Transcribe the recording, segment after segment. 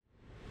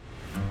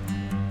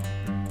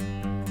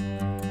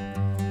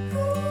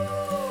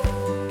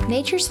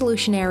Nature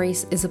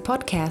Solutionaries is a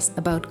podcast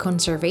about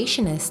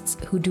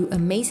conservationists who do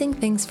amazing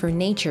things for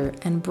nature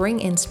and bring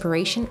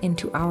inspiration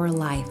into our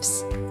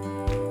lives.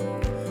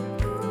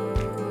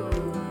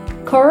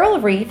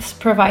 Coral reefs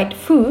provide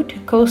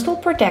food, coastal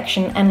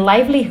protection, and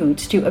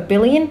livelihoods to 1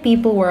 billion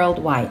people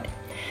worldwide.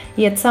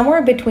 Yet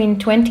somewhere between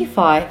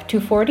 25 to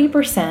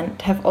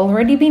 40% have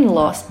already been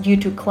lost due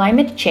to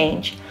climate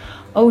change,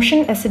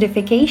 ocean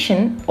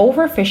acidification,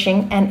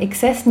 overfishing, and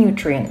excess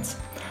nutrients.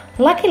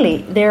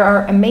 Luckily, there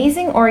are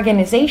amazing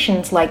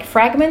organizations like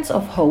Fragments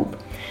of Hope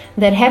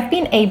that have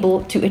been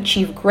able to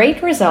achieve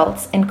great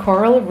results in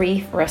coral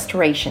reef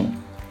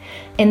restoration.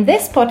 In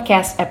this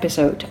podcast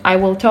episode, I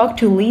will talk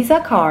to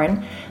Lisa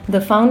Karn,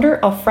 the founder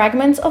of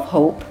Fragments of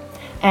Hope,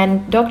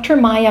 and Dr.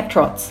 Maya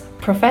Trotz,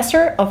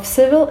 professor of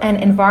Civil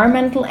and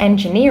Environmental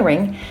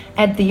Engineering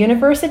at the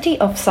University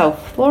of South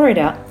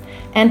Florida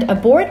and a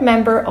board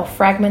member of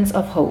Fragments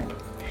of Hope.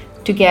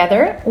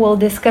 Together, we'll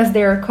discuss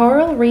their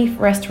coral reef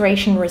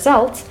restoration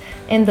results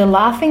in the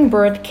Laughing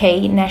Bird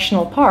Cay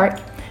National Park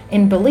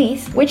in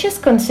Belize, which is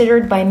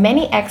considered by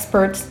many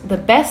experts the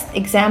best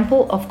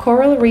example of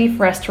coral reef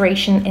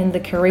restoration in the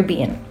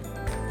Caribbean.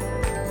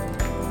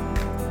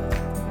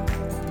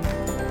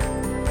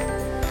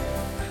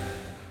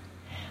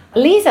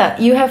 Lisa,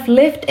 you have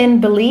lived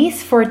in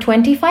Belize for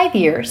 25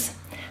 years.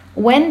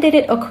 When did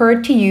it occur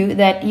to you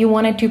that you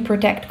wanted to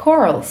protect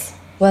corals?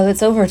 Well,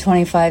 it's over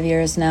 25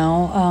 years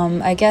now.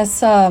 I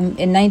guess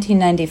in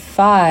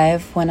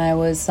 1995, when I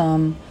was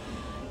a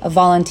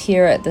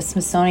volunteer at the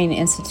Smithsonian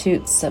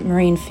Institute's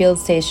Marine Field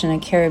Station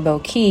at Caribou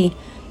Cay,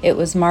 it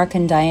was Mark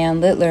and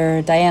Diane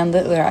Littler. Diane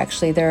Littler,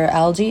 actually, they're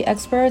algae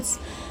experts,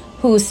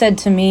 who said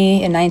to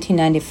me in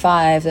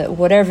 1995 that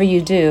whatever you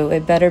do,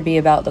 it better be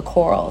about the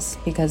corals,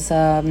 because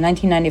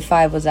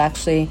 1995 was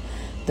actually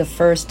the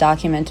first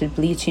documented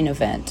bleaching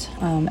event.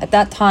 At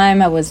that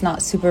time, I was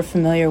not super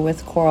familiar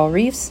with coral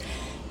reefs,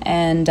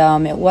 and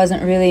it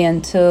wasn't really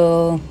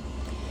until,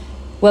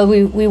 well,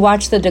 we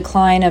watched the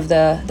decline of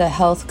the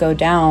health go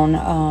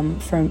down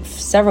for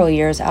several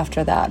years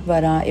after that,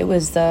 but it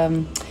was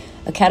a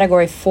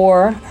Category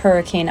 4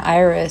 Hurricane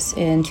Iris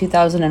in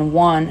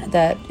 2001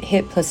 that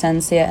hit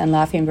Placencia and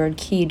Laughing Bird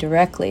Cay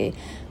directly,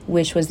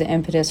 which was the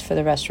impetus for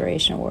the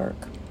restoration work.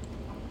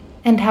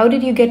 And how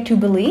did you get to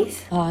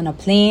Belize? On a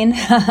plane.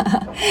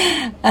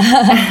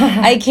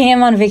 I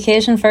came on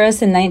vacation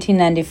first in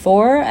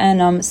 1994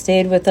 and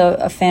stayed with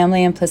a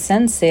family in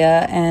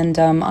Placencia. And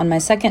on my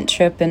second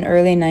trip in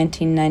early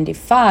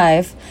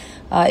 1995,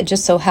 it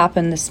just so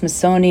happened the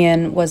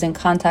Smithsonian was in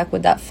contact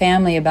with that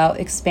family about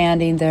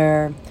expanding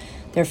their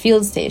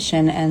field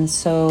station. And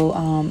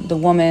so the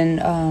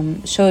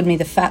woman showed me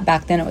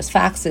back then it was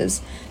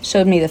faxes,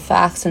 showed me the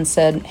fax and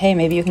said, hey,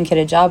 maybe you can get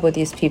a job with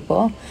these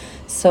people.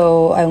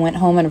 So I went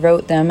home and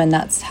wrote them, and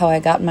that's how I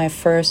got my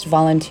first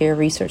volunteer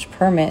research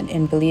permit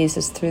in Belize,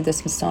 is through the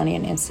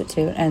Smithsonian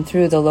Institute and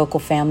through the local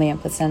family in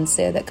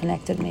Placencia that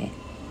connected me.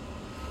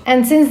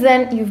 And since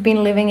then, you've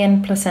been living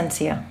in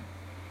Placencia?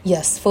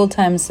 Yes,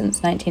 full-time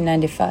since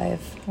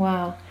 1995.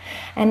 Wow.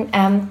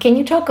 And can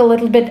you talk a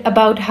little bit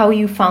about how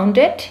you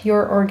founded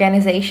your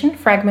organization,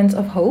 Fragments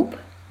of Hope?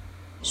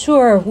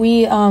 Sure.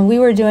 We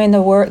were doing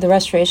the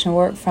restoration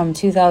work from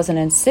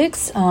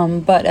 2006,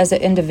 but as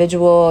an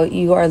individual,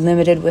 you are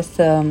limited with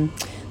the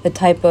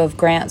type of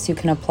grants you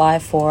can apply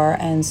for,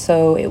 and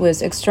so it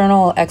was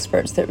external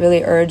experts that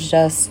really urged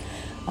us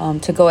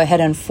to go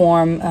ahead and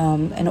form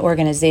an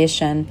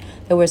organization.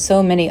 There were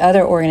so many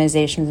other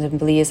organizations in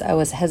Belize, I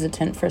was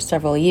hesitant for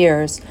several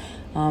years.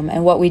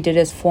 And what we did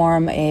is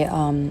form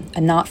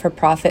a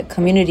not-for-profit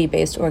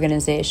community-based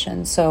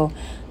organization. So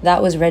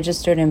that was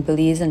registered in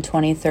Belize in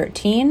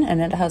 2013,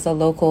 and it has a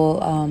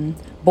local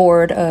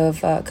board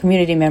of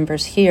community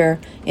members here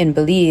in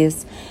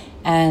Belize.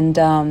 And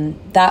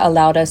that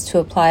allowed us to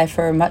apply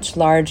for much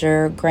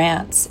larger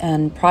grants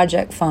and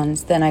project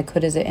funds than I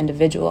could as an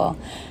individual.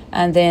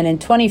 And then in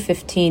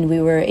 2015,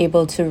 we were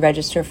able to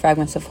register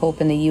Fragments of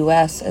Hope in the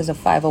U.S. as a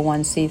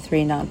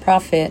 501c3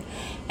 nonprofit,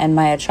 and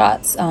Maya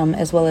Trotz,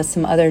 as well as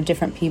some other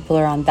different people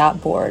are on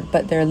that board,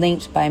 but they're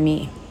linked by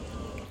me.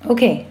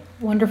 Okay,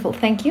 wonderful.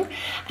 Thank you.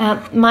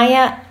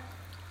 Maya,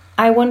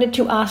 I wanted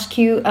to ask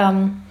you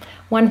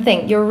one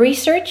thing. Your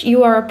research,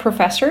 you are a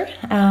professor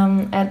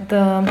at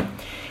the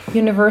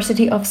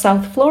University of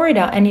South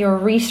Florida, and your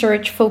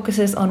research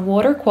focuses on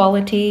water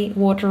quality,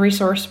 water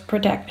resource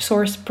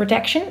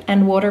protection,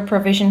 and water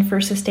provision for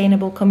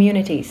sustainable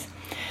communities.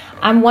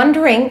 I'm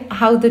wondering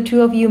how the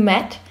two of you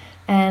met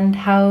and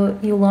how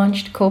you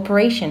launched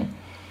cooperation.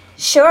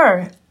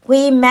 Sure.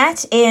 We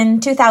met in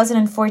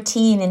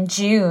 2014, in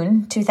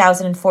June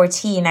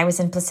 2014. I was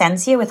in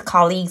Placencia with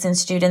colleagues and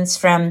students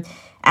from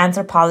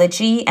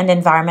anthropology and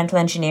environmental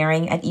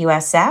engineering at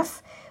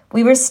USF.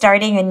 We were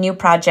starting a new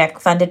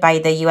project funded by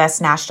the U.S.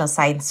 National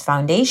Science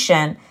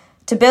Foundation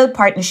to build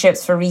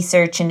partnerships for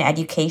research and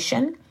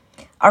education.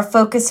 Our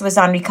focus was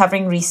on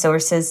recovering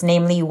resources,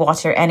 namely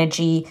water,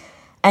 energy,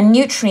 and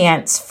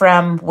nutrients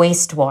from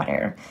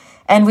wastewater.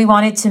 And we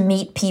wanted to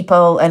meet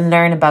people and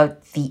learn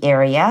about the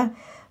area.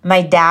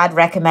 my dad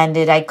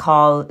recommended I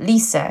call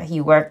Lisa.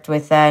 He worked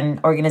with an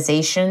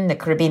organization, the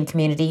Caribbean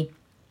Community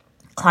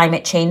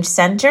Climate Change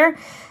Center,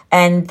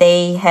 and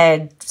they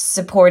had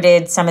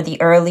supported some of the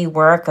early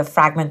work of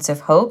Fragments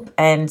of Hope,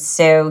 and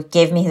so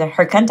gave me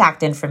her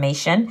contact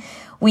information.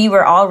 We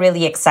were all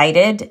really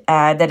excited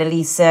that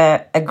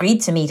Elisa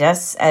agreed to meet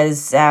us,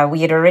 as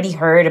we had already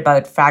heard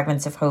about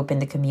Fragments of Hope in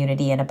the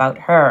community and about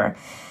her.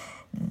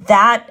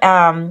 That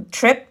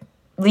trip,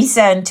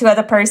 Lisa and two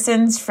other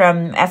persons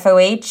from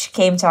FOH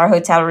came to our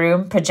hotel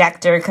room,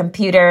 projector,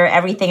 computer,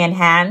 everything in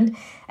hand.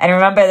 And I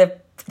remember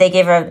they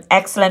gave an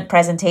excellent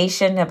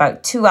presentation,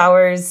 about 2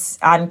 hours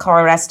on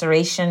coral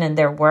restoration and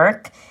their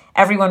work.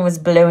 Everyone was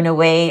blown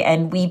away,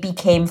 and we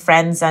became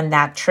friends on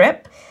that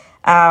trip.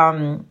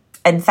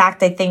 In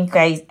fact, I think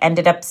I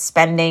ended up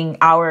spending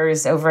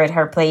hours over at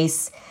her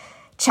place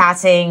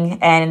chatting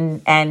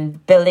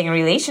and building a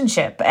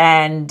relationship.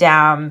 And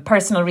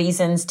personal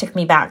reasons took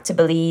me back to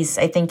Belize.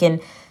 I think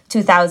in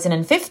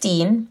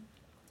 2015,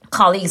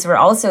 colleagues were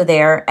also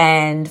there,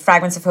 and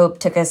Fragments of Hope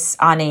took us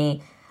on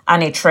a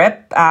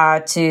trip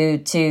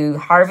to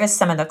harvest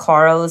some of the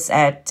corals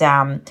at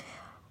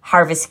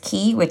Harvest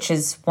Key, which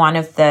is one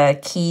of the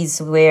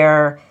keys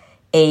where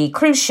a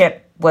cruise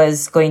ship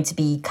was going to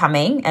be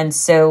coming. And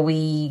so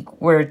we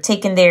were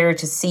taken there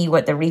to see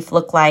what the reef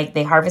looked like.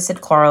 They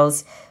harvested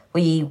corals.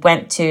 We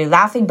went to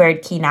Laughing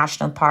Bird Key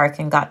National Park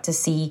and got to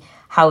see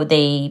how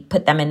they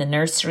put them in the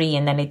nursery,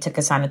 and then they took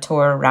us on a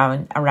tour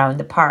around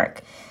the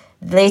park.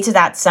 Later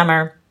that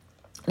summer,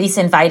 Lisa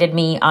invited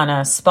me on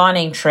a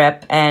spawning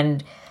trip,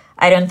 and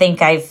I don't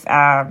think I've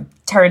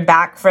turned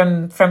back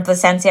from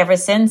Placencia ever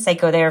since. I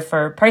go there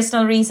for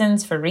personal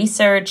reasons, for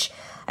research.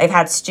 I've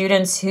had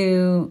students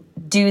who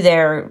do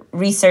their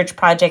research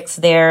projects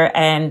there,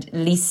 and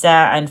Lisa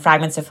and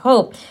Fragments of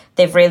Hope,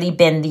 they've really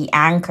been the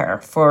anchor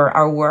for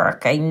our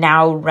work. I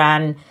now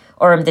am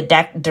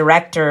the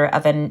director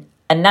of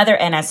another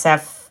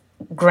NSF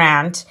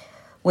grant,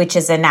 which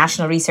is a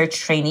national research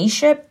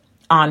traineeship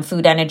on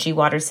food, energy,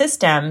 water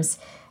systems.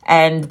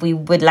 And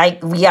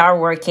we are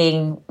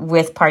working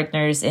with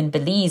partners in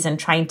Belize and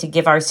trying to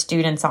give our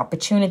students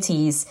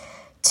opportunities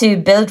to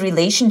build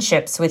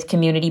relationships with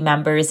community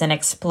members and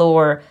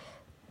explore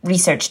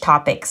research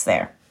topics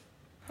there.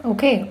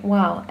 Okay,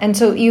 wow. And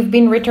so you've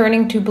been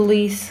returning to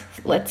Belize,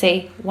 let's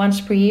say,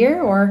 once per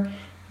year, or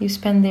you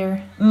spend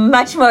there?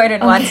 Much more than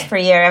once per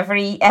year.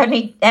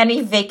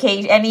 Any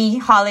vacation, any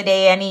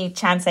holiday, any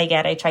chance I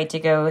get, I try to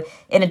go.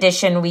 In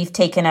addition, we've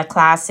taken a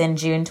class in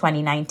June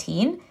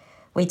 2019.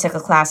 We took a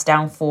class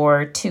down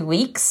for 2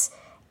 weeks,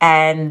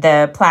 and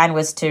the plan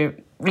was to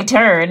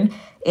return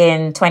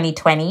in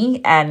 2020,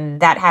 and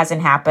that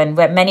hasn't happened.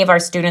 But many of our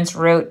students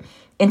wrote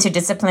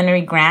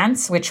interdisciplinary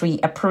grants, which we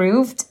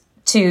approved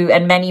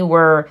and many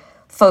were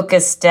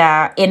focused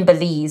in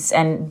Belize.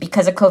 And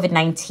because of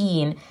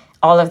COVID-19,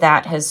 all of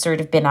that has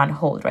sort of been on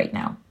hold right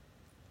now.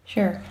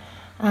 Sure.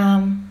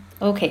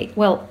 Okay,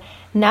 well,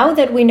 now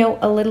that we know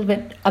a little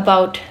bit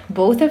about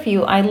both of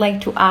you, I'd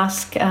like to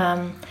ask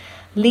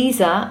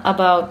Lisa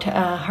about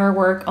her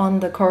work on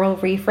the coral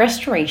reef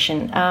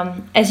restoration.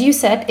 As you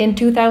said, in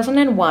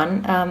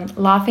 2001,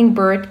 Laughing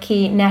Bird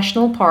Key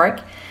National Park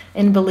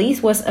in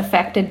Belize was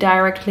affected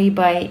directly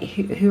by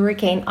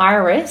Hurricane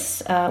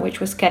Iris, which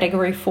was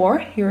Category 4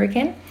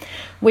 hurricane,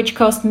 which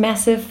caused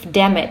massive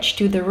damage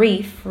to the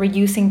reef,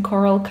 reducing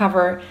coral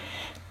cover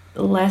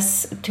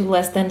less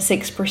than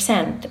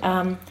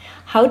 6%.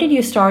 How did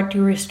you start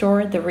to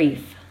restore the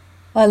reef?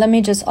 Well, let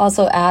me just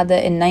also add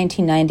that in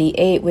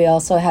 1998, we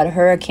also had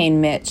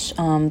Hurricane Mitch,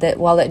 that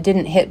while it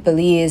didn't hit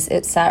Belize,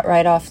 it sat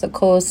right off the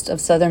coast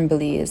of southern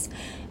Belize.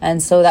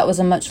 And so that was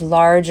a much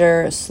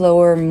larger,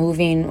 slower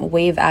moving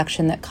wave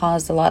action that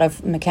caused a lot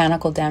of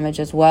mechanical damage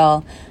as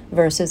well,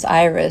 versus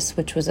Iris,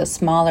 which was a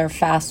smaller,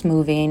 fast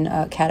moving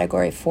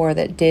Category 4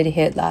 that did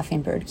hit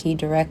Laughing Bird Key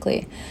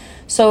directly.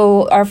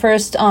 So our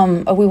first,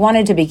 we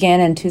wanted to begin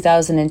in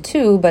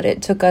 2002, but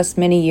it took us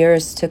many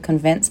years to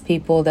convince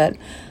people that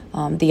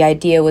the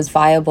idea was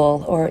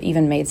viable or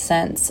even made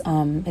sense.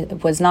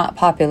 It was not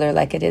popular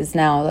like it is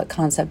now, the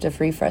concept of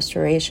reef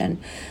restoration.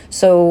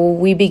 So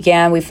we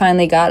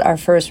finally got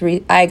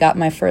I got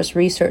my first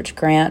research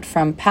grant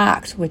from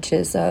PACT, which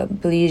is a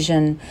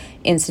Belizean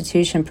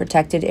institution,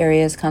 Protected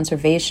Areas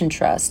Conservation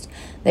Trust.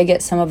 They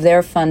get some of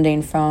their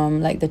funding from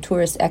like the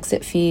tourist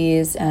exit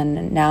fees,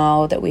 and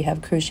now that we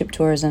have cruise ship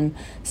tourism,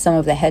 some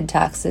of the head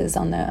taxes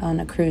on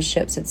the cruise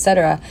ships,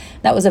 etc.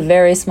 That was a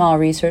very small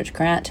research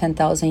grant,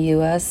 $10,000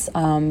 US.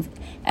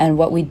 And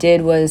what we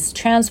did was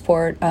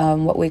transport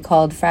what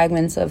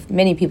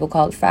many people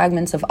called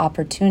fragments of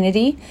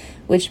opportunity,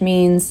 which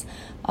means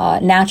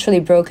naturally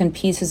broken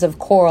pieces of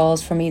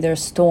corals from either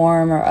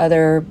storm or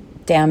other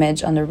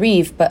damage on the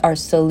reef, but are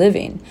still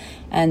living.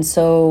 And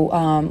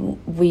so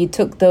we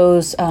took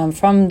those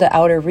from the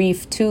outer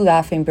reef to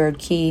Laughing Bird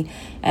Key,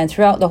 and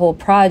throughout the whole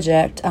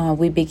project,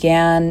 we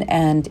began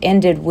and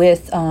ended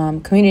with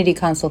community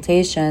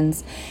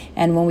consultations.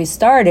 And when we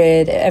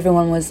started,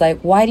 everyone was like,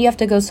 why do you have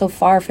to go so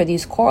far for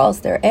these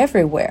corals? They're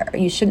everywhere.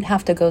 You shouldn't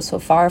have to go so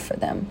far for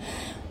them.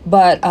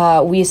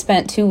 But we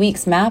spent 2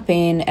 weeks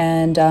mapping,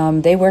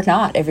 and they were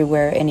not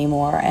everywhere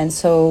anymore. And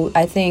so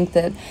I think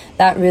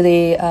that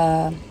really,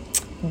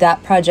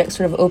 that project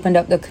sort of opened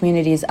up the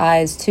community's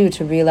eyes, too,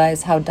 to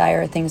realize how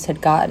dire things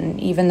had gotten.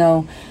 Even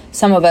though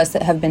some of us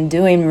that have been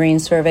doing marine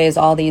surveys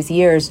all these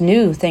years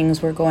knew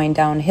things were going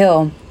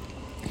downhill,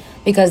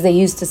 because they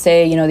used to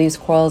say, these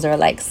corals are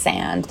like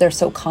sand. They're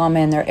so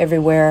common, they're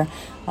everywhere.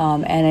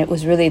 And it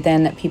was really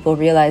then that people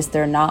realized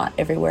they're not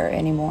everywhere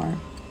anymore.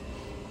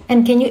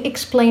 And can you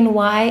explain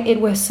why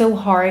it was so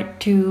hard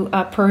to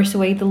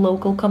persuade the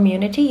local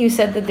community? You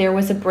said that there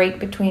was a break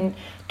between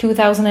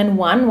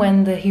 2001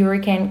 when the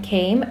hurricane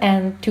came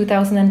and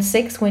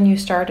 2006 when you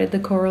started the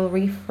coral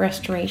reef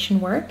restoration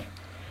work.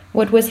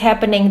 What was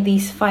happening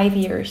these 5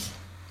 years?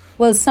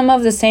 Well, some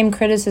of the same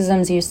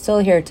criticisms you still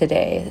hear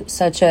today,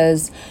 such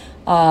as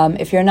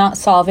if you're not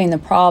solving the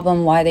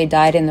problem, why they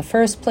died in the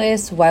first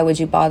place, why would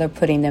you bother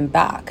putting them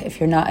back if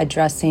you're not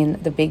addressing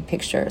the big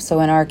picture? So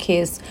in our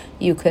case,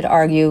 you could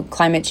argue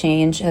climate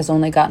change has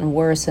only gotten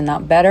worse and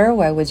not better.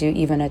 Why would you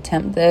even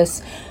attempt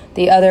this?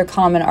 The other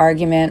common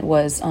argument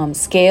was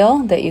scale,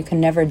 that you can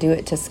never do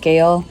it to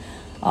scale.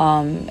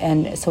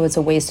 And so it's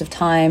a waste of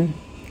time,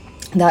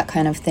 that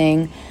kind of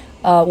thing.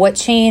 What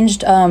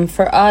changed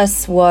for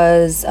us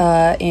was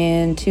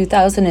in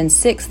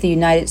 2006, the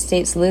United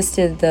States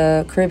listed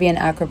the Caribbean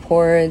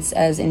acroporids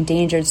as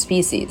endangered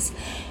species.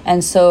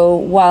 And so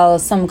while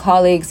some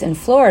colleagues in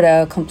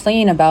Florida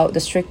complain about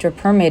the stricter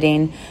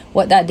permitting,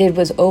 what that did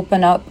was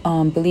open up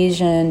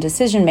Belizean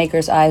decision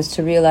makers' eyes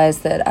to realize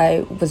that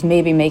I was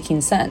maybe making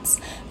sense,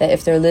 that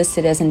if they're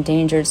listed as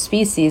endangered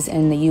species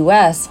in the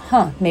U.S.,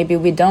 maybe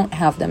we don't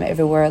have them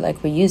everywhere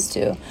like we used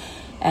to.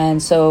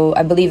 And so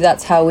I believe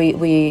that's how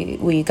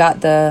we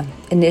got the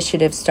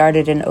initiative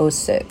started in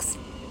 2006.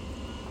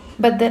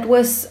 But that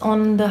was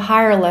on the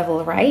higher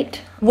level,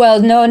 right?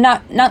 Well, no,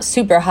 not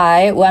super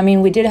high. Well, I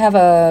mean, we did have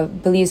a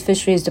Belize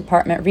Fisheries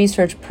Department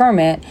research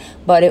permit,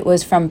 but it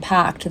was from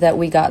PACT that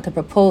we got the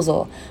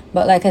proposal.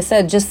 But like I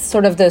said, just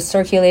sort of the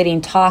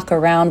circulating talk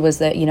around was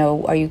that,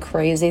 are you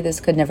crazy?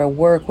 This could never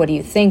work. What are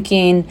you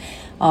thinking?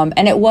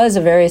 And it was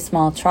a very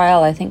small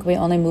trial. I think we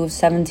only moved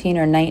 17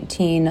 or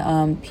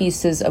 19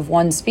 pieces of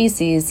one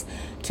species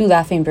to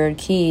Laughing Bird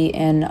Key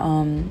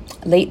in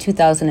late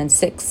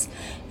 2006.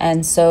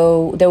 And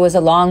so there was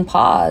a long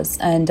pause,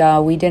 and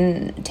we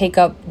didn't take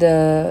up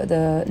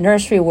the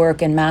nursery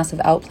work and massive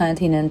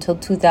outplanting until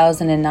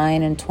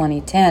 2009 and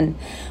 2010.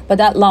 But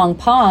that long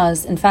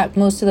pause, in fact,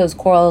 most of those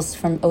corals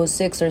from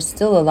 2006 are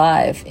still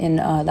alive in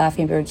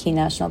Laughing Bird Key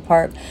National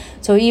Park.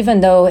 So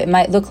even though it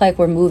might look like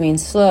we're moving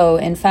slow,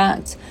 in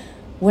fact,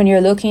 when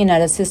you're looking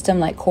at a system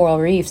like coral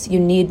reefs, you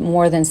need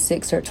more than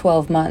 6 or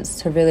 12 months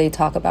to really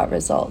talk about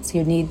results.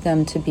 You need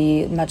them to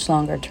be much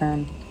longer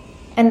term.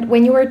 And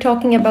when you were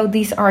talking about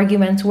these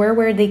arguments, where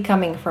were they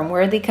coming from?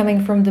 Were they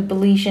coming from the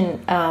Belizean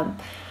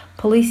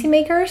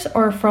policymakers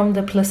or from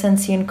the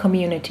Placencian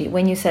community?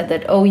 When you said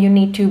that, you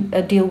need to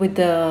deal with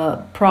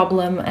the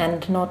problem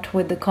and not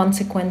with the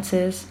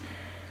consequences?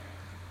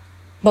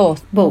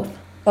 Both.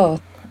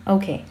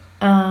 Okay.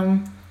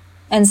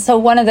 And so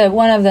one of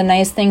the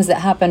nice things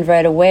that happened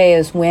right away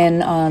is when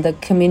the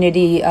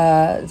community,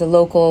 the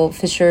local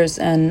fishers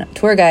and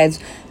tour guides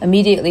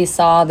immediately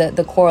saw that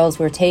the corals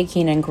were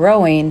taking and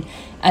growing,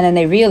 and then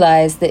they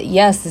realized that,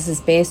 yes, this is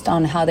based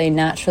on how they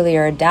naturally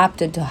are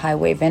adapted to high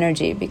wave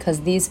energy,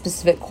 because these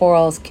specific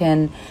corals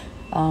can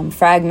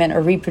fragment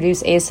or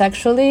reproduce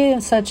asexually,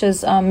 such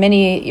as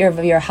many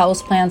of your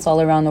house plants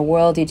all around the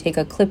world. You take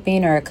a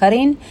clipping or a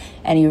cutting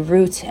and you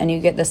root, and you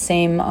get the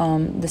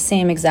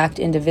same exact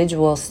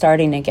individual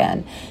starting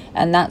again.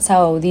 And that's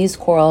how these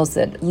corals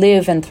that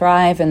live and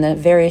thrive in the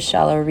very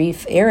shallow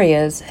reef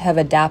areas have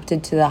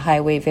adapted to the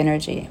high wave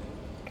energy.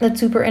 That's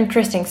super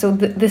interesting. So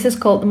this is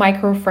called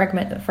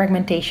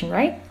microfragmentation,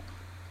 right?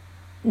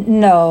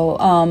 No,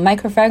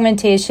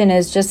 microfragmentation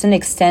is just an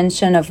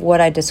extension of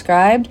what I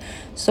described.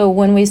 So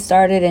when we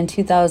started in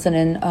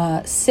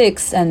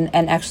 2006, and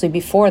actually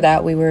before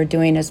that, we were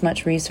doing as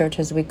much research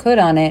as we could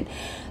on it,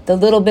 the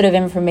little bit of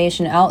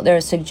information out there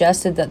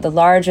suggested that the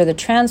larger the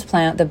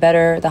transplant,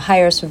 the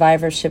higher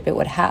survivorship it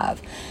would have.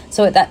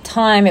 So at that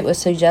time, it was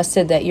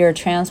suggested that your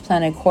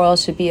transplanted coral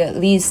should be at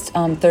least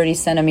 30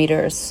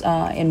 centimeters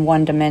in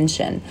one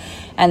dimension.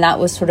 And that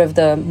was sort of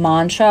the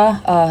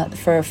mantra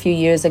for a few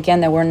years.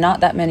 Again, there were not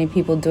that many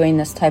people doing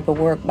this type of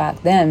work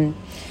back then.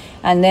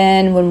 And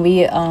then when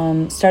we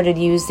started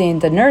using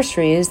the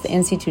nurseries, the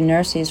in situ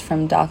nurseries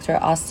from Dr.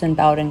 Austin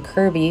Bowden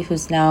Kirby,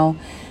 who's now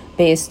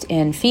based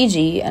in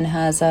Fiji and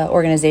has an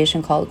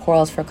organization called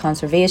Corals for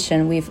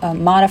Conservation, we've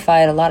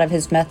modified a lot of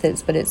his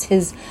methods, but it's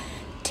his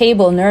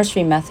table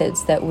nursery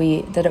methods that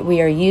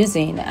we are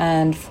using.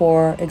 And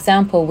for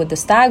example, with the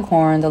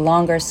staghorn, the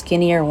longer,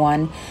 skinnier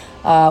one,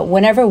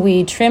 whenever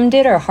we trimmed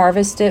it or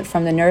harvested it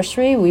from the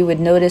nursery, we would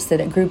notice that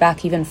it grew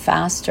back even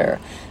faster.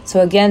 So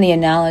again, the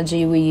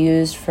analogy we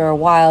used for a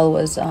while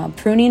was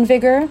pruning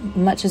vigor.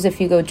 Much as if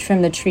you go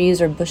trim the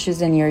trees or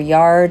bushes in your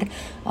yard,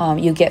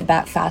 you get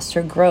back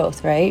faster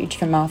growth, right? You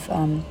trim off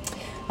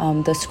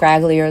the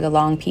scraggly or the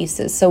long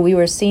pieces. So we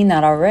were seeing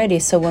that already.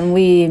 So when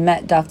we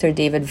met Dr.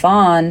 David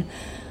Vaughan,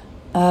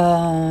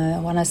 I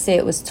want to say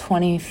it was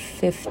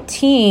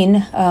 2015.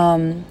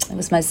 It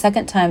was my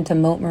second time to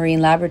Mote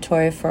Marine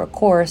Laboratory for a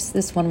course.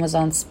 This one was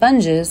on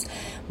sponges,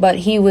 but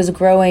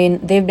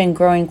they've been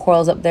growing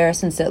corals up there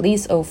since at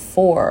least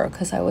 '04,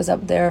 because I was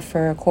up there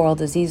for a coral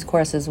disease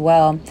course as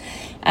well.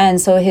 And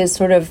so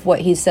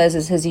what he says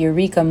is his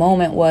eureka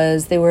moment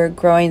was they were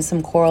growing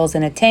some corals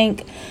in a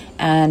tank,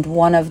 and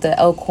one of the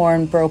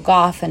elkhorn broke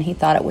off and he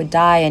thought it would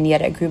die, and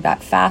yet it grew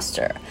back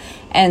faster.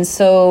 And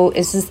so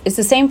it's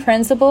the same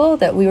principle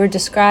that we were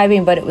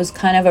describing, but it was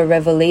kind of a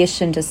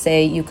revelation to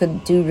say you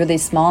could do really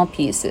small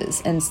pieces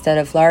instead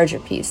of larger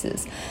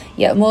pieces.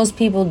 Yet most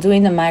people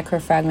doing the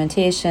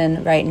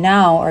microfragmentation right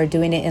now are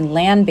doing it in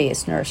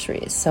land-based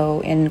nurseries, so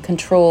in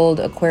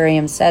controlled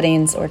aquarium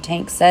settings or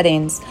tank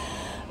settings.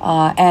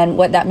 And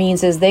what that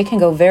means is they can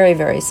go very,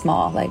 very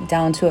small, like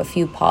down to a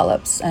few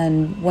polyps.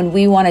 And when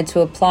we wanted to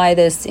apply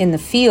this in the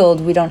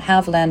field, we don't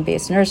have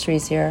land-based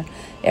nurseries here.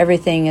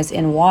 Everything is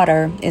in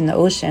water, in the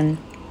ocean.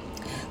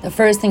 The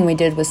first thing we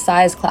did was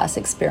size class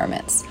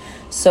experiments.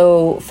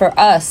 So for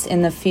us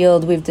in the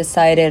field, we've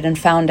decided and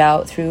found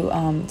out through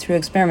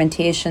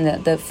experimentation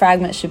that the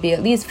fragment should be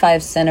at least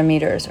 5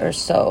 centimeters or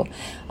so.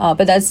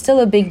 But that's still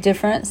a big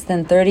difference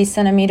than 30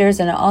 centimeters.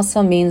 And it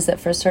also means that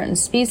for certain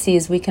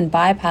species, we can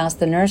bypass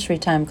the nursery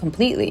time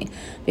completely.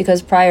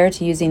 Because prior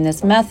to using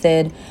this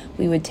method,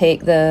 we would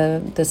take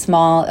the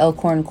small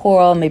elkhorn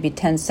coral, maybe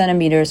 10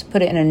 centimeters,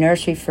 put it in a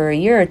nursery for a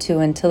year or two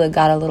until it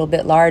got a little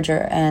bit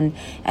larger and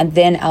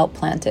then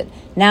outplant it.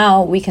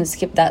 Now we can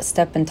skip that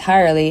step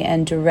entirely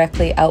and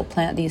directly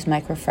outplant these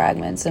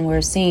microfragments. And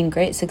we're seeing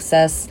great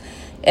success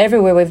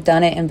everywhere we've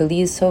done it in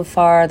Belize so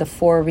far, the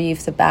fore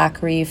reef, the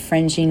back reef,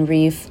 fringing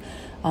reef.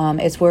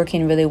 It's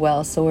working really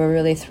well, so we're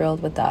really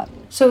thrilled with that.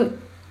 So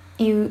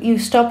you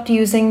stopped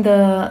using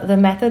the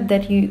method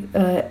that you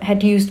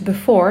had used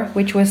before,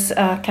 which was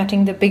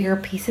cutting the bigger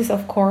pieces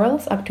of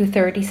corals up to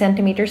 30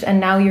 centimeters,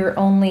 and now you're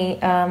only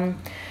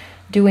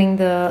doing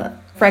the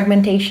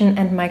fragmentation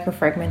and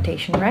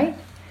microfragmentation, right?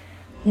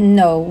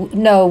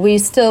 No,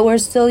 we're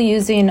still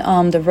using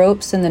the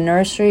ropes in the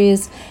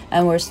nurseries,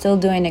 and we're still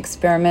doing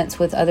experiments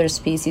with other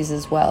species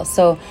as well.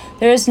 So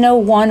there is no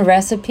one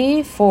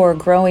recipe for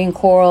growing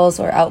corals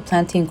or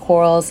outplanting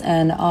corals,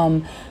 and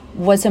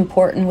what's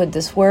important with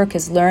this work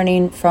is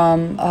learning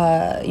from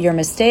your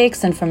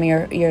mistakes and from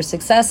your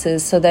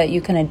successes so that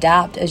you can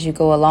adapt as you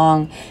go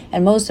along.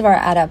 And most of our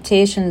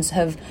adaptations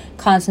have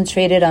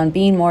concentrated on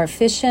being more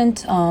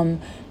efficient,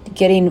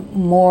 getting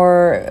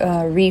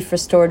more reef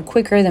restored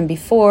quicker than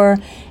before,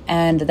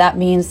 and that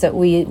means that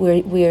we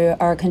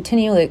are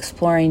continually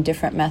exploring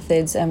different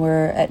methods, and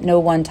we're at no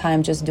one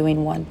time just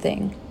doing one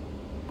thing.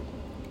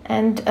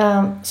 And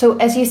so,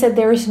 as you said,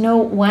 there is no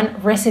one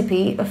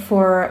recipe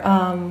for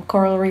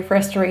coral reef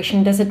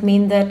restoration. Does it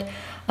mean that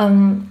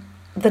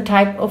the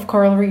type of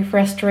coral reef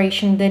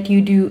restoration that you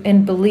do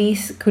in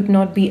Belize could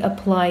not be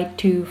applied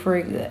to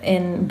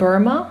in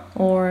Burma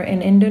or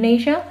in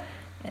Indonesia?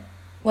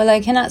 Well,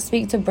 I cannot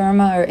speak to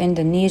Burma or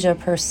Indonesia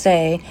per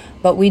se,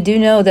 but we do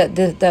know that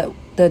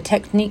the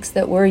techniques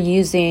that we're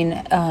using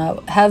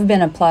have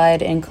been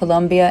applied in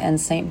Colombia and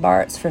St.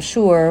 Bart's for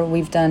sure.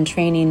 We've done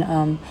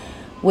training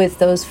with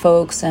those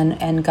folks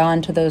and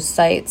gone to those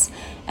sites.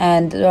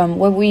 And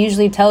what we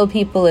usually tell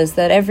people is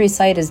that every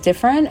site is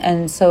different.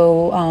 And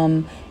so,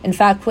 in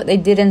fact, what they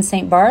did in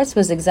St. Bart's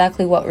was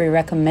exactly what we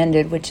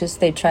recommended, which is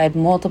they tried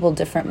multiple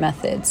different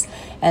methods.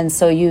 And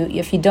so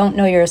if you don't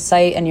know your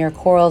site and your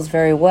corals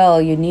very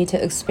well, you need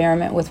to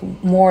experiment with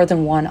more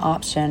than one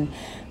option.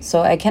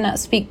 So I cannot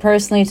speak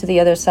personally to the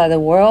other side of the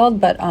world,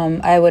 but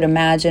I would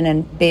imagine,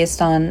 and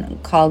based on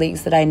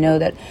colleagues that I know,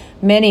 that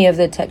many of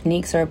the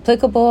techniques are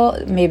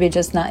applicable, maybe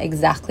just not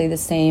exactly the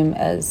same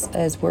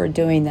as we're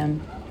doing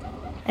them.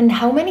 And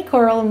how many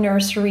coral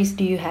nurseries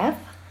do you have?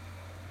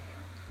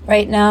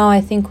 Right now,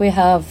 I think we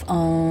have,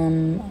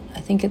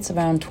 I think it's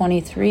around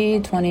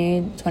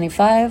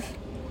 25.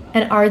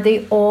 And are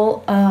they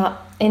all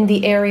in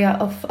the area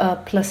of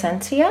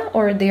Placencia,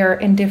 or they are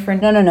in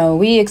different... No.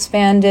 We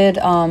expanded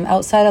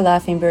outside of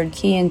Laughing Bird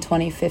Key in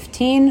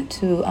 2015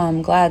 to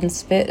Gladden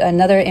Spit,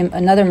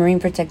 another marine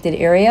protected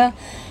area.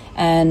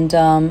 And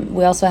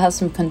we also have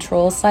some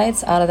control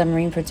sites out of the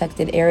marine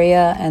protected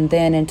area. And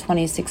then in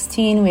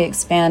 2016, we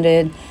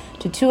expanded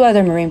to 2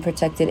 other marine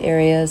protected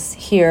areas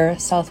here,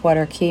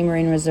 Southwater Key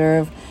Marine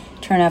Reserve,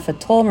 Turnef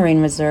Atoll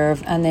Marine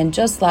Reserve. And then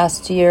just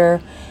last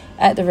year,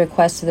 at the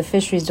request of the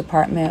Fisheries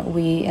Department,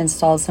 we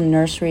installed some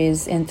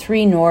nurseries in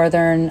 3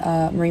 northern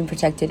marine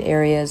protected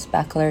areas,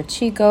 Bacalar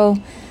Chico,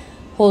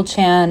 Hol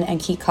Chan, and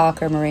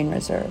Key-Cocker Marine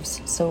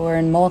Reserves. So we're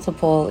in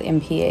multiple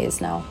MPAs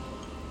now.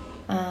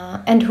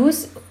 And who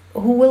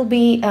will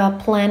be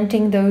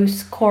planting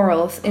those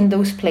corals in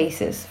those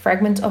places?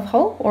 Fragments of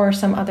Hope or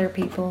some other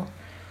people?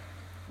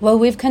 Well,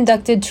 we've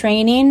conducted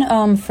training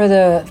for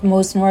the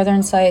most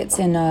northern sites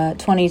in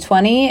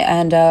 2020,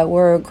 and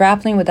we're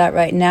grappling with that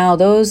right now.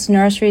 Those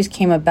nurseries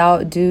came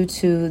about due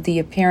to the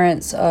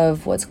appearance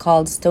of what's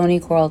called stony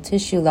coral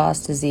tissue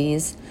loss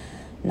disease.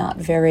 Not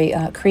very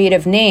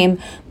creative name,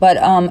 but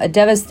a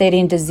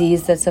devastating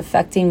disease that's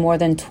affecting more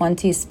than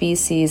 20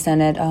 species,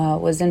 and it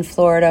was in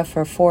Florida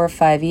for 4 or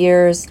 5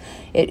 years.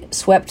 It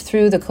swept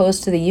through the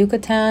coast of the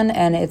Yucatan,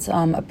 and it's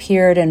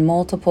appeared in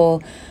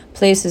multiple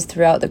places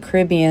throughout the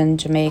Caribbean,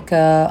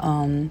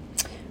 Jamaica,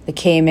 the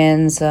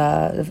Caymans,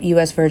 the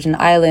U.S. Virgin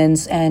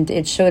Islands, and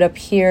it showed up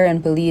here in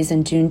Belize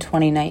in June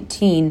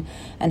 2019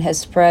 and has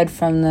spread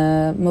from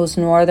the most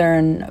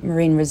northern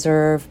marine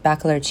reserve,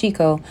 Bacalar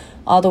Chico,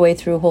 all the way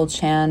through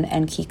Holchan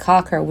and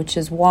Keycoccer, which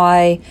is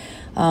why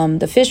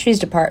the Fisheries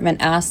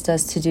Department asked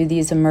us to do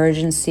these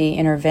emergency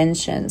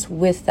interventions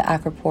with the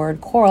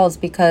acroporid corals,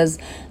 because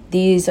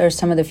these are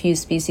some of the few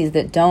species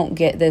that don't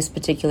get this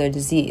particular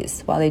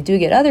disease. While they do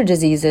get other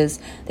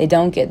diseases, they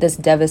don't get this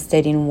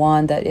devastating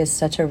one that is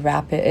such a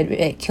rapid,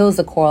 it kills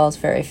the corals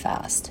very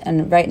fast.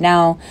 And right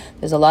now,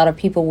 there's a lot of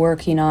people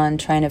working on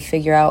trying to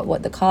figure out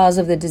what the cause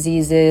of the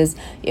disease is,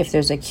 if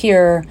there's a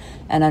cure,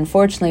 and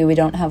unfortunately, we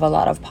don't have a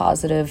lot of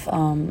positive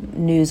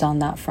news on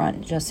that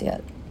front just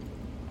yet.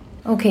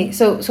 Okay,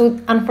 so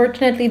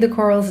unfortunately the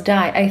corals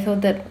die. I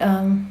thought that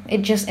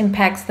it just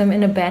impacts them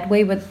in a bad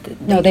way, but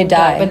they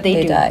die. But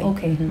they do. Die.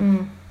 Okay,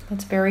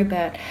 that's very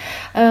bad.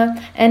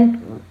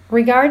 And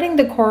regarding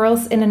the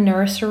corals in the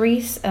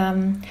nurseries,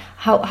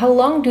 how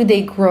long do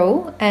they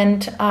grow,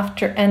 and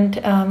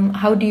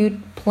how do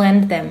you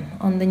plant them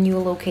on the new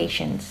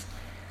locations?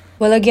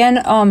 Well, again,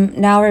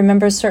 now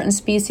remember, certain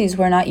species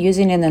we're not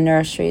using in the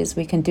nurseries.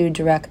 We can do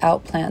direct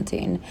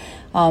outplanting.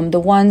 The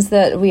ones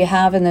that we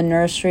have in the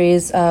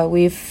nurseries,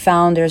 we've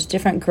found there's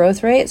different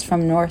growth rates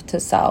from north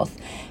to south.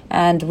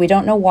 And we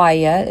don't know why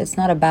yet. It's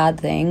not a bad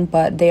thing,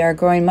 but they are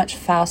growing much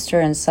faster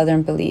in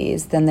southern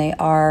Belize than they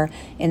are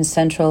in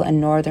central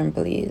and northern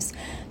Belize.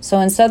 So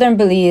in southern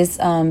Belize,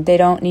 they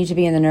don't need to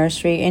be in the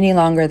nursery any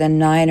longer than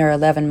 9 or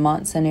 11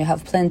 months, and you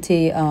have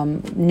plenty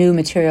new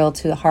material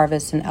to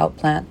harvest and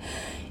outplant.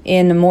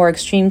 In a more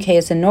extreme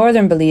case, in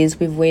northern Belize,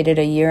 we've waited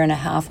 1.5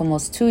 years,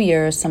 almost 2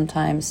 years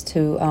sometimes,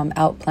 to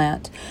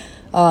outplant.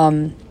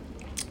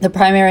 The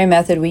primary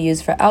method we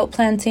use for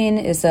outplanting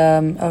is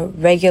a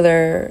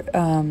regular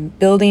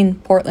building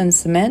Portland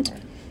cement.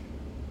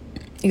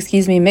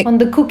 Excuse me. On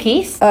the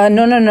cookies?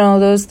 No.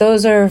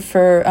 Those are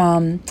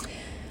for...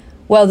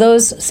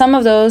 some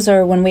of those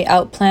are when we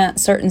outplant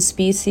certain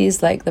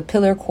species, like the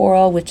pillar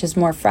coral, which is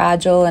more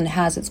fragile and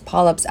has its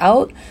polyps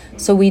out.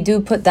 So we do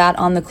put that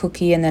on the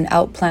cookie and then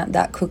outplant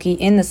that cookie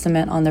in the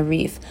cement on the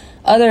reef.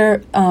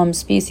 Other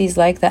species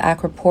like the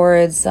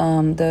acroporids,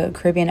 the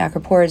Caribbean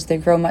acroporids, they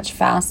grow much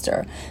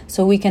faster.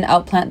 So we can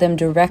outplant them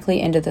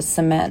directly into the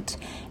cement.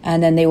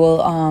 And then they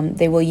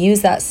will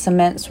use that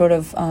cement sort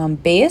of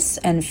base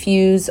and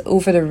fuse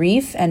over the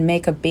reef and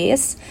make a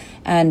base.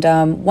 And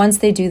once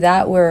they do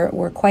that,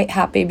 we're quite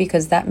happy,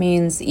 because that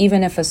means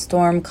even if a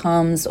storm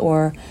comes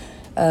or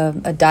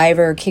a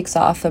diver kicks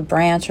off a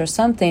branch or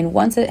something,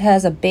 once it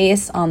has a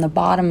base on the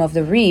bottom of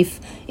the reef,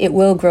 it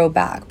will grow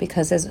back,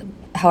 because as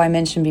how I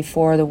mentioned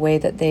before, the way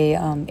that they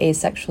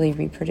asexually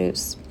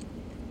reproduce.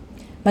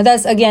 But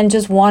that's, again,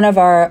 just one of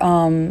our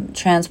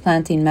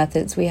transplanting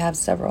methods. We have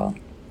several.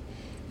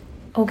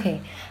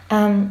 Okay.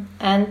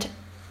 And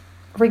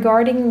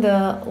regarding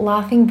the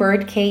Laughing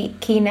Bird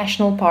Key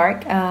National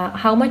Park,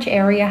 how much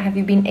area have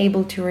you been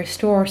able to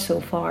restore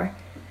so far?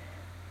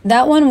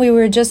 That one we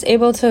were just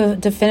able to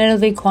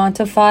definitively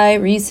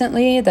quantify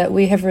recently, that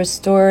we have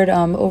restored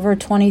over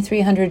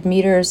 2,300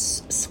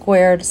 meters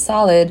squared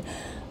solid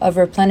of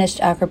replenished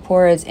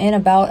acroporids in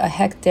about 1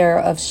 hectare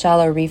of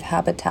shallow reef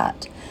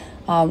habitat.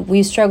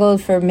 We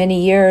struggled for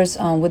many years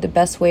with the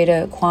best way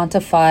to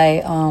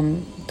quantify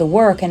the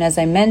work, and as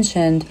I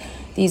mentioned,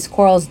 these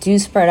corals do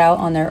spread out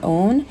on their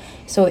own.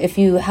 So if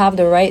you have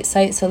the right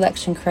site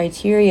selection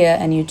criteria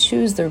and you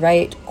choose the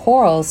right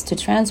corals to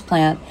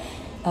transplant,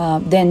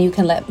 then you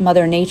can let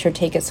Mother Nature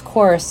take its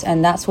course.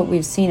 And that's what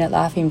we've seen at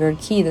Laughing Bird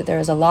Key, that there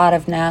is a lot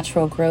of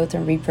natural growth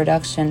and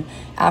reproduction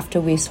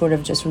after we sort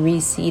of just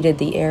reseeded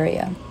the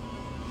area.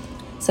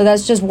 So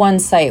that's just one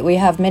site. We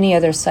have many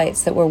other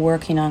sites that we're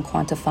working on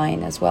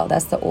quantifying as well.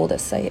 That's the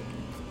oldest site.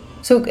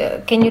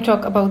 So can you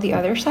talk about the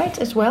other sites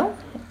as well?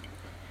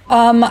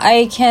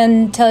 I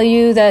can tell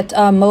you that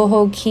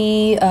Moho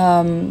Key,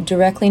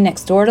 directly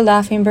next door to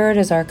Laughing Bird,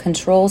 is our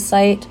control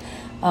site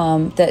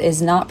that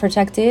is not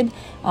protected.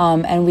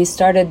 And we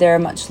started there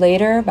much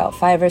later, about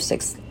 5 or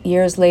 6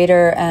 years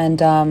later,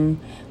 and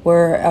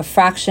we're a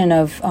fraction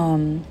of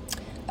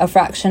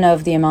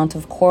the amount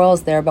of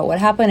corals there. But what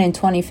happened in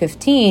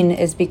 2015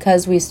 is,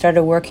 because we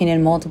started working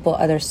in multiple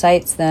other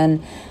sites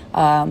then,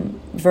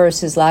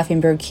 versus Laughing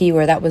Bird Key,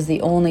 where that was the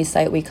only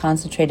site we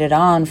concentrated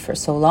on for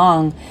so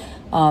long,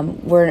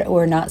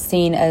 we're not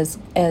seeing as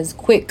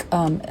quick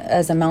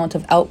as amount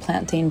of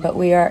outplanting. But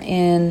we are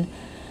in,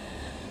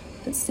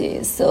 let's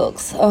see,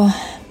 silks,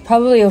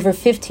 probably over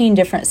 15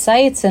 different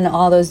sites and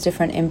all those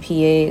different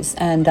MPAs.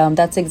 And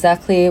that's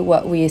exactly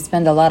what we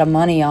spend a lot of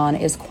money on,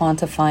 is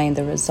quantifying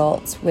the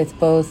results with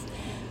both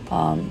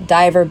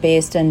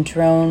diver-based and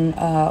drone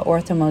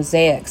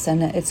orthomosaics.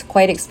 And it's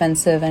quite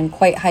expensive and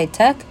quite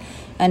high-tech,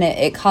 and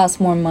it costs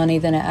more money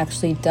than it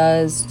actually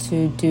does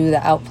to do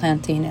the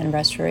outplanting and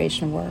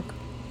restoration work.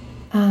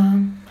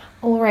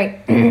 All right.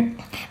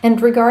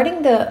 And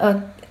regarding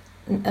the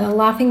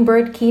Laughing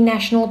Bird Key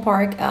National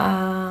Park,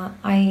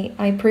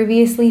 I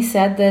previously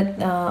said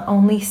that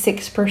only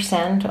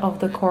 6% of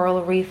the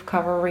coral reef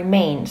cover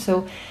remains.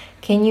 So,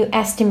 can you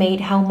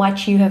estimate how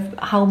much you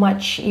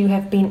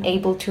have been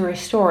able to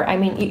restore? I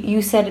mean,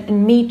 you said it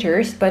in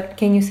meters, but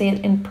can you say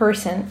it in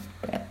percent?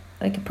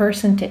 Like a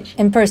percentage?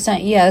 In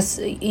percent, yes.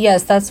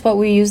 Yes, that's what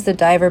we use the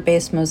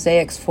diver-based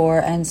mosaics for.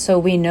 And so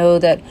we know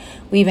that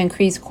we've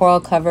increased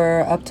coral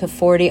cover up to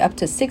 40, up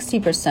to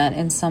 60%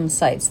 in some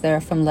sites there,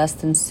 from less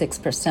than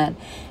 6%.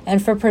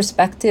 And for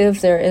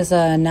perspective, there is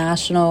a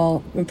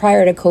national,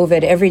 prior to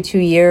COVID, every 2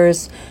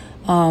 years,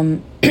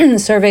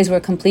 surveys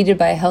were completed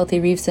by a Healthy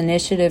Reefs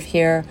Initiative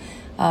here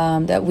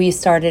that we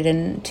started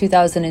in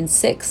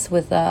 2006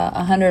 with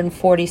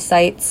 140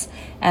 sites,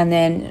 and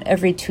then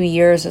every 2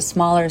 years a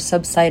smaller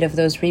subsite of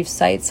those reef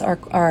sites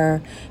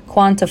are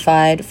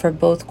quantified for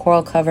both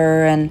coral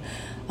cover and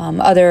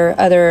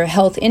other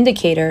health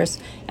indicators.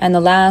 And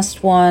the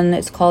last one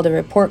is called a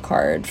report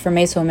card for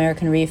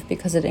Mesoamerican Reef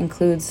because it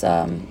includes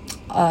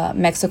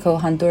Mexico,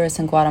 Honduras,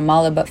 and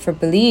Guatemala. But for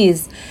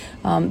Belize,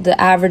 the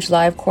average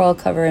live coral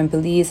cover in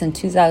Belize in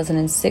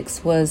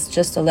 2006 was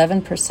just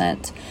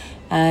 11%.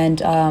 And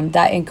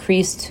that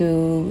increased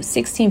to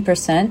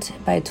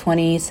 16% by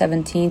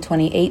 2017,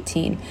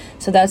 2018.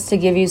 So that's to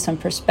give you some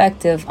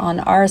perspective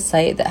on our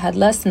site that had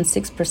less than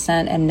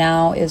 6% and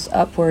now is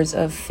upwards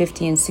of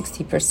 50 and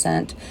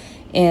 60%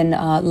 in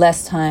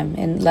less time,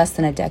 in less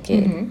than a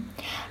decade.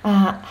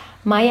 Mm-hmm.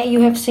 Maya,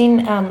 you have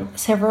seen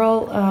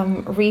several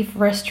reef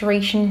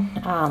restoration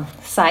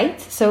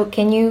sites. So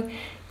can you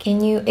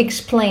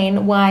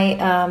explain why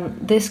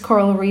this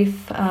coral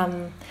reef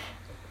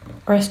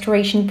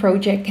restoration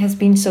project has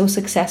been so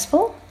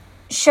successful?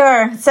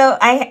 Sure. So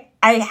I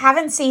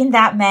haven't seen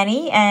that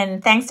many,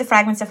 and thanks to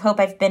Fragments of Hope,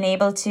 I've been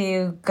able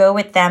to go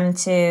with them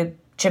to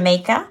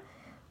Jamaica,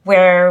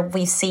 where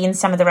we've seen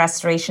some of the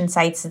restoration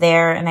sites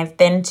there, and I've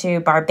been to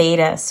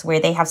Barbados,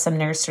 where they have some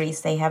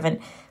nurseries. They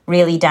haven't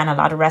really done a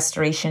lot of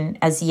restoration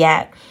as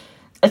yet.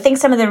 I think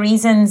some of the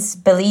reasons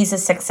Belize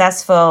is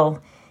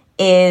successful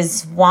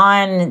is,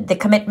 one, the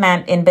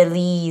commitment in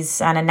Belize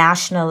on a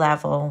national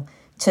level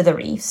to the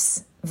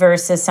reefs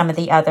versus some of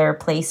the other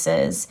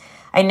places.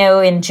 I know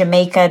in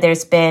Jamaica,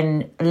 there's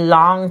been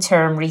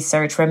long-term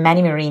research where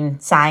many marine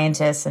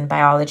scientists and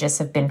biologists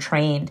have been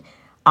trained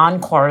on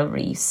coral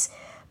reefs.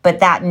 But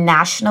that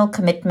national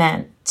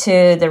commitment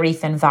to the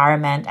reef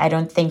environment, I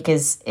don't think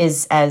is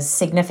as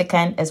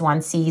significant as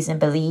one sees in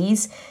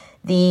Belize.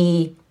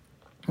 The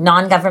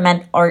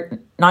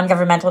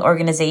non-governmental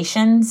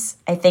organizations,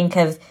 I think,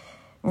 have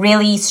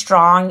really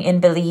strong in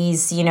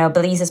Belize. You know,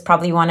 Belize is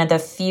probably one of the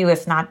few,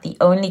 if not the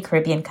only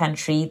Caribbean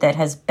country that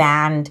has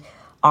banned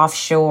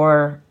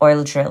offshore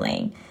oil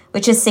drilling,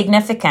 which is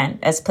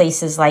significant as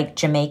places like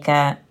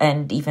Jamaica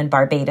and even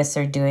Barbados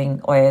are doing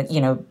oil,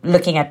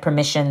 looking at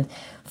permission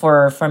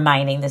for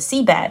mining the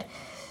seabed.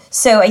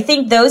 So I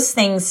think those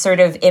things sort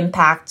of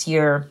impact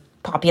your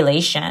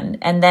population.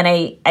 And then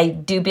I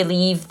do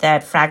believe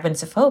that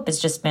Fragments of Hope has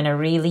just been a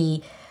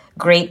really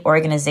great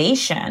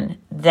organization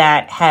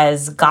that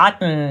has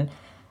gotten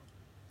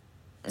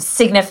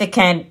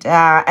significant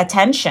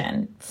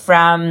attention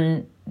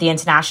from the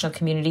international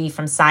community,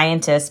 from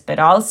scientists, but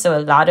also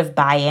a lot of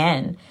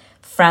buy-in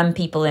from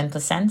people in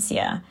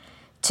Placencia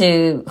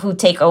who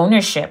take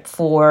ownership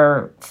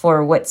for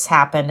what's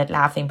happened at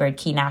Laughing Bird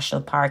Key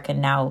National Park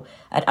and now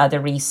at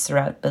other reefs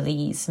throughout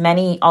Belize.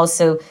 Many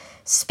also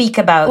speak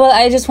about... Well,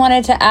 I just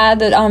wanted to add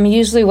that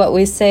usually what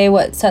we say,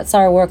 what sets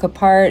our work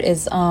apart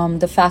is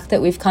the fact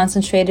that we've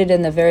concentrated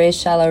in the very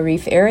shallow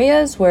reef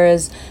areas,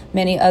 whereas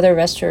many other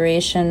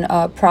restoration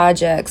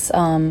projects,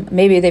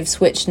 maybe they've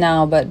switched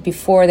now, but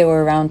before they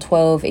were around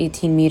 12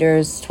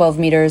 meters,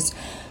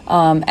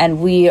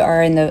 and we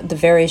are in the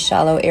very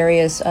shallow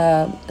areas,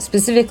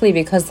 specifically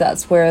because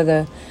that's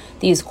where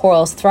these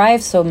corals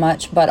thrive so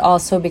much, but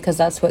also because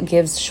that's what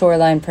gives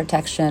shoreline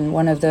protection,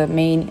 one of the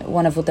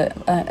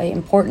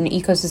important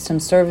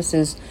ecosystem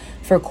services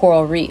for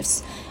coral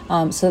reefs.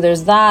 So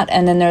there's that,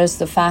 and then there's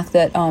the fact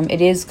that it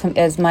is,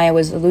 as Maya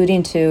was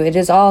alluding to, it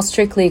is all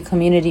strictly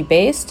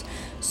community-based.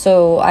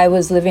 So I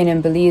was living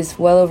in Belize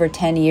well over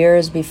 10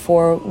 years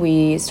before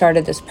we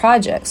started this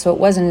project. So it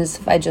wasn't as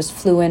if I just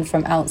flew in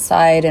from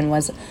outside and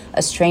was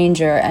a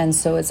stranger. And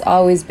so it's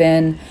always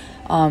been,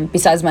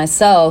 besides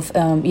myself,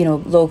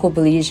 local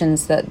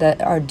Belizeans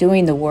that are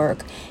doing the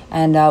work.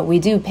 And we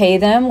do pay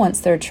them once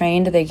they're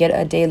trained. They get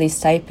a daily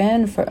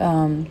stipend for,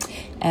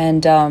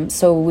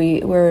 so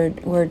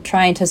we're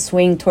trying to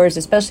swing towards,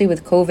 especially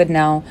with COVID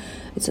now.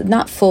 It's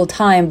not full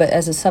time, but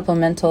as a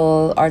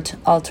supplemental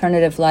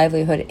alternative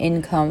livelihood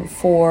income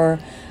for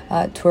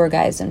tour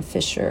guides and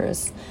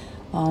fishers.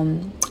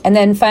 And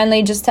then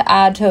finally, just to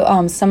add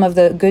to some of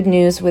the good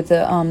news with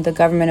the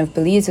government of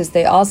Belize is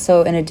they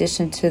also, in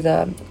addition to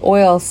the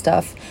oil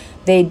stuff,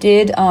 they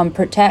did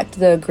protect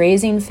the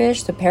grazing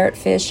fish, the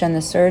parrotfish and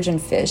the surgeon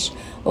fish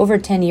over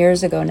 10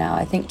 years ago now,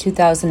 I think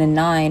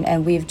 2009.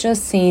 And we've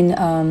just seen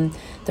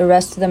the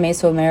rest of the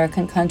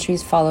Mesoamerican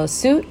countries follow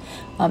suit.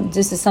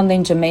 This is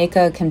something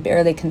Jamaica can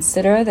barely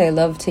consider. They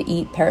love to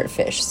eat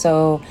parrotfish.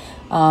 So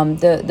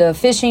the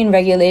fishing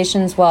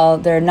regulations, while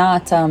they're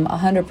not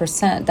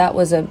 100%, that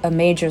was a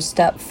major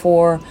step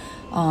for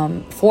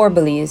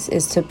Belize,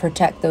 is to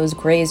protect those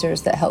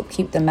grazers that help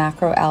keep the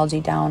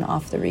macroalgae down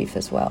off the reef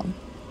as well.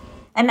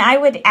 And I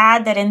would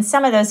add that in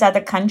some of those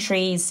other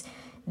countries,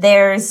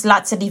 there's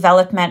lots of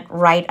development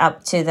right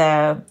up to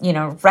the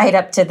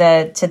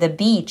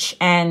beach,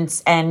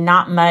 and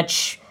not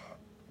much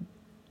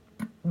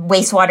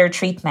wastewater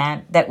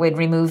treatment that would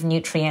remove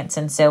nutrients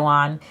and so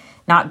on.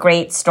 Not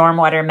great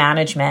stormwater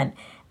management,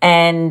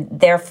 and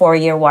therefore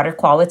your water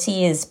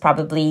quality is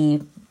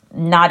probably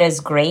not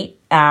as great.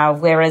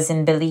 Whereas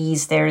in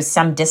Belize, there's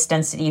some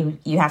distance that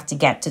you have to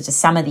get to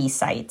some of these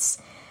sites.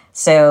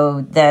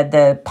 So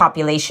the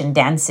population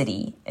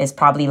density is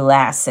probably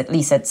less, at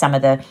least at some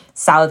of the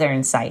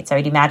southern sites. I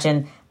would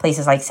imagine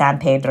places like San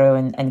Pedro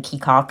and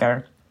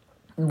Kikaker,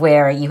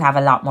 where you have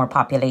a lot more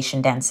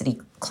population density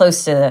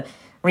close to the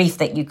reef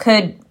that you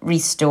could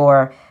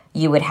restore,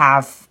 you would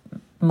have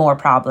more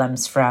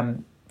problems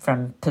from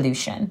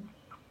pollution.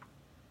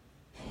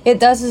 It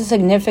does a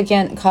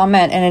significant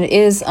comment, and it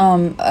is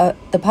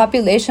the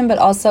population, but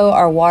also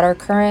our water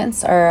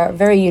currents are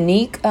very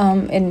unique,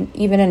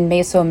 even in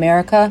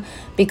Mesoamerica,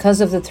 because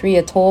of the three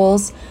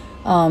atolls.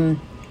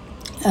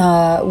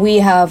 We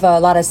have a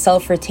lot of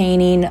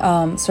self-retaining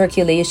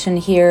circulation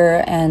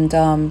here, and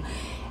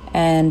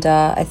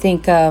I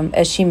think,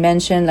 as she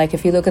mentioned, like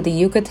if you look at the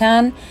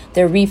Yucatan,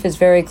 their reef is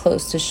very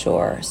close to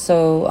shore.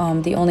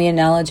 So the only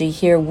analogy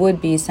here would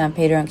be San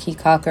Pedro and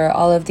Kikaker.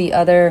 All of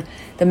the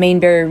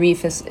main barrier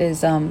reef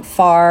is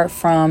far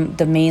from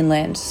the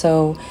mainland.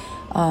 So,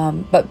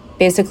 but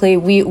basically,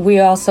 we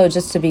also,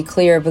 just to be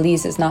clear,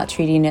 Belize is not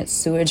treating its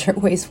sewage or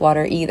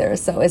wastewater either.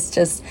 So it's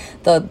just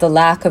the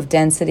lack of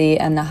density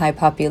and the high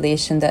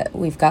population that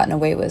we've gotten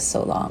away with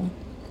so long.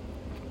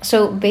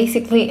 So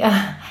basically,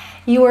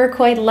 you were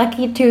quite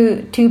lucky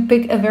to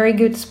pick a very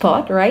good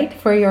spot, right,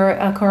 for your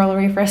coral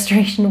reef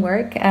restoration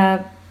work.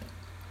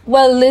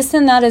 Well,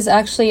 listen, that is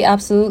actually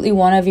absolutely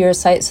one of your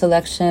site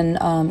selection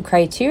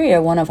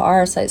criteria, one of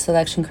our site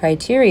selection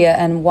criteria,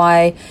 and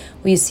why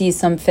we see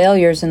some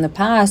failures in the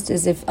past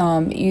is if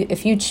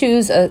you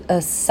choose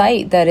a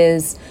site that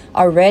is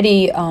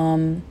already,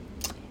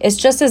 it's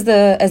just as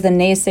the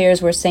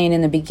naysayers were saying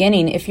in the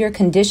beginning, if your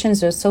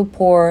conditions are so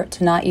poor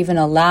to not even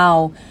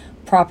allow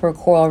proper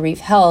coral reef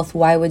health,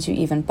 why would you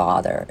even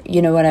bother?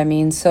 You know what I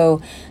mean?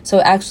 So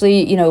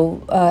actually,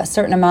 a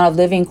certain amount of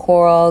living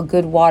coral,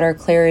 good water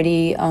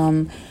clarity,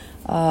 high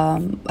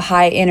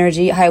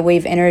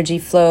wave energy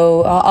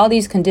flow, all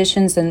these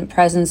conditions and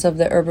presence of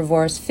the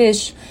herbivorous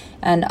fish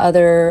and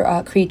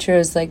other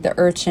creatures like the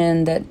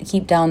urchin that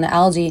keep down the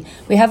algae.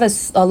 We have a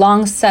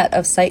long set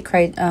of site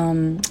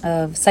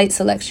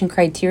selection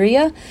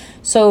criteria.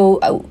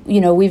 So,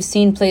 we've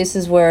seen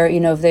places where,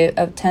 if they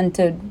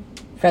attempted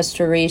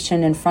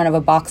restoration in front of a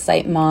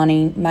bauxite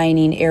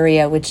mining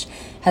area, which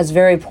has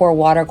very poor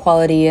water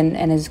quality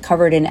and is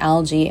covered in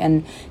algae.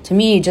 And to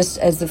me, just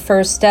as the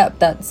first step,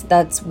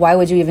 that's why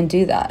would you even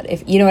do that?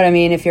 If you know what I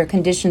mean, if your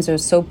conditions are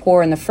so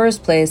poor in the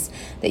first place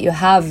that you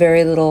have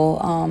very little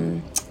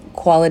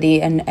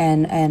quality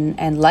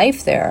and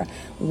life there,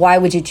 why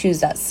would you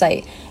choose that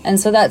site? And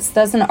so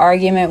that's an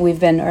argument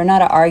or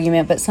not an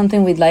argument, but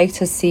something we'd like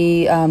to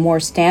see more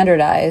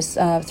standardized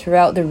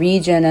throughout the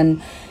region,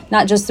 and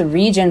not just the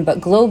region,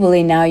 but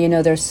globally now.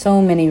 There's so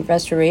many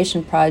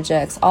restoration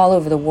projects all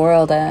over the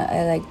world.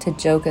 I like to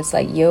joke it's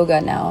like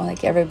yoga now,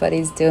 like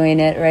everybody's doing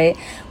it, right?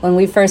 When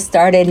we first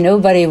started,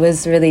 nobody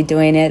was really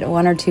doing it,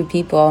 one or two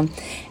people.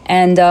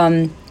 And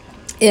while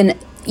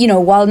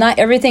not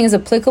everything is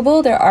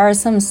applicable, there are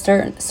some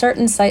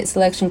certain site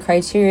selection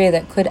criteria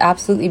that could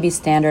absolutely be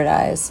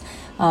standardized.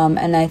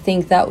 And I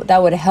think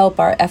that would help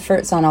our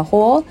efforts on a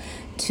whole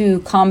to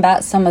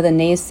combat some of the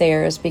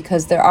naysayers,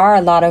 because there are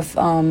a lot of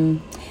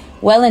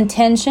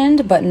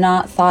well-intentioned but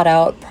not thought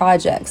out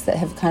projects that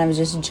have kind of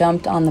just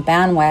jumped on the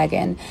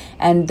bandwagon,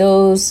 and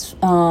those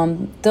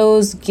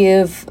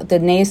give the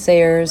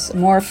naysayers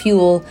more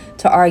fuel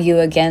to argue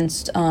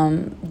against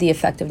the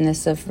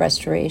effectiveness of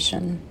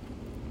restoration.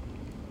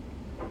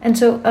 And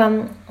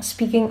so,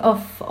 speaking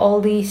of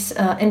all these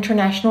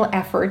international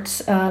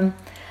efforts, can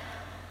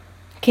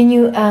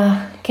you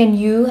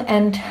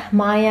and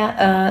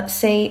Maya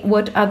say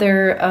what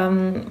other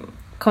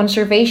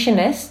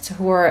conservationists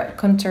who are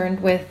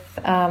concerned with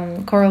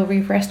coral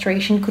reef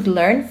restoration could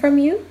learn from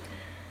you?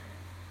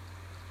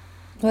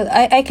 Well,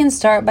 I can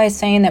start by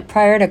saying that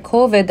prior to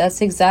COVID,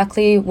 that's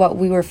exactly what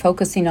we were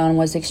focusing on,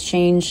 was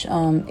exchange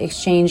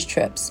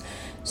trips.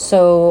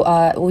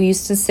 So we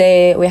used to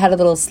say, we had a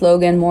little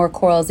slogan, more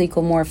corals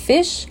equal more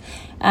fish.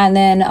 And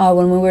then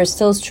when we were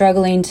still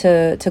struggling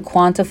to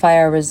quantify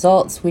our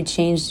results, we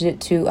changed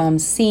it to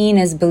seeing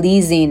as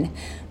believing,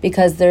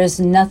 because there's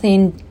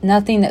nothing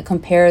that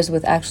compares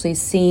with actually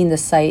seeing the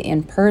site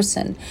in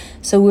person.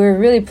 So we were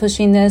really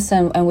pushing this,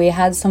 and we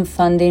had some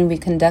funding. We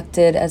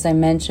conducted, as I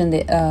mentioned,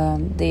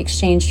 the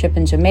exchange trip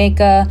in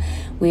Jamaica.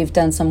 We've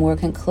done some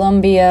work in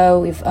Colombia.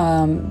 We've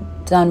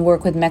done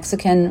work with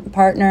Mexican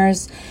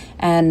partners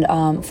and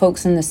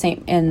folks in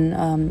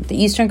the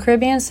Eastern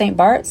Caribbean, St.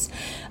 Bart's.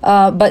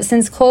 But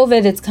since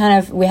COVID,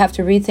 it's we have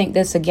to rethink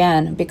this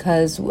again,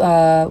 because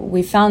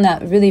we found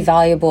that really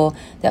valuable,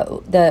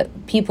 that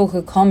people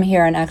could come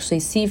here and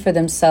actually see for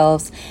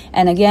themselves.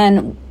 And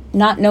again,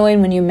 not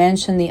knowing, when you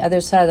mentioned the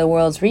other side of the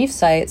world's reef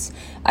sites,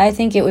 I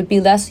think it would be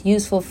less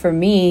useful for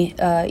me,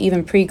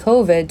 even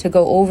pre-COVID, to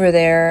go over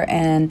there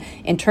and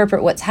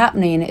interpret what's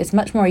happening. It's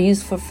much more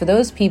useful for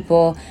those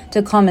people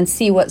to come and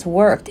see what's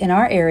worked in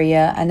our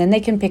area, and then they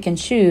can pick and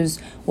choose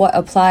what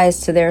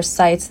applies to their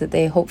sites that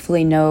they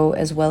hopefully know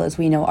as well as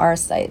we know our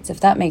sites, if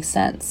that makes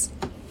sense.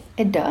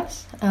 It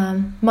does.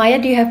 Maya,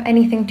 do you have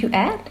anything to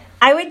add?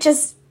 I would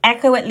just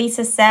echo what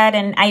Lisa said,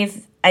 and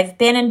I've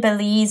been in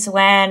Belize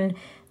when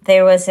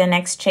there was an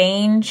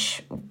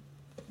exchange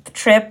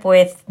trip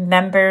with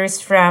members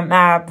from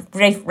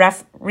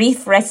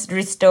reef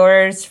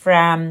restorers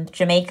from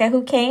Jamaica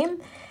who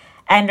came.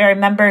 And I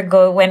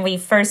remember when we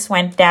first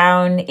went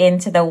down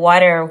into the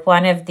water,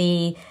 one of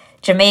the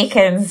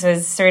Jamaicans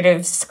was sort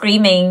of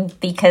screaming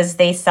because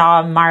they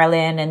saw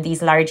marlin and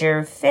these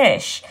larger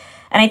fish.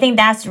 And I think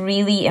that's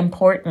really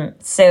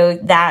important. So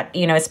that,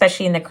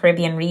 especially in the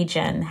Caribbean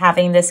region,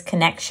 having this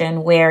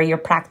connection where your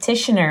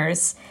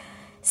practitioners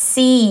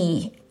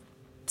see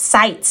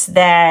sites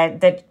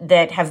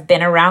that have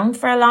been around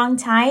for a long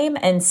time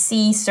and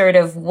see sort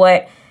of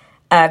what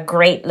a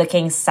great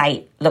looking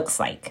site looks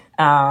like,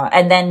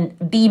 and then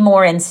be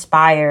more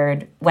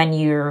inspired when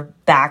you're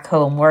back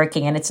home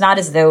working. And it's not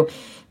as though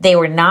they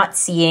were not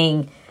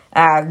seeing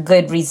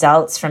good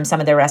results from some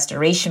of the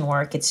restoration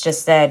work. It's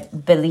just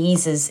that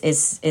Belize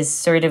is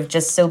sort of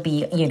just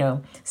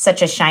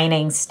such a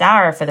shining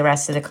star for the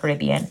rest of the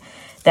Caribbean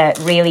that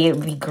really it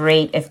would be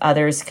great if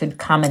others could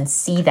come and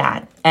see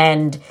that,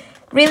 and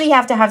really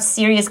have to have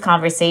serious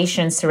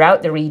conversations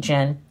throughout the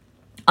region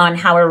on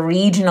how a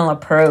regional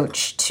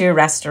approach to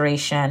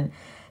restoration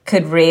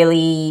could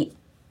really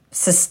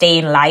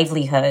sustain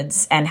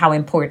livelihoods, and how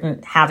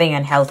important having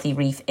a healthy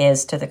reef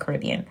is to the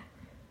Caribbean.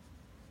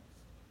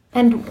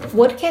 And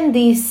what can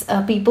these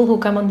people who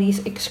come on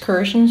these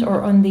excursions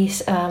or on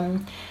these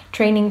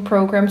training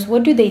programs,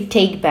 what do they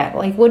take back?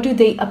 Like, what do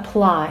they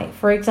apply?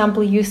 For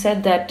example, you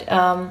said that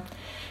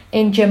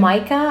in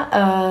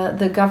Jamaica,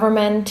 the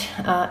government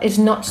is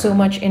not so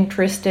much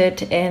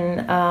interested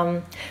in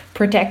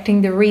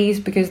protecting the reefs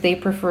because they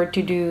prefer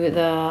to do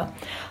the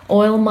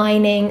oil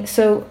mining.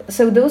 So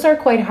those are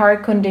quite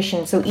hard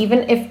conditions. So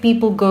even if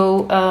people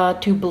go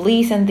to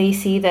Belize and they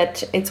see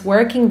that it's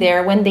working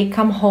there, when they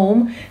come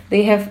home,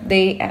 they have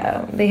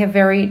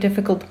very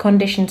difficult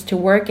conditions to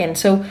work in.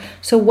 So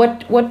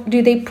what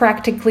do they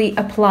practically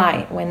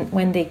apply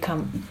when they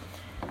come?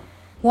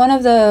 One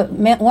of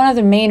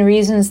the main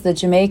reasons the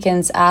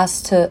Jamaicans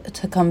asked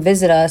to come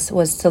visit us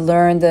was to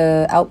learn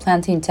the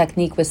outplanting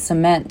technique with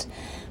cement,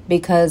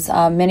 because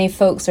many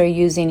folks are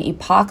using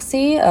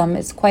epoxy.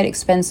 It's quite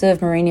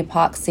expensive, marine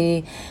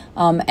epoxy,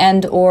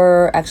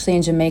 or actually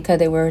in Jamaica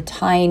they were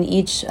tying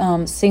each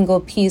single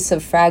piece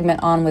of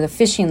fragment on with a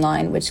fishing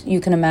line, which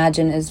you can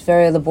imagine is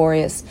very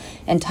laborious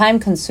and time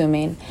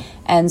consuming.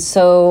 And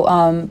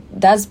so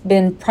that's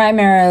been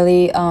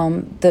primarily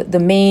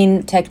the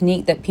main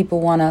technique that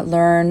people want to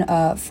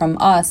learn from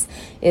us,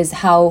 is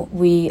how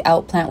we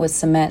outplant with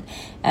cement.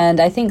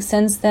 And I think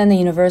since then, the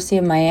University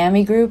of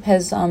Miami group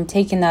has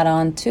taken that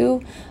on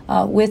too.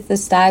 With the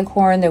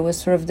staghorn, there was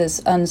sort of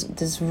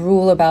this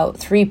rule about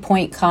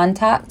 3-point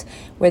contact,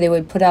 where they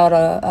would put out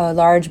a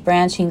large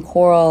branching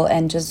coral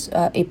and just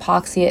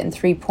epoxy it in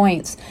 3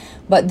 points.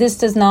 But this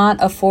does not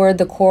afford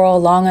the coral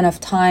long enough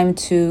time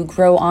to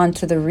grow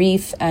onto the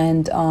reef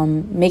and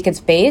make its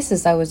base,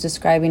 as I was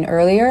describing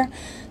earlier.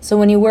 So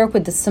when you work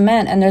with the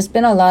cement, and there's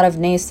been a lot of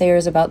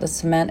naysayers about the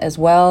cement as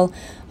well,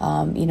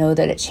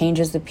 that it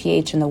changes the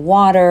pH in the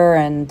water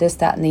and this,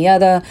 that, and the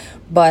other.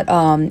 But,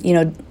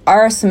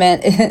 our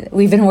cement,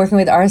 we've been working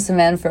with our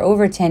cement for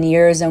over 10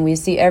 years, and we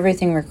see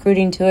everything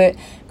recruiting to it,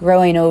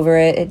 growing over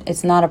it.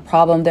 It's not a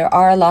problem. There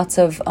are lots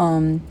of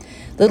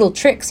little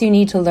tricks you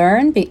need to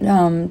learn.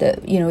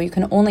 That you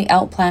can only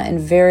outplant in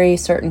very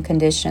certain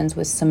conditions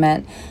with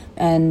cement,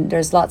 and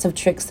there's lots of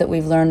tricks that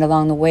we've learned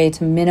along the way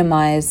to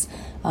minimize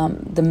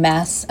the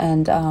mess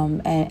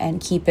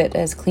and keep it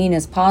as clean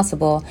as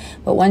possible.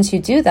 But once you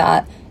do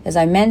that, as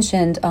I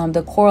mentioned,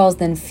 the corals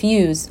then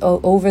fuse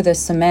over the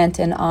cement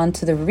and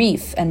onto the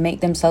reef and make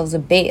themselves a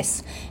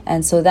base,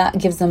 and so that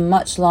gives them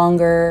much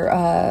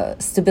longer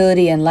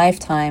stability and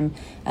lifetime,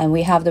 and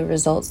we have the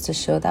results to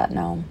show that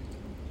now.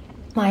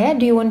 Maya,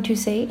 do you want to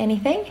say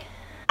anything?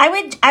 I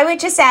would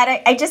just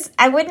add,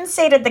 I wouldn't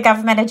say that the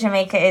government of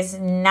Jamaica is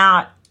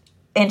not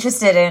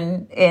interested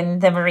in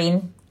the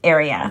marine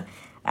area.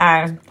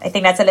 I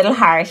think that's a little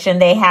harsh,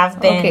 and they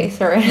have been. Okay,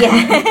 sorry.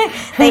 Yeah,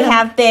 they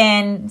have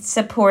been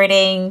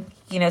supporting,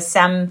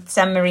 some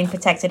marine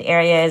protected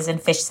areas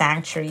and fish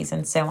sanctuaries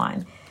and so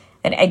on.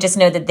 And I just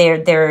know that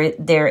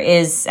there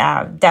is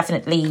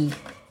definitely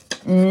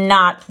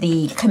not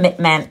the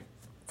commitment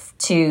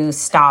to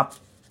stop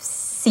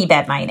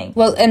seabed mining.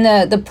 Well, and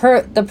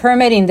the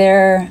permitting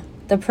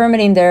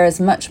there is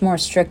much more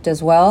strict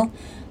as well.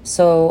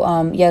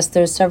 So yes,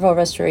 there's several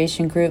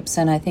restoration groups,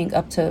 and I think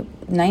up to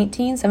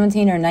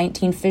 17 or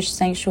 19 fish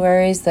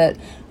sanctuaries that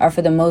are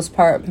for the most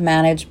part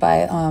managed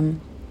by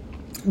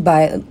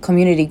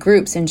community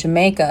groups in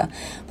Jamaica.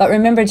 But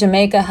remember,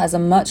 Jamaica has a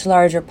much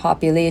larger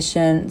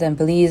population than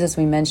Belize, as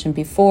we mentioned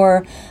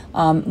before.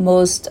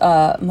 Most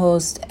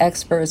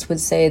experts would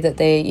say that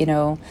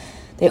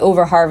they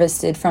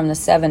over-harvested from the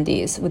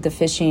 70s with the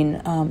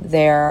fishing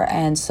there.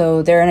 And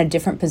so they're in a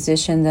different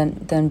position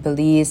than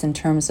Belize in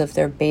terms of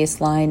their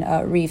baseline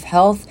reef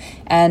health.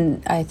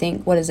 And I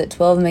think,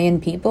 12 million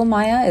people,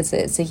 Maya?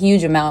 It's a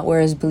huge amount,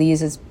 whereas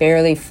Belize is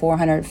barely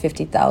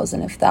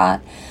 450,000, if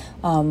that.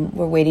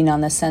 We're waiting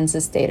on the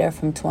census data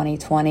from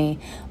 2020.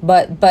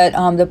 But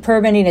the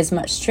permitting is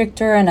much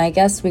stricter, and I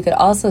guess we could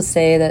also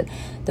say that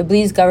the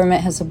Belize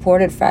government has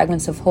supported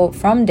Fragments of Hope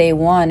from day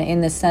one,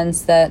 in the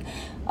sense that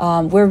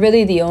we're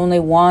really the only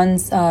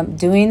ones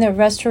doing the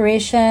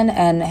restoration,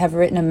 and have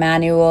written a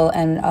manual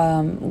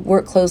and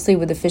work closely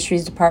with the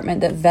fisheries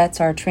department that vets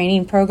our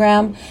training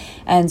program.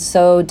 And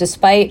so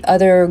despite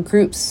other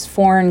groups,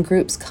 foreign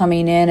groups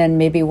coming in and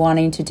maybe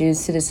wanting to do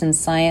citizen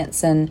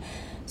science and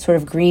sort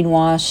of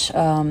greenwash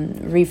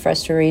reef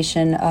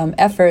restoration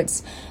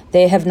efforts,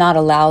 they have not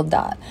allowed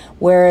that.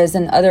 Whereas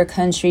in other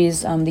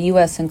countries, the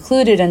U.S.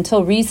 included,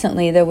 until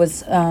recently, there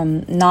was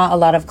not a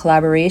lot of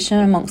collaboration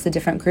amongst the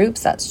different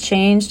groups. That's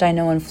changed. I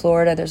know in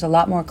Florida, there's a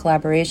lot more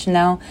collaboration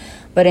now.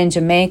 But in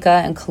Jamaica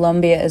and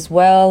Colombia as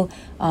well,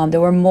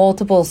 there were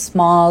multiple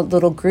small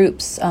little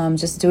groups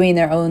just doing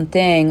their own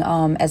thing,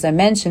 as I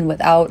mentioned,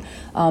 without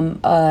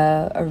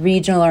a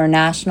regional or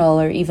national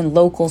or even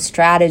local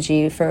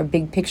strategy for a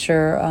big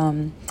picture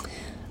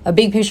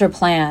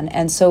plan.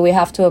 And so we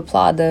have to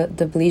applaud the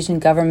Belizean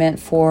government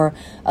for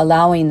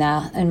allowing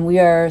that. And we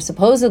are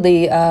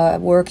supposedly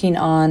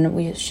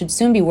we should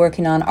soon be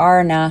working on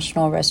our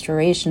national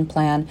restoration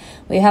plan.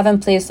 We have in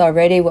place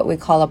already what we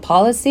call a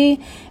policy.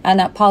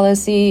 And that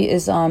policy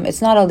is,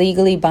 it's not a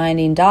legally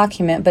binding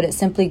document, but it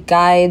simply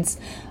guides.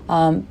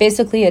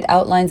 Basically, it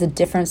outlines the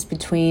difference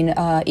between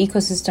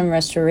ecosystem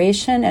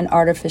restoration and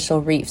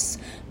artificial reefs,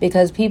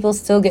 because people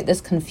still get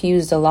this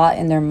confused a lot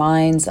in their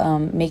minds,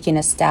 making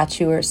a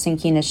statue or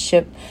sinking a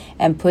ship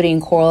and putting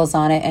corals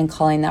on it and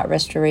calling that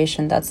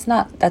restoration. That's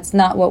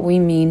not what we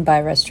mean by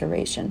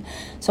restoration.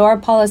 So our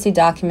policy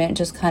document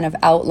just kind of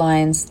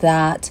outlines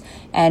that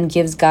and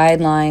gives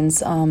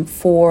guidelines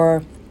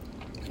for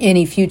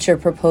any future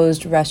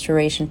proposed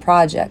restoration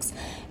projects.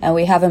 And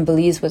we have in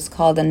Belize what's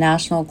called the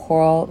National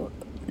Coral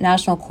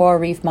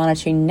Reef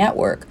Monitoring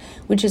Network,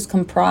 which is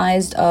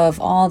comprised of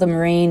all the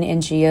marine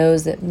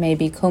NGOs that may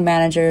be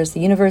co-managers,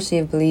 the University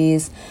of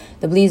Belize,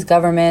 the Belize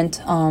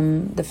government,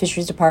 the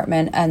Fisheries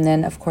Department, and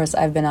then, of course,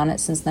 I've been on it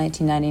since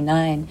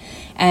 1999.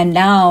 And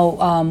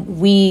now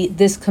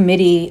this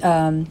committee,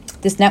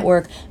 this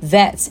network,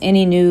 vets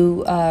any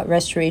new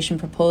restoration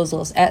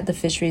proposals at the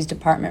Fisheries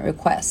Department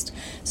request.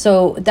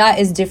 So that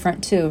is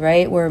different too,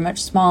 right? We're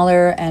much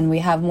smaller, and we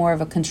have more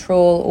of a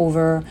control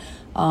over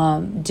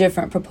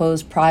different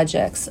proposed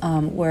projects,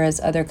 whereas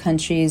other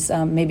countries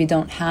maybe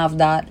don't have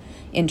that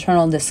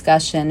internal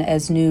discussion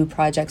as new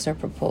projects are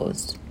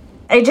proposed.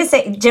 I just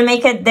say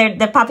Jamaica,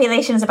 the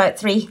population is about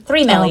 3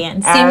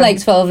 million. Seemed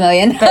like 12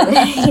 million. But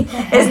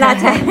it's not.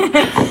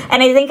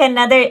 And I think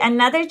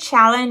another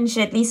challenge,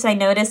 at least I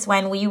noticed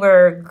when we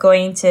were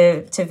going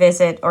to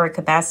visit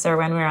Orcabessa, or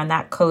when we were on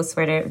that coast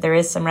where there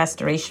is some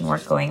restoration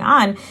work going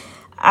on.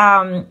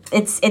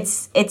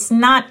 It's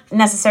not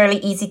necessarily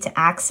easy to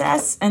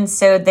access, and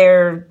so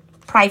there are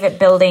private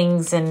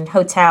buildings and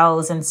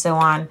hotels and so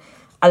on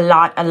a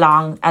lot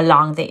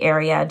along the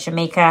area.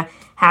 Jamaica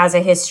has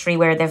a history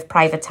where they've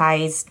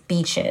privatized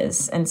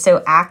beaches, and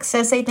so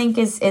access, I think,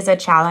 is a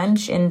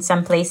challenge in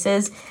some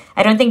places.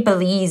 I don't think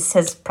Belize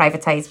has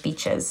privatized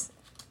beaches,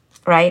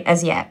 right,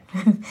 as yet.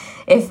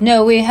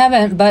 No, we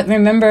haven't, but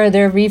remember,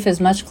 their reef is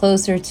much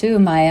closer too,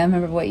 Maya.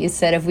 Remember what you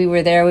said, if we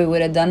were there, we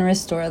would have done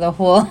restore the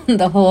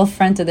whole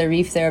front of the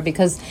reef there,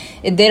 because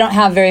they don't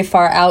have very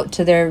far out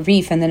to their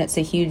reef, and then it's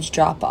a huge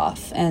drop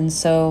off. And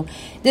so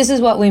this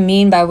is what we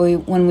mean by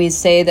when we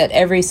say that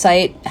every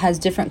site has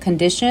different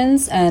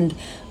conditions, and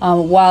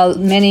while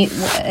many,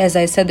 as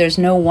I said, there's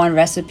no one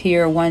recipe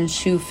or one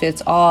shoe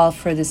fits all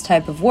for this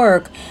type of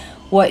work.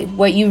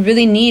 What you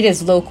really need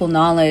is local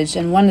knowledge.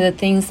 And one of the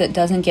things that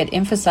doesn't get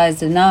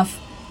emphasized enough,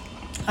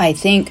 I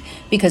think,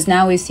 because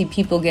now we see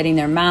people getting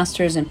their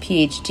masters and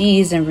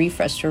PhDs in reef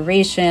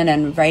restoration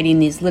and writing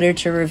these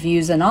literature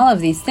reviews and all of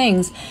these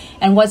things.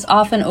 And what's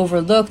often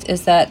overlooked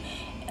is that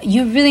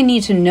you really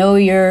need to know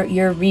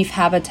your reef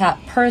habitat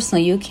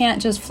personally. You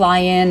can't just fly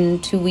in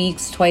 2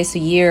 weeks, twice a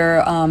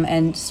year,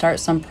 and start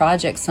some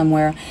project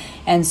somewhere.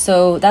 And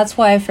so that's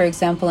why, for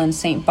example, in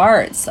St.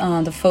 Bart's,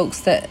 the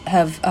folks that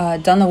have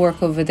done the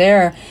work over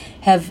there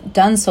have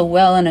done so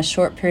well in a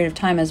short period of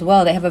time as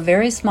well. They have a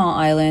very small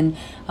island.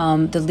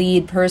 The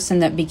lead person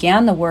that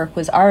began the work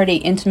was already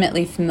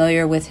intimately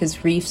familiar with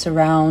his reefs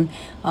around,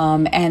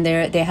 and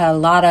they had a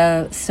lot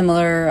of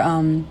similar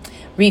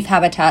reef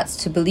habitats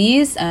to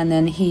Belize. And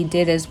then he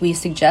did as we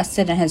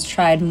suggested and has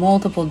tried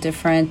multiple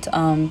different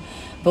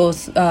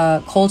both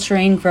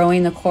culturing,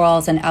 growing the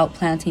corals, and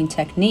outplanting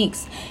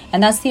techniques.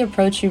 And that's the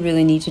approach you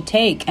really need to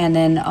take. And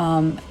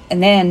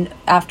then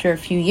after a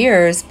few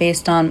years,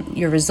 based on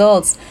your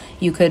results,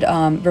 you could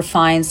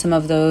refine some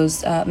of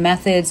those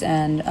methods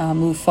and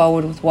move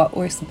forward with what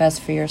works the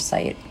best for your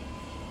site.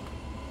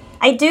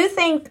 I do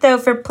think, though,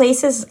 for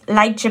places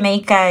like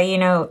Jamaica,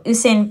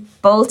 Usain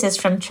Bolt is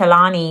from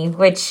Trelawney,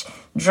 which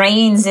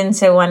drains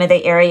into one of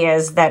the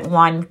areas that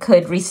one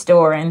could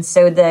restore. And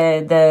so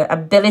the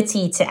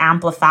ability to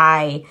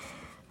amplify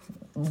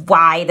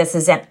why this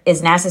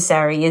is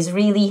necessary is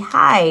really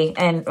high,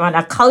 and on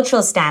a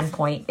cultural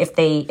standpoint, if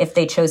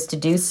they chose to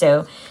do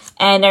so.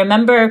 And I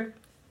remember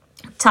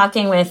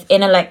talking with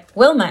Inalek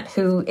Wilmot,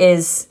 who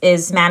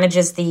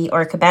manages the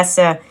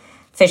Orcabessa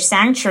Fish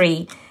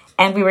Sanctuary,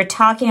 and we were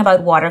talking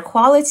about water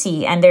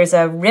quality, and there's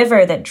a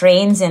river that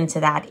drains into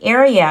that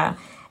area.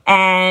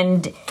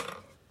 And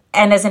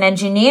as an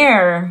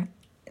engineer,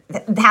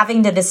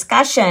 having the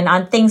discussion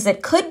on things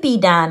that could be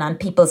done on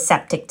people's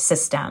septic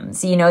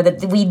systems,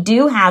 that we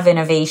do have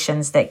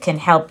innovations that can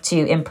help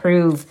to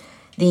improve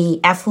the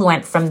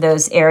effluent from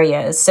those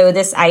areas. So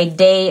this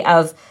idea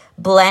of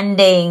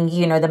blending,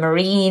 the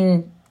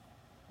marine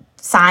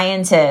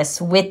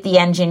scientists with the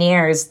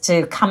engineers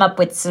to come up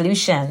with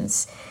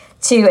solutions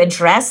to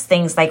address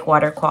things like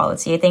water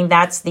quality. I think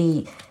that's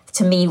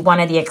to me, one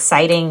of the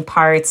exciting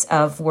parts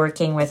of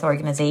working with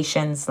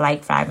organizations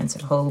like Fragments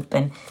of Hope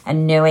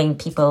and knowing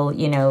people,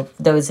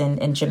 those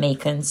in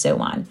Jamaica and so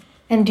on.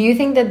 And do you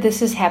think that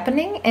this is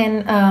happening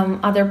in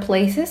other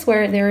places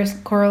where there is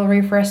coral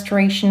reef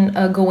restoration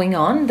going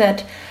on,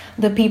 that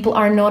the people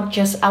are not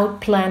just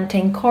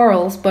outplanting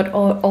corals, but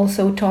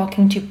also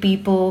talking to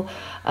people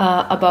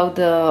about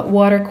the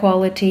water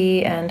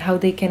quality and how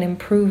they can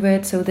improve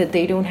it so that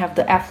they don't have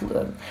the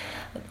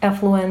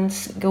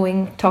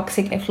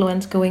toxic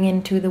effluents going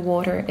into the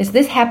water? Is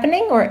this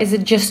happening, or is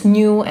it just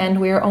new and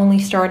we're only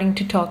starting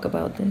to talk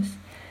about this?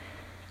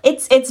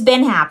 It's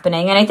been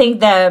happening, and I think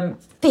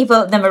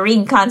the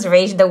marine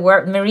conservation,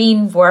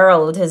 marine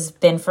world has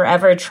been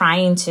forever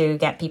trying to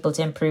get people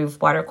to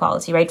improve water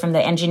quality. Right from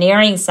the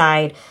engineering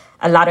side,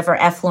 a lot of our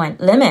effluent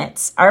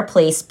limits are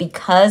placed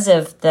because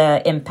of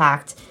the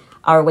impact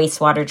our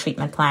wastewater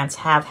treatment plants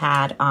have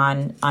had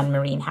on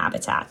marine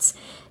habitats.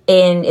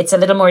 And it's a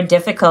little more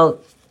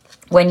difficult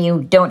when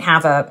you don't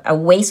have a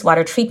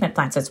wastewater treatment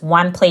plant. So it's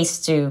one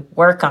place to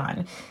work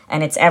on,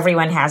 and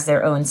everyone has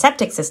their own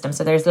septic system.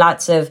 So there's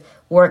lots of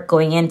work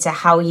going into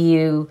how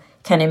you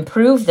can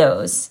improve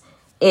those,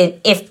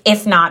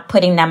 if not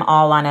putting them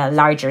all on a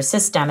larger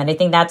system. And I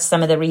think that's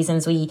some of the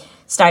reasons we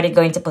started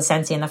going to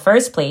Placencia in the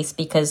first place,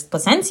 because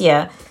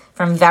Placencia,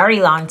 from a very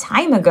long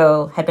time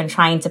ago, had been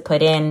trying to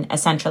put in a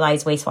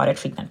centralized wastewater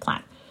treatment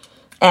plant.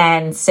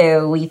 And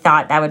so we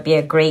thought that would be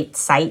a great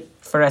site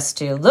for us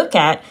to look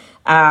at,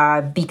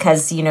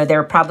 because, there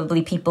are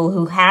probably people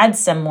who had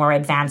some more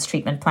advanced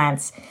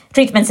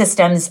treatment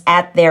systems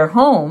at their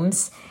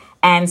homes.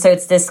 And so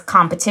it's this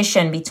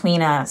competition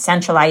between a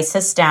centralized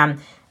system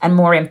and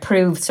more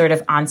improved sort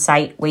of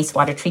on-site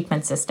wastewater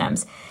treatment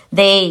systems.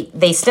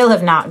 They still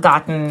have not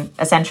gotten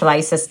a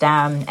centralized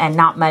system, and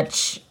not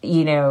much,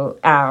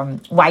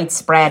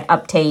 widespread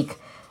uptake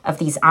of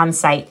these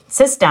on-site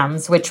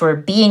systems, which were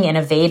being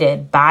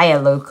innovated by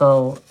a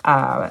local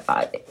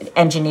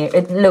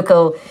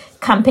local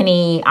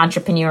company,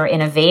 entrepreneur,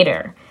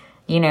 innovator,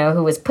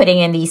 who was putting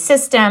in these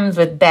systems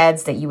with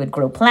beds that you would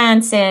grow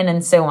plants in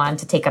and so on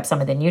to take up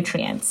some of the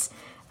nutrients.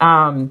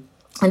 And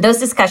those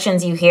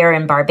discussions you hear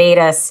in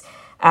Barbados,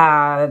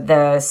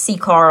 the Sea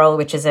Coral,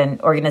 which is an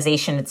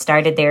organization that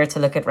started there to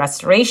look at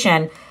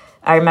restoration.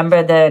 I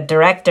remember the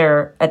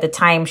director at the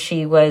time,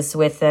 she was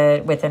with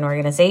an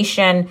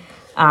organization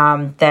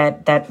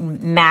that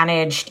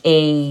managed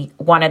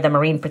one of the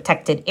marine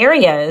protected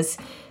areas,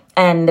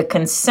 and the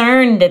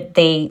concern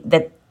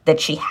that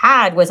she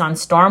had was on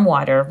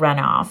stormwater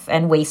runoff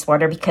and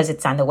wastewater, because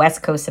it's on the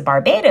west coast of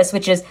Barbados,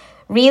 which is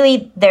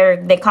really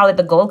they call it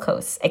the Gold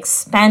Coast,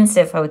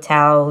 expensive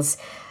hotels,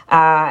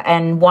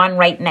 and one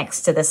right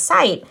next to the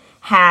site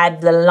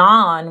had the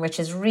lawn, which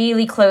is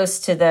really close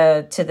to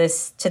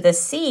the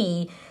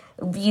sea.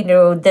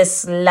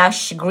 This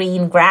lush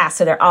green grass.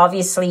 So they're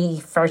obviously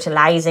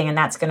fertilizing, and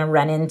that's going to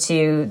run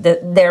into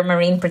their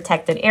marine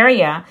protected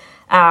area.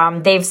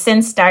 They've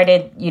since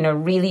started,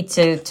 really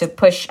to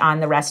push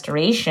on the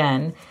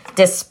restoration,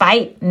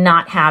 despite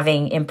not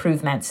having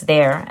improvements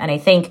there. And I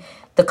think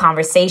the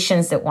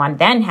conversations that one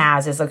then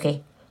has is,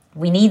 okay,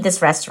 we need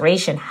this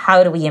restoration.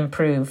 How do we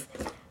improve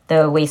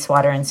the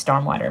wastewater and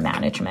stormwater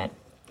management?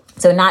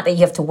 So not that you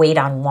have to wait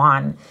on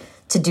one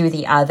to do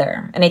the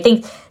other. And I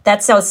think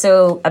that's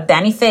also a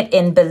benefit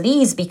in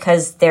Belize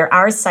because there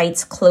are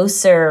sites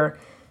closer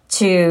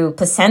to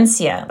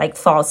Placencia, like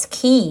False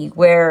Key,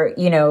 where,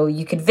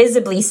 you could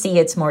visibly see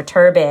it's more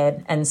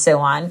turbid and so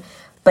on.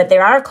 But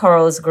there are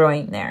corals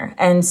growing there.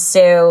 And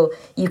so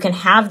you can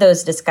have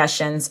those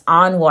discussions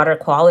on water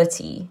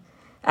quality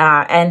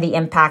and the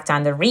impact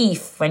on the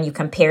reef when you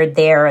compare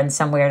there and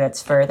somewhere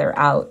that's further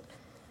out.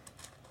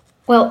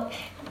 Well,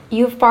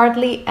 you've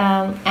partly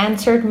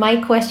answered my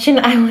question.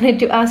 I wanted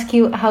to ask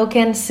you, how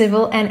can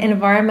civil and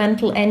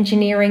environmental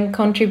engineering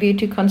contribute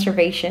to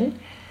conservation?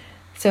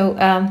 So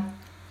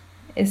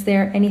is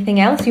there anything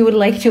else you would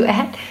like to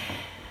add?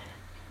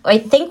 I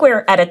think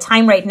we're at a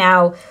time right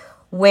now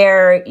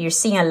where you're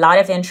seeing a lot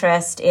of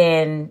interest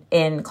in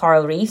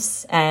coral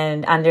reefs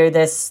and under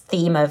this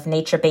theme of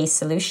nature-based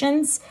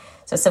solutions.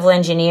 So civil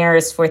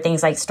engineers for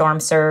things like storm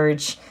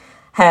surge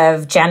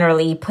have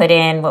generally put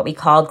in what we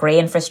call gray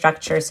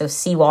infrastructure, so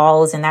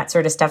seawalls and that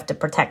sort of stuff to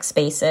protect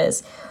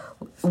spaces.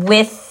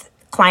 With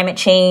climate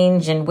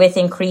change and with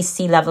increased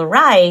sea level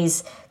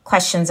rise,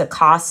 questions of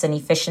costs and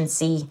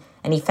efficiency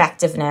and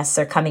effectiveness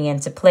are coming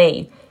into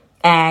play.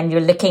 And you're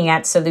looking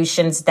at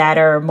solutions that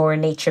are more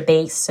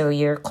nature-based. So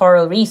your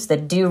coral reefs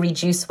that do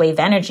reduce wave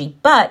energy,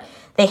 but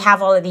they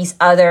have all of these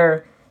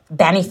other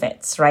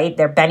benefits, right?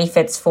 They're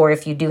benefits for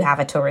if you do have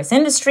a tourist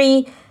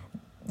industry,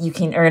 you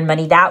can earn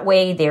money that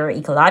way. There are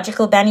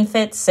ecological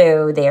benefits.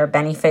 So there are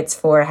benefits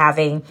for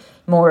having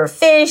more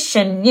fish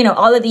and,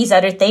 all of these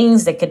other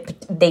things that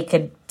they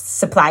could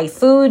supply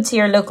food to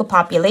your local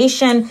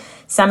population.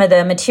 Some of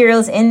the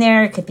materials in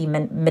there could be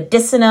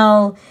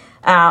medicinal,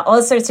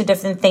 all sorts of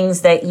different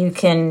things that you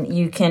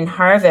can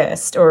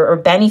harvest or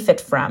benefit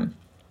from.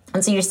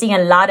 And so you're seeing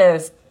a lot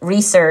of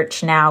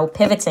research now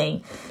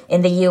pivoting.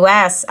 In the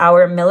US,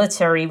 our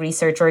military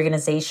research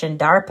organization,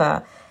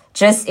 DARPA,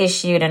 just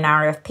issued an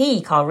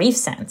RFP called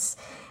ReefSense.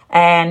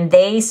 And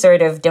they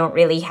sort of don't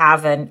really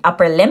have an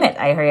upper limit,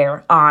 I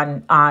hear,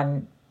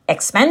 on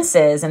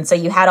expenses. And so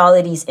you had all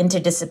of these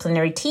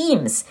interdisciplinary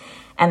teams.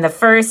 And the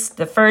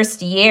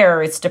first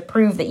year is to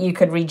prove that you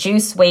could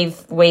reduce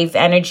wave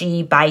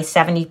energy by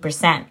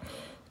 70%.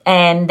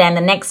 And then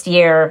the next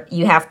year,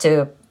 you have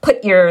to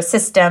put your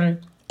system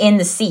in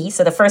the sea.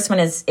 So the first one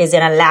is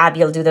in a lab.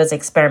 You'll do those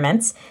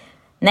experiments.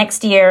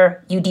 Next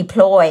year, you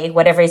deploy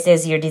whatever it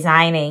is you're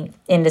designing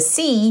in the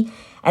sea.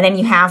 And then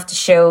you have to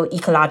show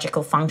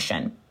ecological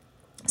function.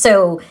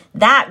 So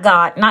that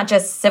got not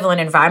just civil and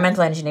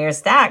environmental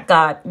engineers, that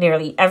got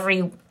nearly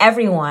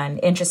everyone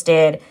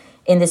interested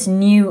in this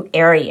new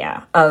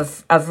area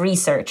of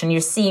research. And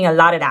you're seeing a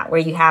lot of that where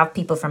you have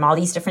people from all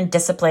these different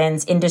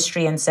disciplines,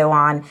 industry and so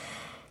on,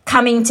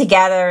 coming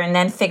together and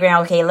then figuring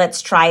out, okay,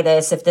 let's try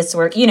this, if this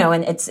works,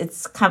 and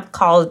it's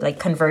called like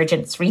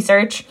convergence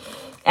research.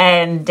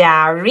 And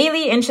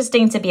really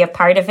interesting to be a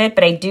part of it.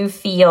 But I do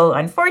feel,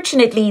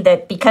 unfortunately,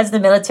 that because the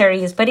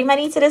military is putting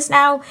money to this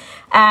now,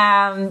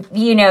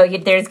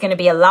 there's going to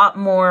be a lot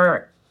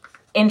more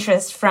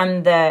interest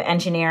from the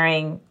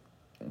engineering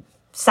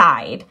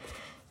side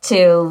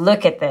to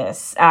look at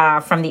this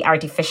from the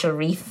artificial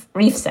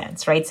reef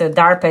sense, right? So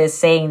DARPA is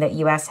saying that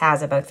U.S.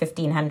 has about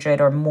 1,500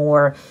 or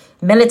more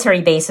military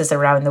bases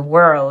around the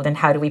world, and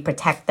how do we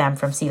protect them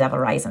from sea level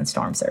rise and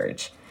storm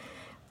surge?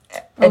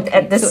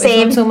 Okay, it's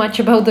not so much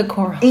about the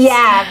corals.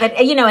 Yeah, but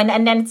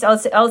and then it's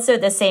also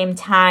at the same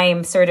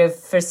time, sort of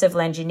for civil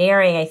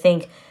engineering, I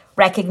think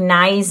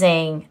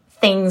recognizing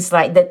things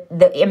like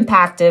the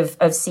impact of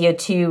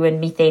CO2 and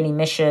methane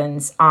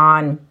emissions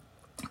on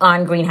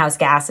greenhouse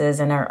gases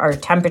and our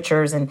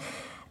temperatures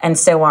and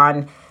so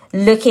on,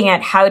 looking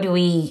at how do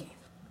we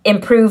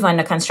improve on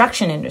the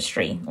construction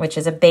industry, which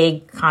is a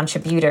big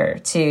contributor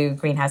to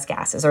greenhouse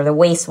gases, or the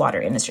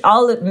wastewater industry.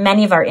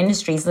 Many of our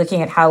industries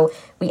looking at how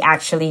we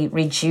actually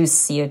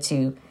reduce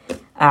CO2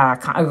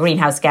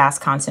 greenhouse gas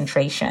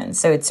concentration.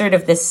 So it's sort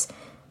of this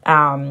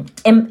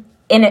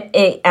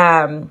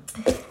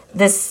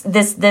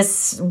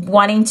this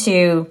wanting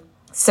to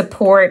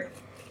support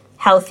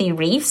healthy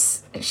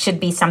reefs should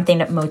be something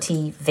that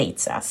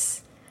motivates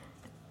us.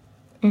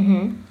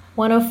 Mm-hmm.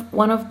 One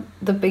of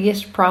the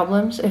biggest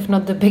problems, if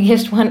not the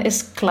biggest one,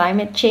 is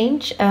climate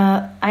change.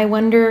 I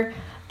wonder,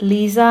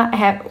 Lisa,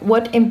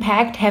 what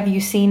impact have you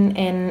seen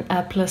in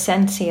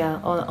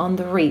Placencia on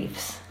the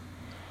reefs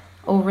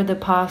over the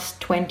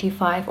past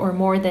 25 or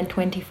more than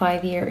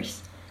 25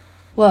 years?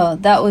 Well,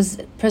 that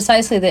was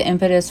precisely the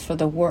impetus for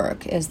the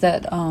work, is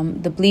that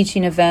the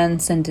bleaching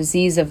events and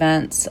disease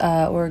events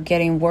were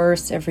getting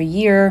worse every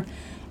year.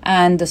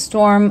 And the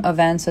storm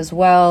events as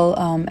well,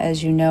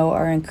 as you know,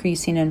 are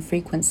increasing in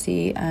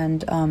frequency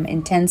and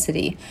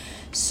intensity.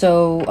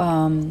 So,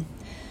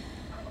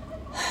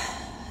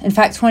 in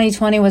fact,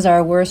 2020 was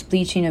our worst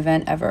bleaching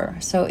event ever.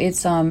 So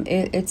it's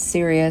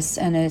serious,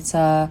 and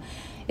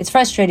it's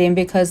frustrating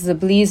because the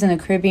Belize and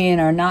the Caribbean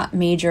are not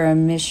major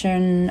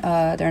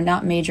they're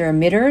not major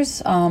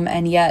emitters,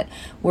 and yet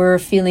we're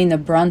feeling the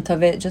brunt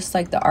of it, just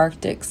like the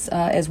Arctics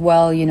as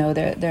well.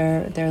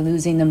 They're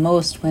losing the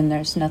most when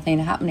there's nothing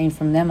happening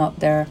from them up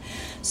there.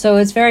 So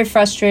it's very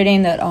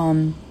frustrating that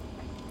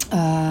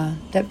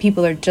that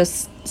people are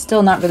just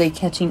still not really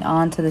catching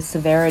on to the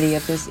severity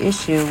of this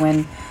issue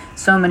when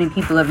so many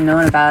people have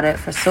known about it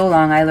for so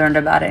long. I learned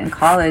about it in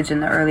college in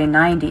the early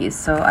 90s,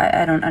 so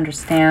I don't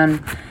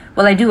understand.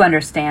 Well, I do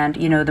understand,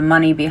 the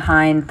money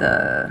behind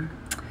the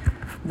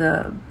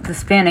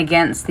spin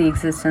against the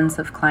existence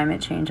of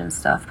climate change and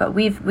stuff, but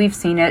we've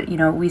seen it.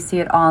 We see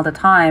it all the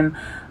time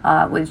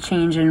with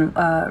change in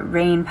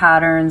rain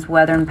patterns,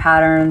 weather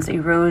patterns,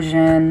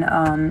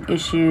 erosion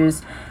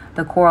issues,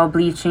 the coral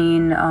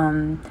bleaching,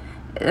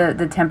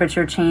 the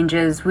temperature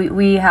changes.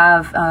 We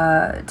have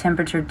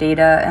temperature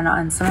data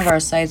on some of our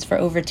sites for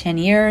over 10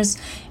 years,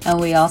 and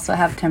we also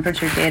have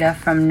temperature data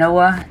from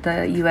NOAA,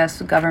 the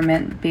U.S.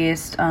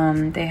 government-based.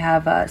 They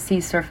have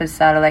sea surface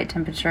satellite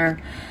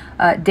temperature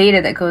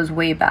data that goes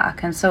way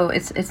back, and so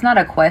it's not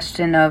a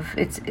question of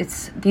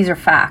these are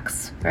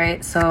facts,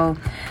 right? So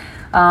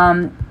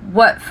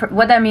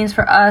what that means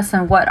for us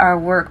and what our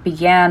work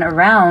began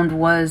around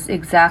was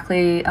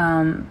exactly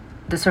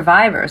the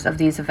survivors of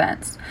these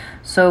events.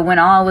 So when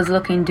all was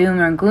looking doom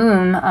or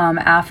gloom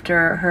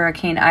after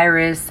Hurricane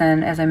Iris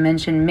and, as I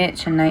mentioned,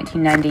 Mitch in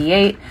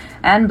 1998,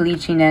 and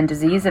bleaching and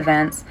disease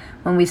events,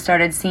 when we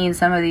started seeing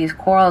some of these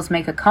corals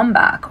make a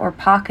comeback or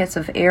pockets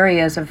of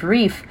areas of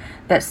reef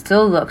that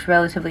still looked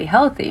relatively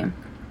healthy,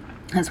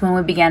 that's when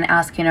we began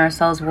asking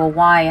ourselves, well,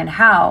 why and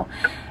how?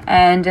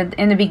 And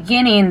in the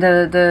beginning,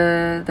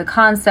 the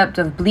concept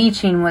of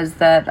bleaching was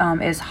that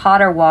is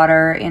hotter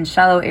water in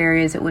shallow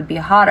areas, it would be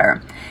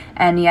hotter.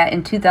 And yet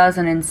in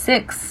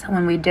 2006,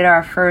 when we did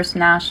our first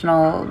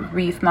national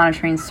reef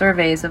monitoring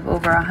surveys of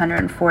over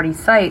 140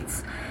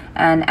 sites,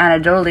 and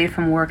anecdotally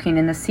from working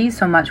in the sea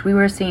so much, we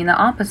were seeing the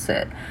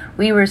opposite.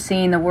 We were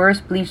seeing the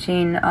worst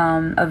bleaching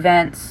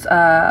events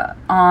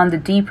on the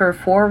deeper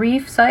 4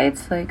 reef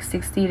sites, like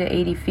 60 to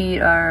 80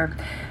 feet or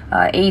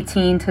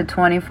 18 to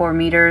 24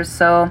 meters.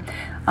 So,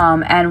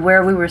 and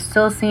where we were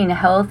still seeing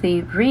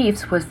healthy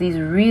reefs was these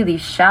really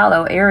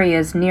shallow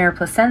areas near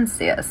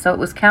Placencia. So it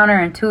was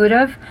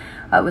counterintuitive.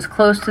 It was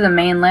close to the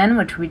mainland,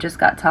 which we just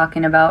got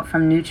talking about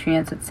from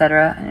nutrients,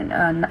 etc.,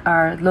 and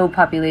our low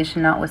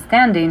population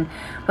notwithstanding.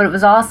 But it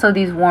was also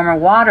these warmer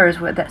waters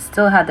that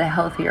still had the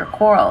healthier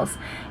corals.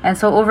 And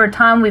so over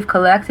time, we've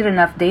collected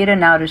enough data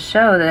now to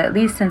show that at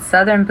least in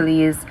southern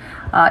Belize,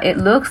 it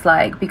looks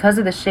like, because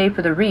of the shape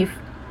of the reef,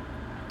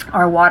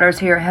 our waters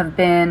here have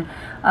been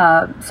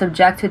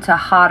subjected to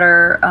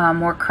hotter,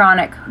 more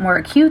chronic, more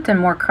acute and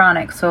more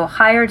chronic, so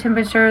higher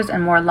temperatures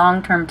and more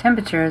long-term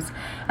temperatures.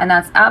 And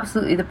that's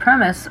absolutely the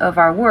premise of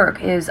our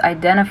work, is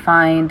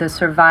identifying the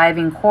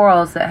surviving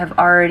corals that have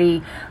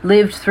already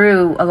lived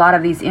through a lot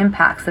of these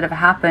impacts that have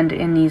happened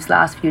in these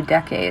last few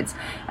decades.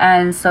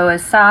 And so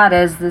as sad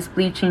as this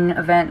bleaching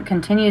event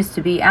continues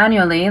to be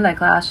annually,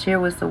 like last year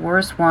was the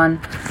worst one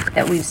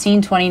that we've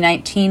seen,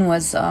 2019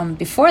 was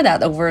before that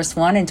the worst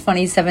one, and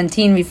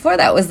 2017 before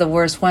that was the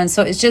worst one.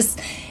 So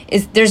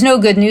there's no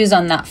good news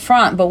on that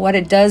front, but what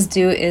it does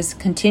do is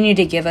continue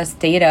to give us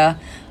data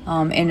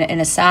in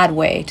a sad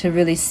way to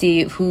really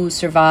see who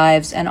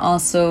survives. And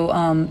also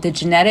the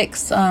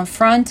genetics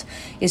front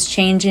is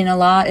changing a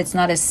lot. It's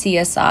not as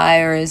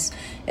CSI or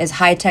as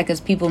high-tech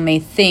as people may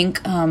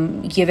think,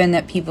 given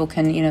that people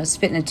can,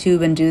 spit in a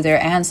tube and do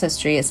their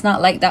ancestry. It's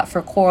not like that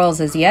for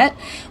corals as yet,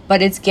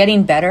 but it's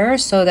getting better,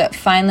 so that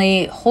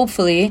finally,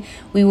 hopefully,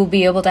 we will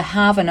be able to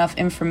have enough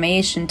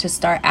information to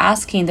start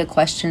asking the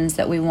questions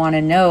that we want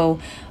to know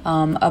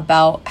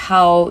about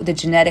how the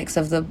genetics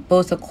of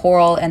both the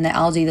coral and the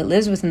algae that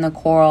lives within the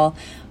coral,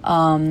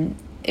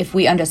 if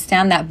we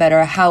understand that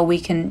better, how we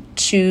can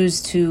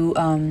choose to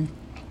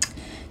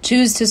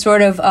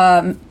sort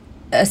of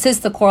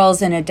assist the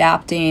corals in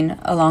adapting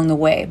along the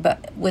way.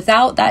 But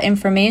without that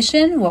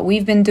information, what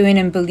we've been doing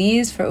in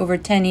Belize for over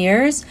 10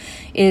 years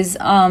is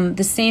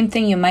the same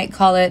thing. You might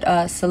call it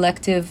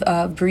selective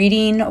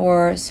breeding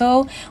or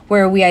so,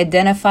 where we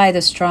identify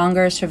the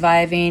stronger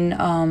surviving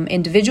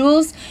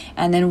individuals,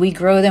 and then we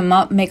grow them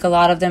up, make a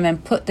lot of them,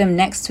 and put them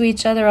next to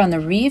each other on the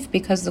reef,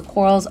 because the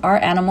corals are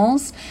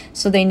animals,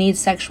 so they need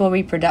sexual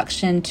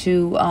reproduction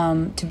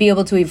to be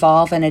able to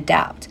evolve and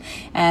adapt.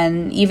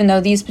 And even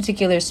though these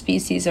particular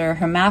species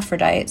are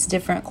hermaphrodites,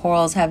 different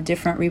corals have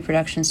different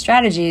reproduction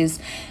strategies,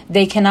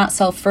 they cannot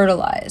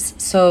self-fertilize.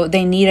 So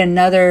they need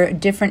another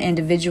different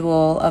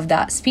individual of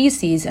that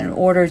species in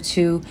order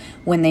to,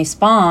 when they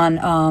spawn,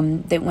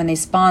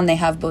 they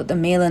have both the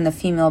male and the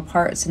female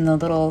parts in the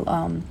little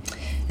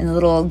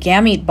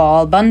gamete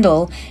ball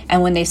bundle,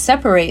 and when they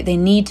separate, they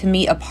need to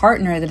meet a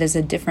partner that is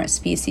a different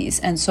species.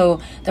 And so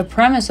the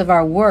premise of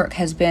our work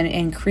has been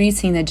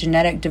increasing the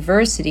genetic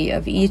diversity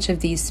of each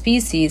of these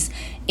species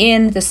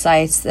in the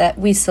sites that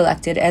we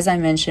selected, as I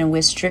mentioned,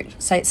 with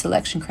strict site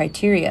selection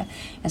criteria.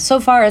 And so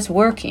far it's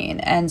working.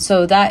 And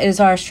so that is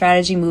our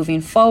strategy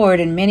moving forward.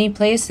 In many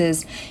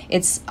places,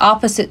 it's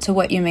opposite to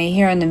what you may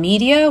hear in the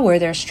media, where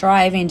they're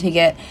striving to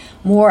get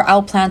more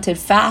outplanted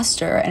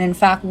faster. And in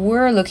fact,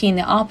 we're looking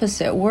the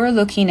opposite. We're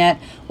looking at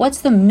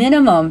what's the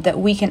minimum that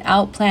we can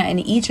outplant in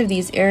each of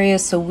these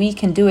areas so we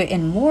can do it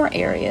in more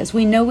areas.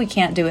 We know we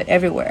can't do it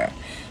everywhere,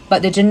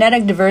 But the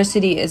genetic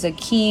diversity is a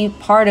key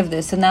part of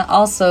this, and that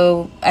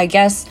also, I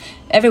guess,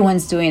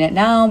 everyone's doing it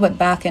now, but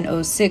back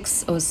in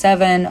 06,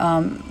 07,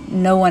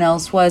 no one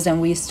else was,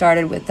 and we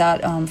started with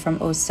that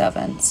from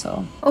 07.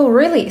 So. Oh,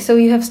 really? So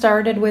you have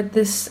started with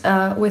this,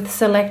 with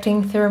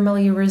selecting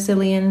thermally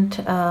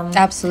resilient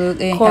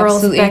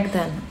corals back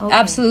then? Okay.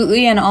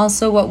 Absolutely, and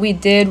also what we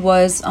did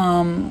was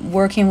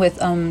working with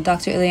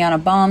Dr.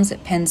 Ileana Balmes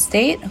at Penn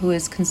State, who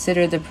is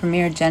considered the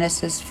premier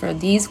geneticist for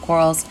these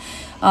corals.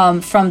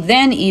 From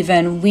then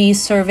even, we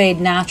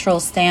surveyed natural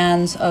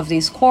stands of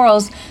these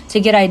corals to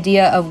get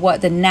idea of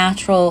what the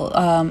natural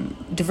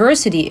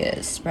diversity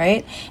is,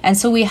 right? And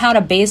so we had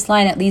a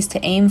baseline at least to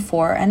aim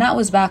for, and that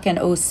was back in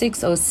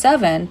 06,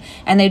 07,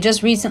 and they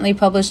just recently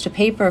published a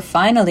paper.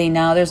 Finally,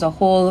 now there's a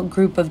whole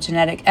group of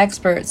genetic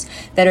experts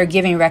that are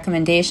giving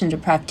recommendation to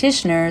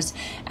practitioners,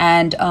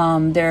 and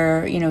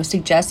they're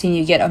suggesting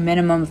you get a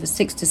minimum of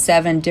 6 to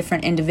 7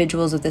 different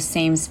individuals of the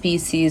same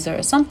species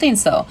or something.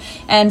 So,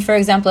 and for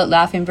example, at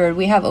Laughing Bird,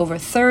 we have over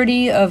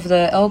 30 of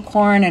the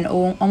elkhorn and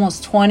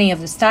almost 20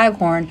 of the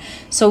staghorn.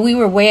 So we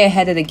were way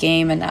ahead of the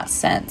game in that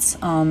sense.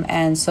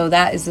 And so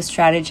that is the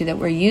strategy that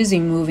we're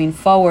using moving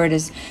forward.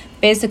 Is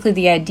basically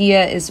the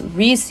idea is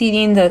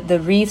reseeding the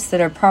reefs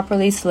that are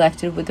properly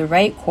selected with the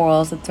right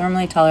corals, the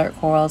thermally tolerant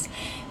corals,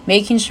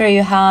 making sure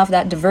you have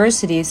that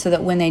diversity so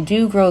that when they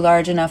do grow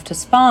large enough to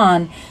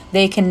spawn,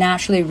 they can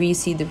naturally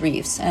reseed the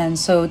reefs. And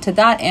so to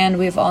that end,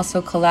 we've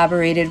also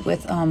collaborated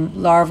with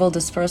larval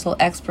dispersal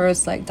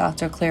experts like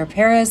Dr. Claire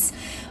Paris,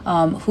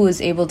 who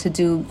is able to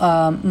do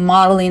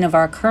modeling of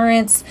our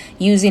currents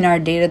using our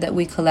data that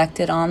we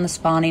collected on the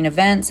spawning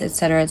events, et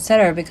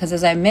cetera, because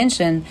as I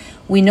mentioned,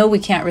 we know we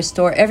can't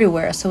restore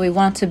everywhere. So we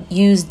want to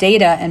use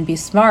data and be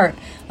smart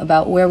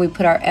about where we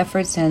put our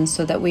efforts in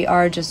so that we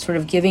are just sort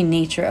of giving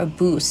nature a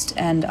boost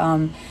and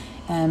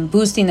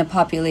boosting the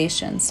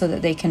population so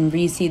that they can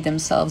reseed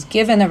themselves,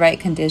 given the right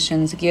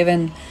conditions,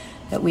 given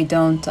that we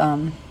don't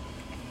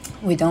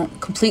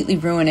completely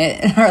ruin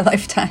it in our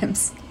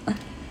lifetimes.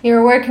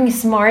 You're working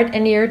smart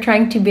and you're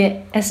trying to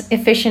be as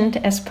efficient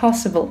as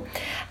possible.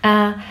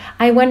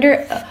 I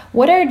wonder,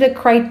 what are the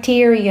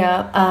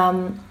criteria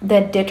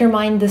that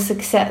determine the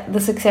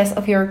success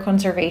of your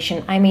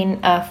conservation? I mean,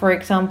 for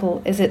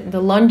example, is it the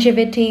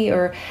longevity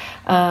or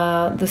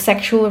the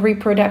sexual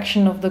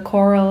reproduction of the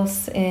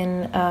corals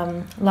in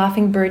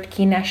Laughing Bird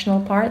Key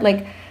National Park?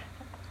 Like,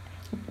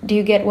 do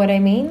you get what I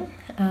mean?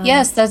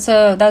 Yes, that's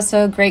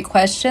a great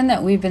question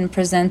that we've been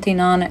presenting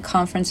on at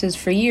conferences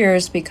for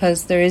years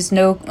because there is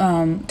no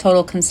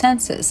total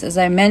consensus. As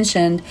I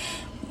mentioned,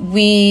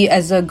 we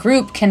as a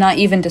group cannot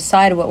even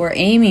decide what we're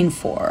aiming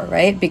for,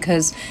 right?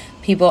 Because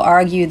people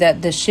argue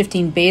that the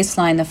shifting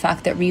baseline, the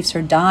fact that reefs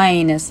are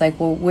dying, is like,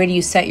 well, where do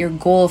you set your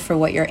goal for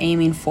what you're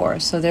aiming for?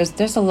 So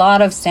there's a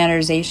lot of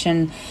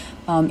standardization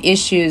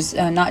issues,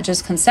 not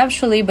just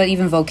conceptually, but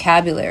even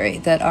vocabulary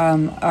that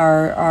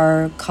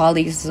our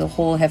colleagues as a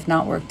whole have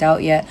not worked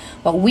out yet.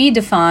 What we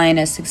define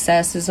as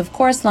success is, of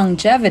course,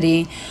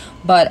 longevity,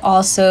 but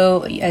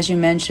also, as you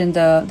mentioned,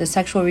 the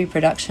sexual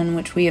reproduction,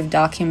 which we have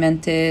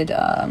documented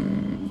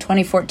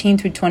 2014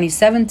 through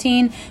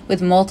 2017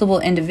 with multiple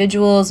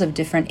individuals of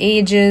different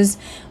ages.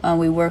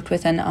 We worked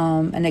with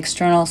an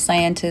external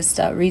scientist,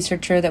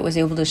 researcher that was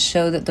able to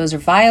show that those are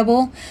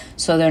viable.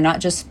 So they're not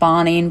just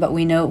spawning, but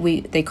we know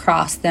they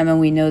cross them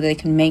and we know they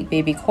can make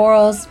baby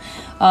corals.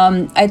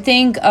 I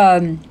think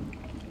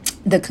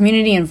the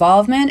community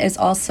involvement is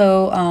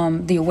also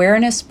the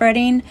awareness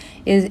spreading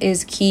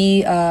is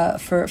key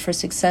for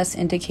success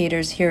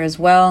indicators here as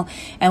well.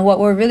 And what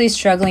we're really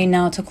struggling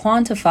now to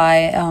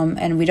quantify,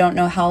 and we don't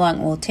know how long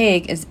it will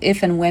take, is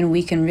if and when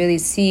we can really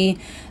see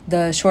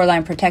the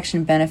shoreline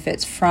protection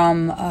benefits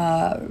from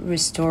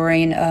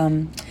restoring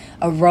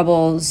a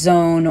rubble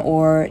zone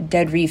or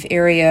dead reef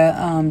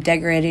area,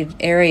 degraded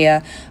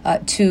area,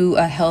 to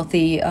a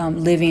healthy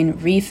living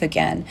reef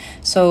again.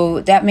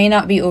 So that may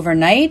not be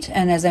overnight.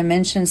 And as I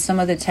mentioned, some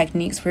of the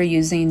techniques we're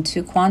using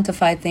to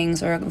quantify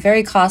things are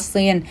very costly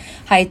and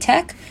high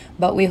tech,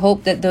 but we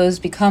hope that those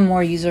become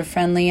more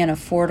user-friendly and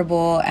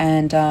affordable,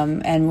 and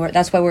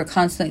that's why we're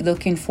constantly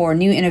looking for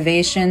new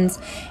innovations,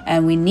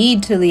 and we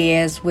need to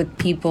liaise with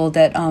people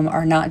that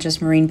are not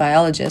just marine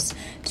biologists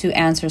to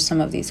answer some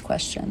of these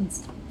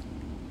questions.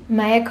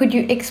 Maya, could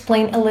you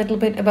explain a little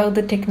bit about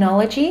the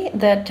technology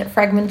that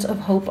Fragments of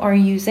Hope are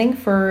using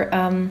for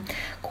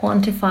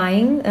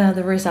quantifying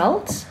the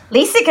results?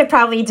 Lisa could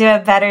probably do a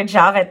better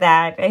job at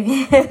that.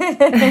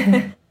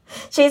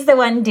 She's the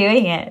one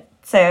doing it,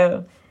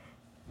 so...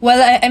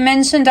 Well, I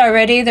mentioned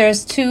already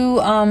there's two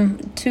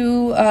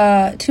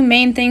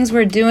main things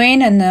we're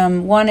doing,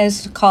 and one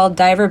is called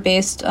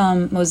diver-based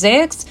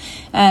mosaics,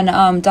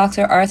 and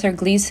Dr. Arthur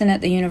Gleason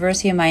at the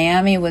University of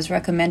Miami was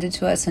recommended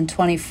to us in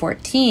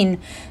 2014,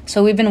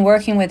 so we've been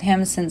working with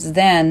him since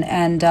then,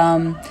 and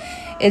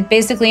it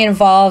basically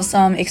involves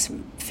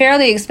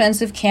fairly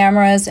expensive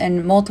cameras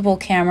and multiple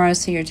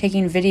cameras, so you're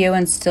taking video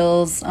and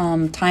stills,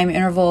 time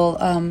interval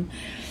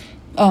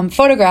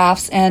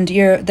photographs, and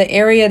the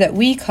area that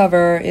we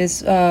cover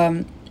is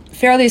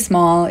fairly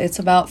small. It's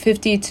about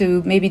 50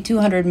 to maybe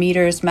 200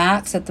 meters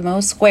max at the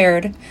most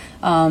squared,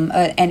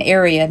 an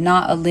area,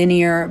 not a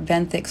linear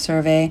benthic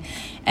survey.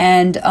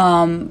 And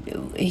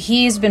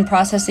he's been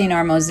processing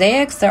our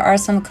mosaics. There are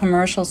some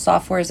commercial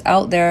softwares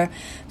out there.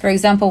 For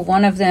example,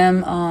 one of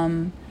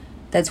them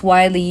that's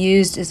widely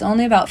used is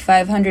only about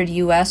 $500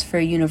 US for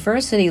a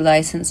university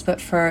license,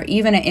 but for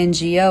even an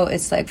NGO,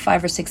 it's like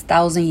 $5,000 or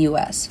 $6,000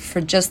 US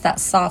for just that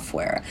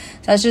software.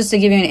 So that's just to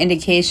give you an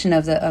indication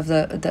of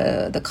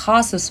the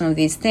cost of some of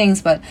these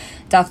things. But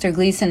Dr.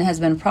 Gleason has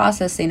been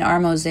processing our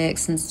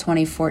mosaics since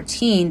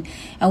 2014,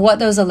 and what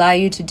those allow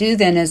you to do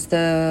then is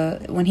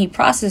when he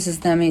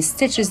processes them, he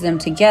stitches them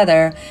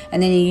together,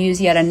 and then you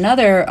use yet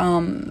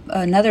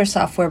another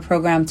software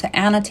program to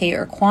annotate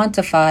or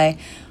quantify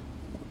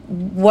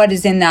what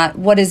is in that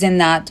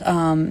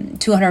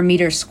 200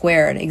 meters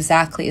squared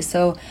exactly.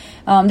 So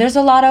there's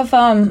a lot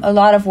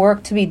of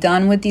work to be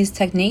done with these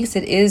techniques.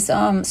 It is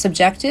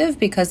subjective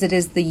because it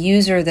is the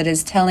user that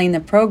is telling the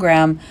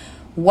program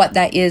what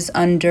that is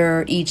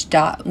under each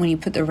dot when you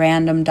put the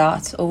random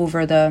dots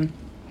over the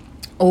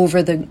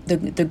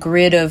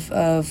grid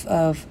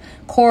of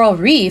coral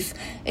reef.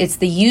 It's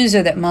the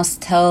user that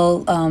must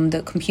tell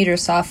the computer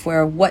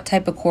software what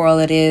type of coral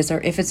it is,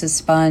 or if it's a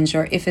sponge,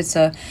 or if it's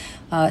a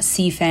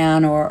sea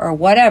fan, or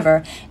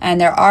whatever.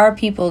 And there are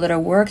people that are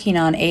working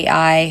on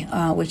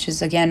AI, which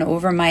is again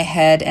over my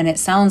head, and it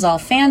sounds all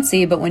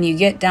fancy, but when you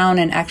get down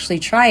and actually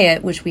try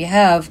it, which we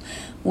have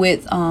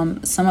with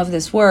some of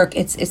this work,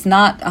 it's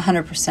not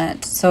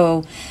 100%.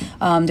 So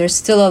there's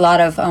still a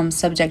lot of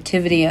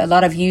subjectivity, a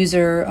lot of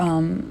user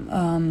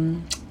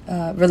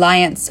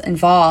reliance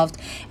involved.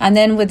 And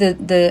then with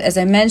the as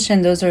I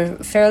mentioned, those are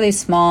fairly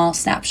small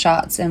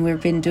snapshots, and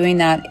we've been doing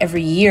that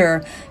every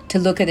year to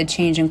look at the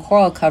change in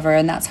coral cover,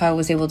 and that's how I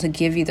was able to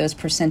give you those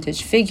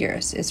percentage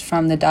figures, is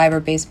from the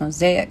diver-based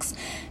mosaics.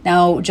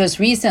 Now, just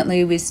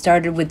recently, we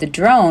started with the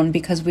drone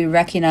because we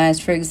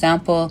recognized, for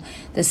example,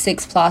 the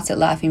 6 plots at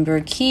Laughing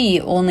Bird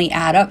Key only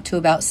add up to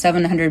about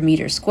 700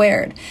 meters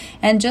squared.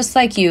 And just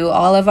like you,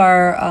 all of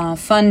our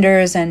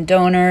funders and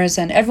donors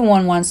and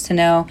everyone wants to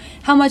know,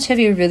 how much have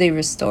you really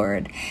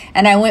restored?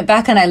 And I went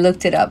back and I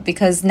looked it up,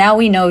 because now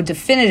we know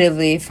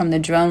definitively from the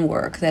drone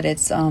work that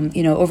it's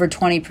over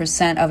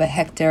 20% of a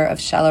hectare of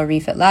shallow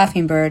reef at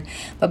Laughing Bird.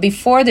 But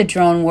before the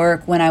drone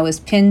work, when I was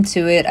pinned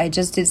to it, I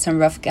just did some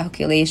rough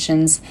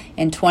calculations.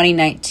 In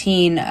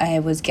 2019, I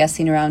was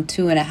guessing around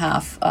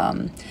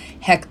 2.5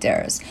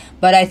 hectares.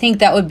 But I think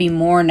that would be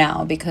more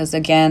now, because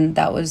again,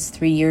 that was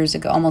 3 years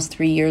ago, almost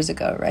 3 years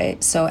ago,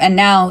 right? So, and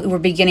now we're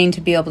beginning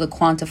to be able to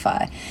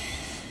quantify.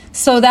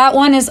 So that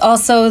one is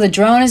also, the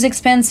drone is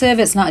expensive.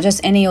 It's not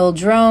just any old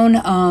drone.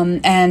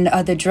 And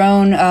the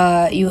drone,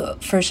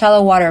 for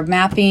shallow water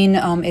mapping,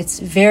 it's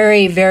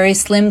very, very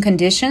slim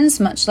conditions,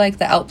 much like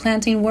the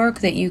outplanting work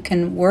that you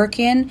can work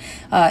in.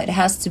 It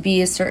has to be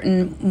a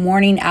certain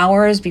morning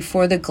hours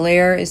before the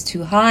glare is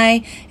too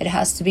high. It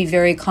has to be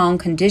very calm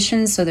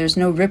conditions, so there's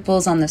no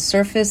ripples on the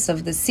surface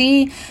of the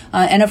sea.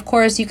 And of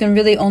course, you can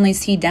really only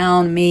see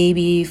down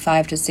maybe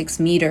 5 to 6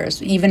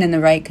 meters, even in the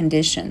right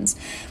conditions.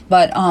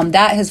 But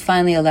that has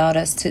finally allowed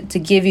us to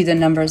give you the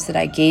numbers that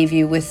I gave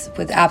you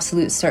with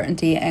absolute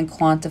certainty and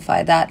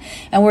quantify that.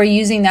 And we're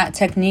using that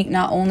technique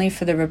not only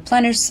for the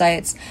replenished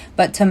sites,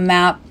 but to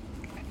map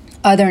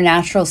other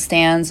natural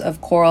stands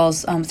of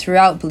corals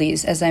throughout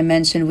Belize. As I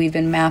mentioned, we've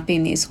been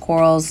mapping these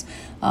corals,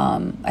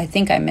 I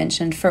think I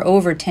mentioned, for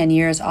over 10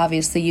 years.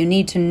 Obviously, you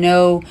need to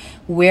know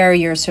where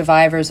your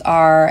survivors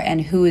are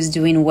and who is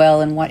doing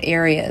well in what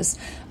areas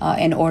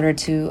in order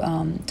to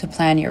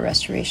plan your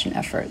restoration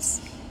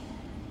efforts.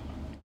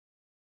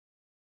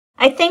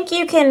 I think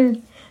you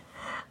can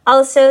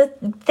also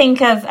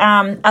think of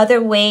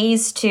other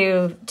ways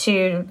to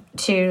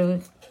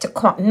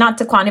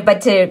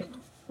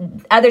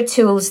other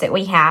tools that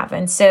we have.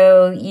 And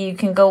so you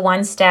can go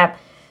one step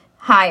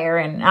higher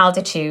in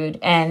altitude.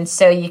 And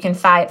so you can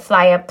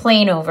fly a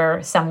plane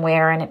over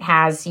somewhere, and it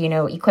has,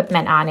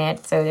 equipment on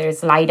it. So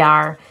there's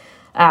LiDAR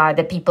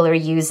that people are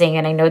using.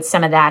 And I know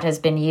some of that has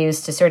been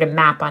used to sort of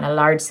map on a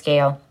large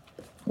scale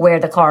where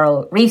the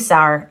coral reefs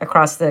are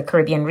across the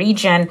Caribbean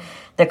region.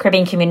 The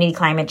Caribbean Community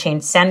Climate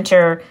Change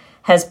Center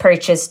has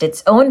purchased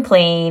its own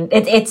plane,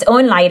 its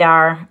own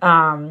LiDAR,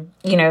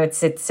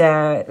 it's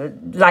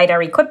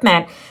LiDAR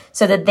equipment,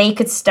 so that they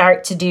could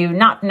start to do,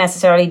 not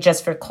necessarily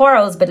just for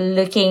corals, but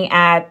looking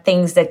at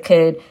things that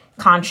could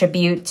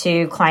contribute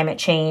to climate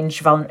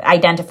change,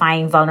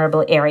 identifying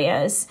vulnerable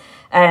areas.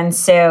 And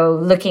so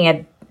looking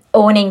at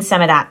owning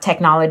some of that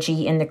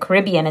technology in the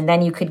Caribbean. And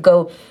then you could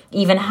go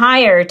even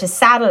higher to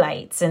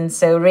satellites. And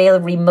so real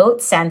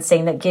remote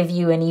sensing that give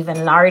you an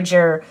even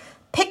larger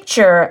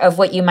picture of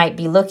what you might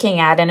be looking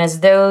at. And as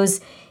those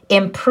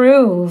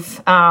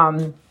improve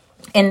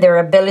in their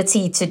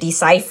ability to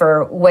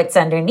decipher what's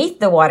underneath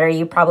the water,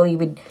 you probably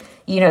would,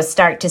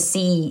 start to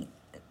see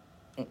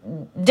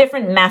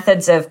different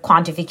methods of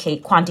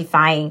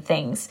quantifying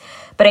things.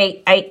 But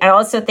I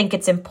also think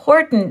it's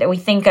important that we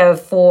think of,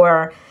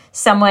 for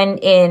someone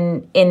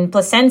in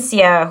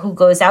Placencia who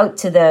goes out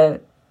to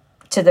the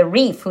to the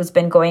reef, who's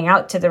been going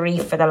out to the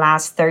reef for the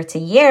last 30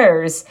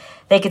 years,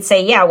 they could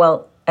say, yeah,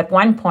 well, at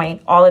one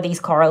point, all of these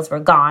corals were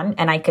gone,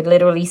 and I could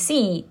literally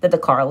see that the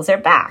corals are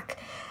back.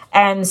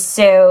 And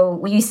so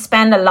we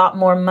spend a lot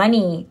more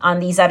money on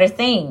these other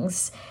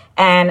things.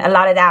 And a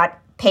lot of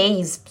that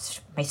pays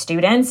my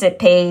students, it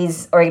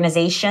pays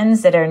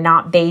organizations that are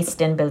not based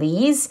in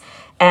Belize.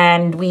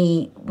 And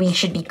we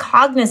should be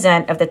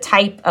cognizant of the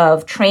type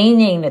of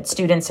training that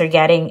students are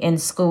getting in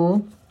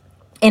school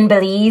in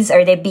Belize.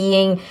 Are they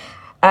being,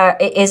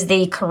 is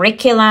the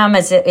curriculum,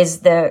 are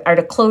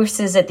the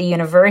courses at the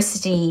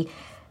university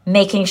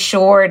making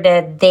sure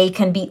that they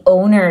can be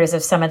owners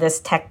of some of this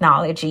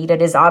technology that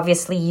is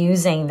obviously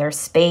using their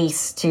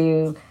space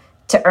to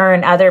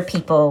earn other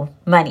people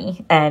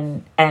money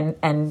and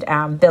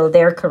build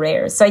their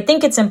careers. So I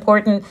think it's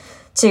important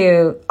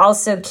to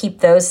also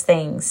keep those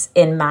things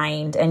in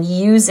mind and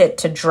use it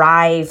to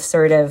drive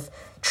sort of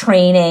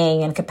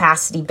training and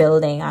capacity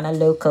building on a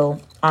local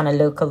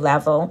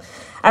level.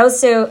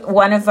 Also,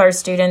 one of our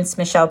students,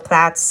 Michelle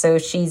Platts, so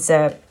she's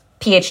a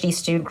PhD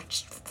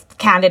student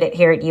candidate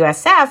here at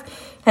USF,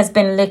 has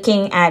been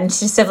looking at, and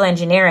she's civil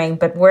engineering,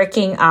 but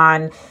working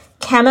on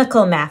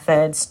chemical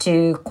methods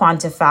to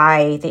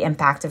quantify the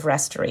impact of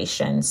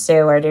restoration.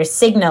 So are there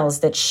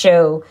signals that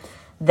show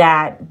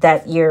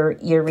that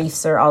your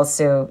reefs are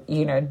also,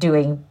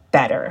 doing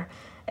better?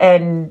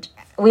 And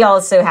we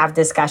also have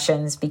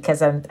discussions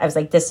because I was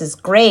like, this is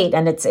great.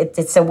 And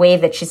it's a way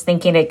that she's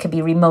thinking it could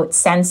be remote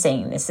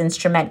sensing. This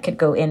instrument could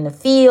go in the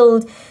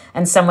field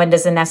and someone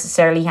doesn't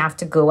necessarily have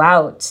to go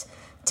out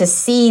to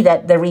see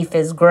that the reef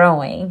is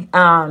growing.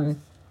 And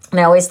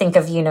I always think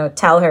of,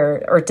 tell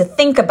her or to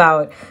think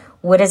about,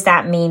 what does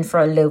that mean for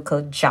a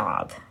local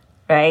job,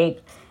 right?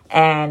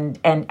 And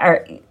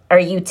are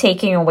you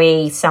taking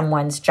away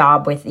someone's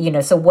job with,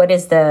 so what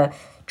is the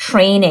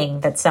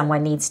training that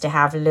someone needs to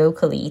have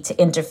locally to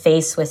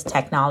interface with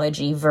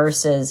technology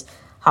versus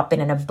hopping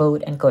in a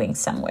boat and going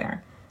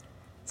somewhere?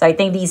 So I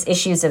think these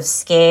issues of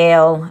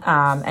scale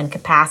and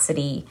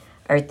capacity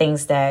are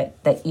things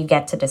that you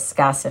get to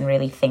discuss and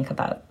really think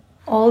about.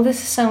 All this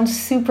sounds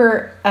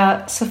super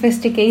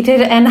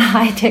sophisticated and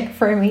high-tech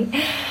for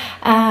me.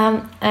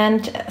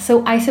 And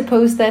so I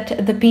suppose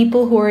that the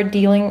people who are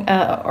dealing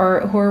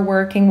or who are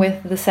working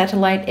with the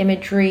satellite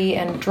imagery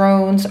and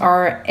drones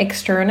are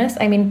externists.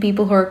 I mean,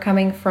 people who are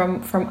coming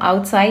from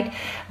outside.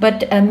 But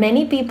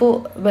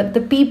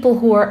the people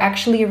who are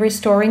actually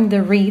restoring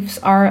the reefs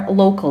are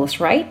locals,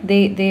 right?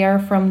 They are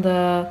from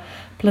the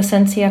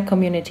Placencia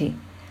community.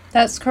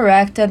 That's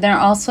correct. And they're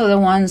also the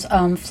ones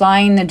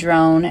flying the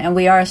drone. And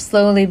we are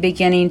slowly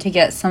beginning to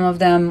get some of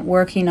them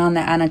working on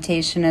the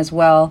annotation as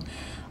well.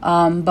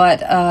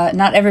 But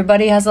not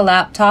everybody has a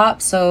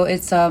laptop, so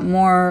it's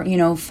more,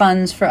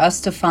 funds for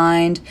us to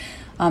find.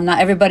 Not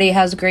everybody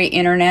has great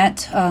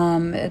internet.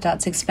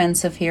 That's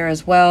expensive here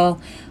as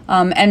well.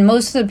 And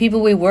most of the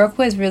people we work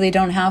with really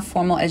don't have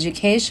formal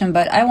education.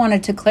 But I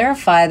wanted to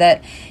clarify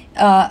that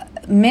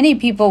many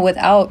people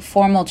without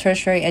formal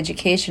tertiary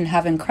education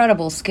have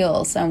incredible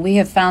skills. And we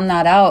have found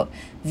that out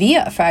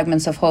via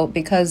Fragments of Hope,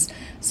 because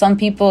some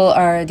people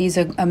are these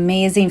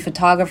amazing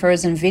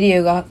photographers and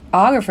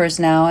videographers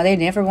now. They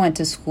never went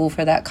to school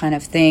for that kind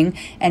of thing.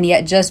 And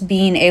yet just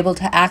being able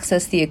to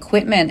access the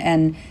equipment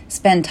and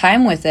spend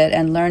time with it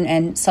and learn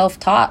and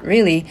self-taught,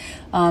 really,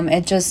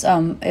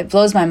 it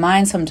blows my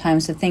mind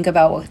sometimes to think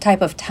about what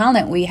type of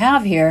talent we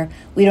have here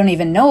we don't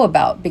even know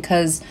about,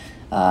 because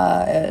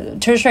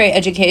tertiary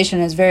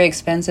education is very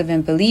expensive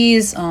in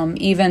Belize.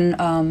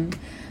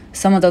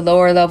 Some of the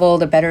lower level,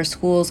 the better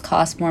schools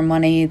cost more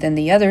money than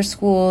the other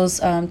schools,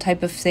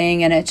 type of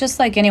thing. And it's just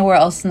like anywhere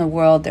else in the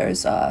world,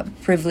 there's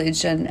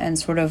privilege and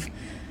sort of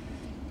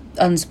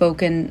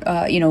unspoken,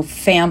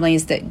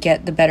 families that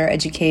get the better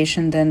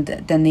education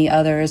than the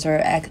others, or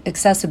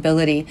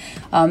accessibility.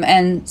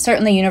 And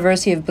certainly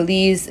University of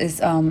Belize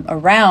is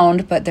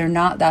around, but they're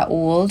not that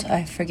old.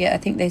 I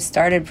think they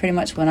started pretty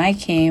much when I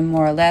came,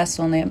 more or less,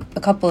 only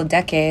a couple of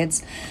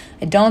decades.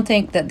 I don't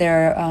think that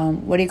they're,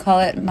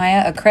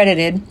 Maya,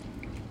 accredited.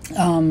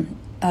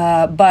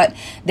 But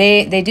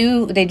they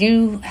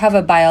do have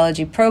a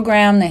biology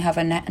program. They have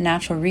a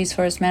natural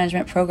resource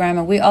management program,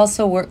 and we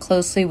also work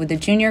closely with the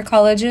junior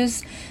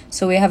colleges.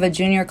 So we have a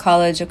junior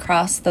college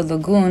across the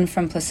lagoon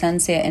from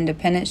Placencia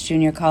Independence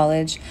Junior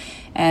College.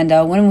 And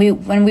when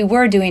we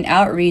were doing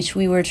outreach,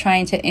 we were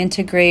trying to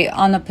integrate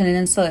on the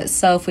peninsula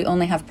itself. We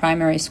only have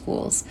primary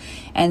schools.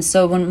 And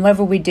so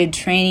whenever we did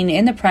training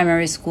in the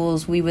primary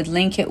schools, we would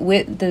link it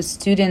with the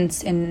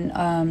students in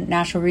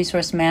natural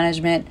resource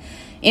management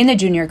in the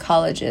junior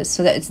colleges,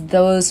 so that it's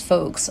those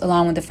folks,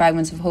 along with the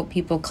Fragments of Hope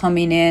people,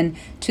 coming in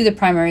to the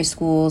primary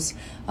schools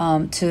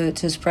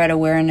to spread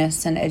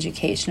awareness and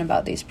education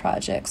about these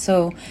projects.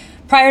 So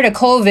prior to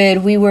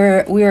COVID, we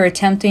were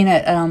attempting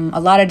at a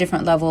lot of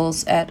different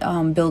levels at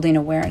building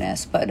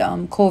awareness, but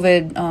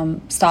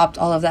COVID stopped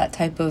all of that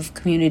type of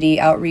community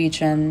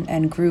outreach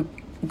and group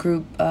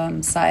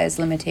size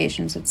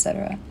limitations,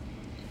 etc.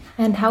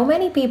 And how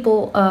many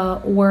people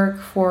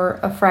work for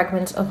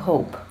Fragments of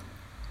Hope?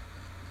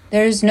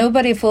 There's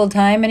nobody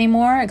full-time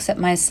anymore except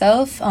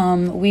myself.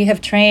 We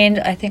have trained,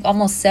 I think,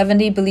 almost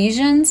 70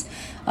 Belizeans,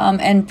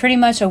 and pretty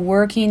much a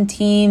working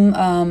team,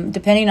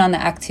 depending on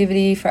the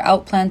activity for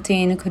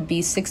outplanting, could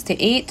be 6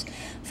 to 8.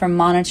 For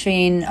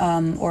monitoring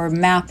or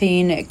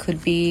mapping, it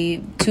could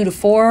be 2 to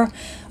 4.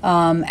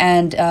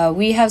 And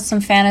we have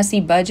some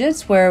fantasy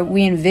budgets where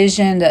we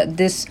envision that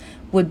this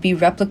would be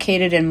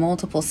replicated in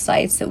multiple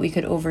sites that we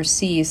could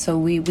oversee. So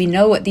we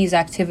know what these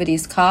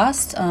activities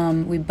cost.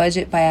 We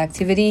budget by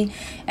activity.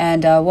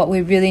 And what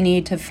we really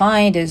need to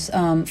find is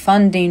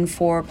funding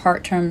for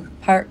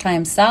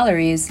part-time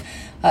salaries,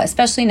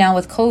 especially now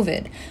with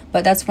COVID.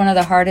 But that's one of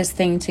the hardest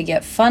things to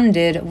get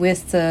funded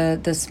with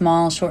the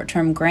small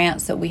short-term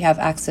grants that we have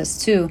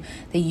access to.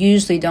 They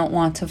usually don't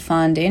want to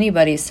fund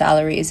anybody's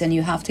salaries, and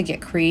you have to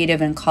get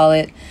creative and call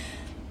it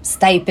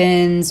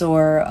stipends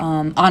or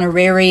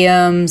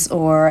honorariums,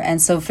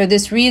 and so for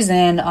this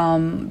reason,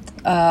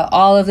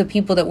 all of the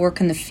people that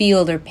work in the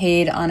field are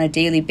paid on a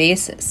daily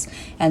basis,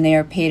 and they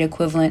are paid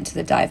equivalent to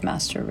the dive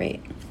master rate.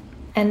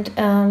 And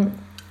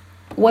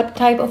what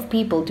type of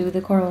people do the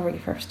coral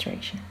reef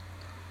restoration?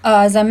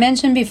 As I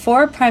mentioned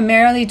before,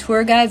 primarily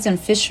tour guides and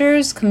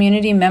fishers,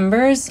 community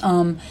members,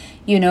 and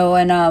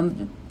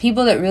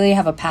people that really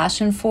have a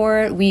passion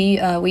for it. We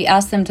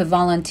ask them to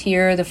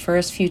volunteer the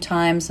first few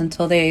times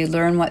until they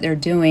learn what they're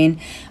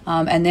doing.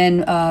 And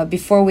then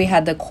before we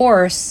had the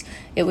course,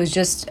 it was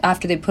just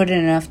after they put in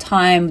enough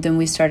time, then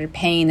we started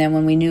paying them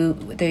when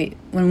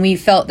we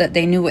felt that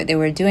they knew what they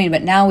were doing.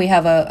 But now we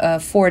have a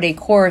 4-day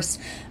course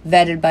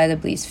vetted by the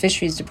Belize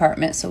Fisheries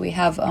Department. So we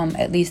have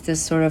at least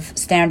this sort of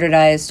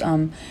standardized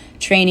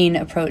training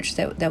approach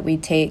that we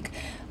take.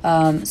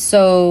 Prior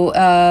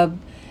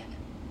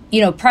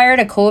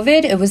to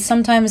COVID, it was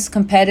sometimes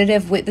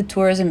competitive with the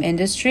tourism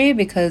industry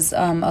because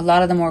a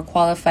lot of the more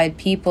qualified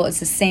people, it's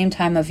the same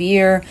time of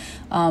year.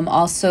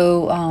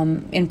 Also,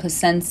 in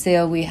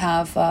Placencia, we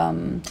have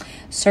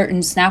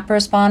certain snapper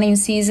spawning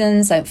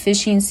seasons, like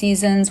fishing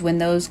seasons. When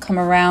those come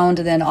around,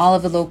 then all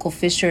of the local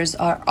fishers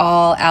are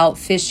all out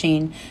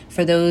fishing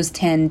for those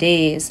 10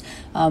 days.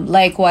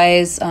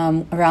 Likewise,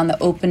 around the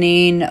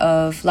opening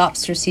of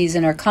lobster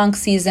season or conch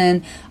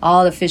season,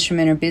 all the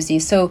fishermen are busy.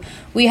 So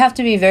we have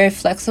to be very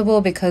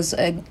flexible because,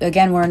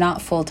 again, we're not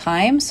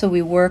full-time. So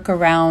we work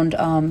around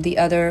the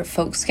other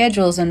folks'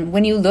 schedules. And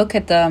when you look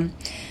at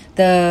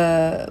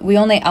we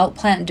only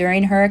outplant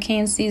during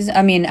hurricane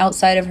season.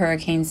 Outside of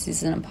hurricane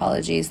season,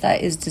 apologies.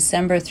 That is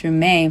December through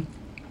May.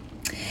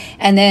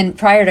 And then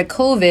prior to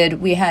COVID,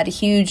 we had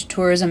huge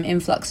tourism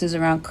influxes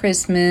around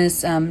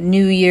Christmas,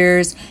 New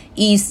Year's,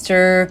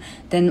 Easter.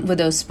 Then with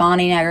those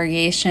spawning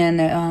aggregation,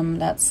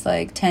 that's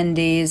like 10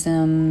 days,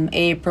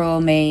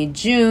 April, May,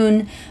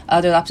 June,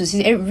 other lobster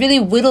season. It really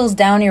whittles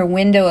down your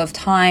window of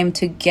time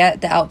to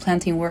get the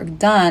outplanting work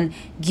done,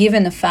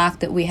 given the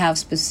fact that we have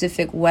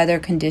specific weather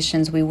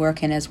conditions we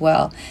work in as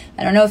well.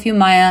 I don't know if you,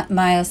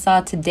 Maya, saw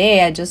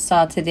today. I just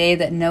saw today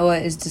that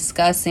NOAA is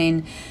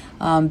discussing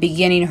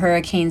beginning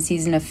hurricane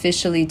season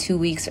officially 2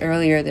 weeks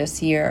earlier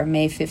this year,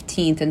 May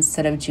 15th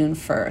instead of June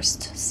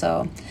 1st.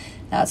 So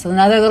that's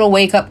another little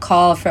wake-up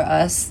call for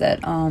us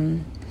that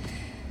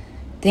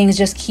things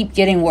just keep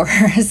getting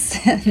worse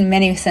in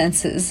many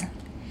senses.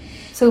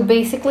 So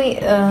basically,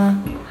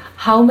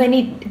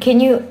 can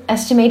you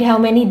estimate how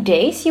many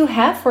days you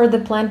have for the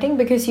planting?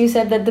 Because you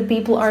said that the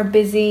people are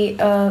busy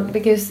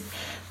because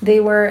they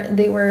were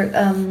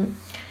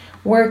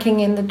working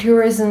in the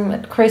tourism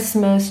at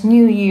Christmas,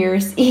 New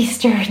Year's,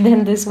 Easter,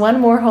 then this one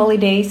more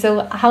holiday.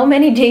 So how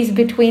many days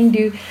between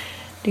do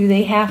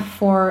they have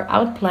for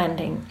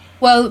outplanting?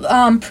 Well,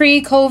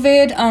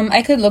 pre-COVID,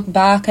 I could look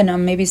back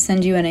and maybe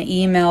send you an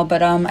email,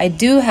 but I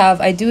do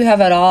have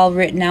it all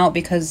written out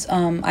because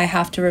I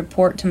have to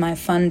report to my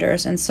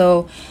funders, and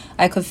so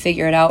I could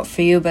figure it out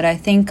for you. But I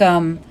think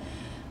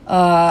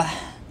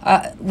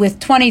with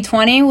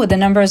 2020, with the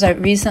numbers I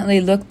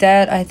recently looked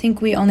at, I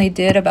think we only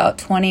did about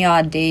 20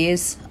 odd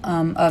days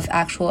of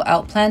actual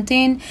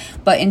outplanting.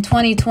 But in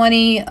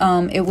 2020,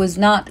 it was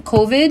not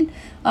COVID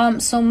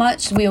so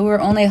much. We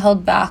were only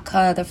held back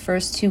the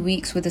first 2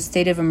 weeks with a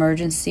state of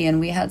emergency, and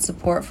we had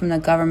support from the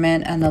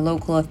government and the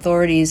local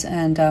authorities,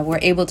 and were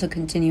able to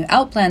continue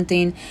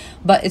outplanting.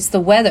 But it's the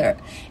weather.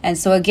 And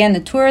so again, the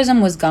tourism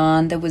was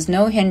gone. There was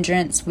no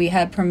hindrance. We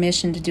had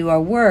permission to do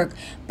our work,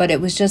 but it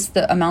was just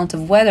the amount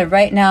of weather.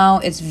 Right now,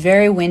 it's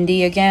very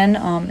windy again.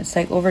 It's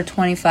like over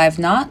 25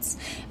 knots,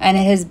 and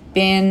it has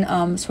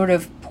been sort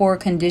of poor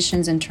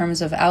conditions in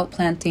terms of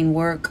outplanting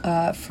work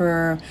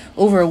for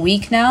over a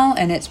week now,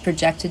 and it's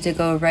projected to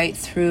go right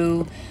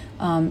through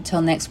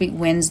till next week,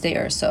 Wednesday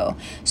or so.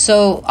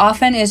 So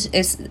often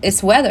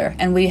it's weather,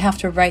 and we have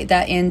to write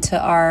that into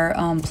our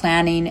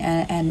planning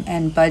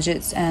and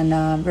budgets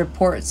and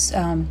reports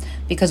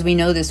because we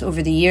know this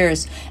over the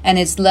years, and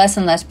it's less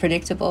and less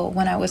predictable.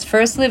 When I was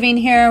first living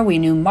here, we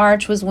knew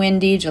March was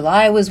windy,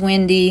 July was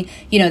windy.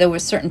 There were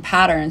certain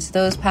patterns.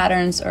 Those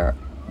patterns are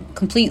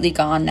completely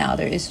gone now.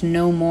 There is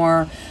no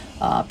more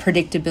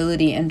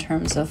predictability in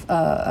terms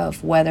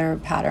of weather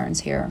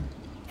patterns here.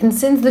 And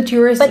since the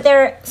tourism...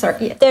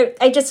 But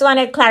I just want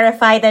to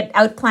clarify that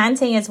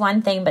outplanting is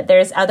one thing, but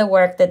there's other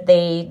work that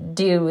they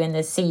do in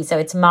the sea. So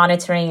it's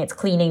monitoring, it's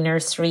cleaning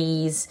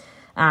nurseries,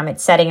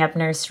 it's setting up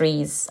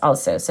nurseries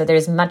also. So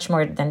there's much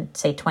more than,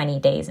 say, 20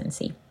 days in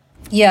sea.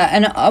 Yeah,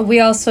 and we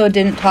also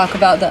didn't talk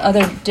about the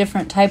other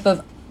different type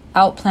of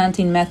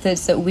outplanting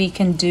methods that we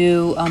can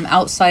do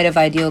outside of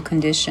ideal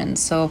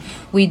conditions. So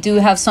we do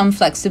have some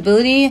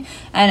flexibility,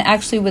 and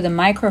actually with the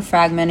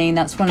microfragmenting,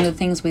 that's one of the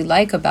things we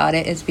like about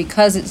it, is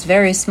because it's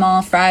very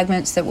small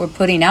fragments that we're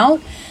putting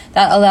out,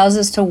 that allows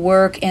us to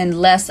work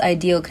in less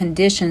ideal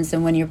conditions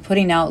than when you're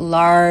putting out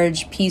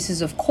large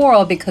pieces of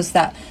coral, because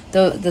that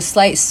the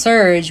slight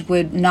surge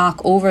would knock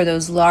over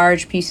those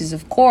large pieces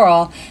of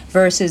coral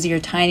versus your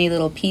tiny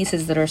little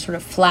pieces that are sort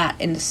of flat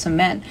in the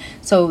cement.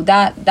 So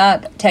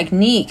that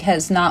technique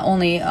has not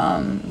only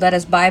let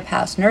us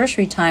bypass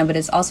nursery time, but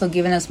it's also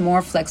given us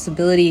more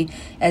flexibility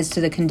as to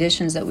the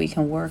conditions that we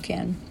can work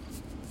in.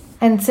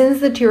 And since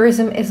the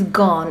tourism is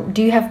gone,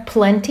 do you have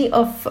plenty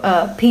of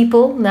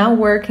people now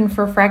working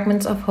for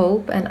Fragments of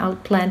Hope and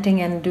outplanting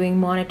and doing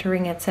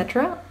monitoring,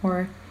 etc.?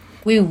 Or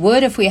we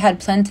would if we had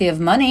plenty of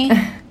money,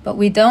 but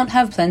we don't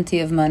have plenty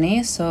of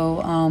money.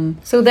 So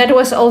so that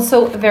was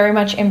also very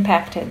much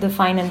impacted, the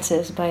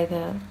finances, by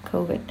the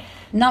COVID.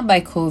 Not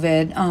by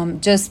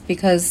COVID, just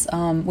because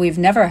we've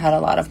never had a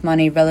lot of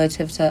money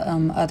relative to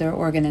other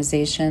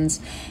organizations.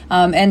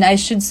 And I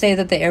should say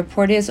that the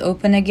airport is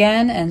open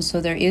again, and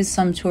so there is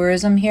some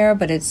tourism here,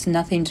 but it's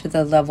nothing to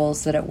the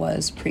levels that it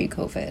was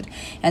pre-COVID.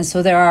 And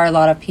so there are a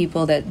lot of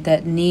people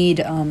that need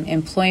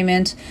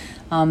employment.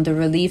 The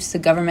reliefs the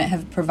government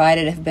have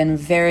provided have been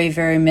very,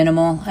 very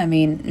minimal. I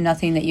mean,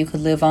 nothing that you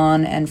could live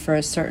on, and for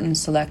a certain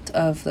select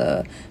of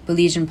the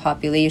Belizean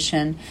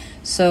population.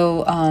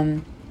 So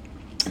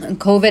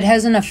COVID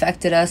hasn't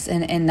affected us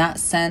in that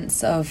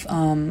sense of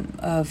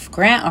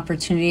grant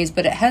opportunities,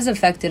 but it has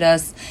affected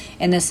us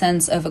in the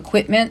sense of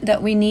equipment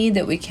that we need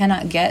that we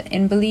cannot get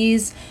in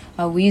Belize.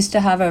 We used to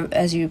have,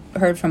 as you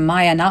heard from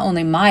Maya, not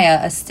only Maya,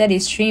 a steady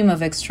stream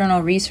of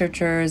external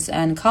researchers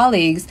and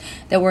colleagues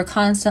that were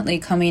constantly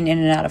coming in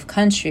and out of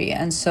country.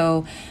 And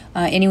so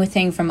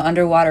anything from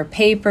underwater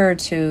paper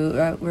to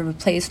a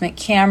replacement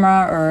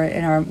camera, or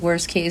in our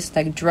worst case,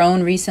 like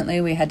drone recently,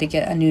 we had to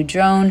get a new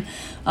drone,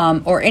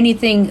 or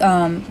anything.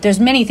 There's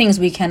many things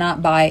we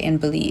cannot buy in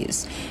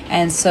Belize.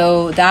 And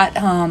so that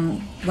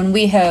when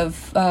we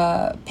have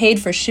paid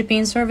for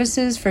shipping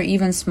services for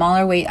even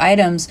smaller weight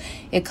items,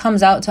 it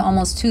comes out to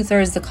almost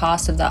 2/3 the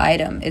cost of the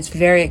item. It's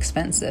very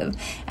expensive.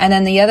 And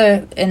then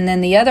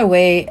the other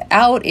way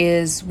out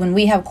is when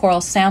we have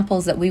coral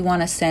samples that we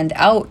want to send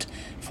out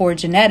for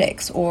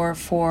genetics or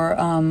for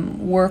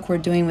work we're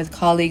doing with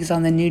colleagues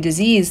on the new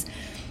disease.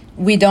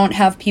 We didn't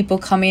have people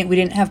coming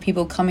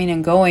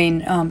and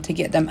going to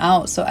get them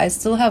out. So I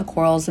still have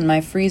corals in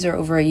my freezer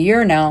over a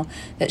year now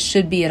that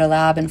should be at a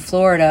lab in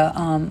Florida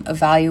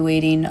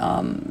evaluating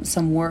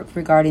some work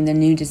regarding the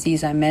new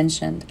disease I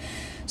mentioned.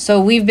 So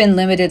we've been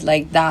limited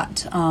like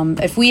that.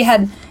 If we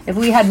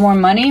had more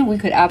money, we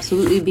could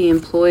absolutely be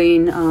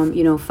employing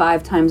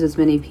 5 times as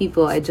many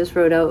people. I just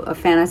wrote out a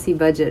fantasy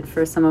budget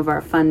for some of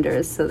our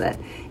funders so that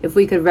if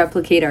we could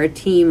replicate our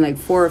team like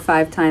 4 or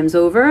 5 times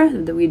over,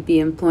 that we'd be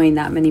employing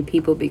that many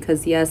people.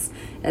 Because yes,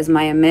 as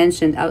Maya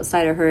mentioned,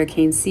 outside of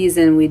hurricane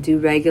season, we do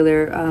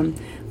regular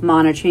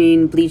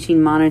monitoring,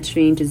 bleaching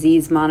monitoring,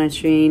 disease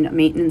monitoring,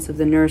 maintenance of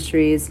the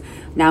nurseries.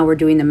 Now we're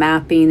doing the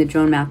mapping, the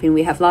drone mapping.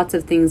 We have lots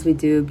of things we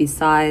do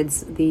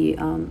besides the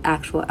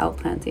actual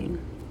outplanting.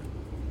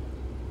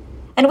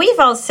 And we've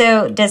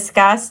also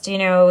discussed,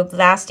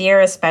 last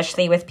year,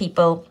 especially with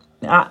people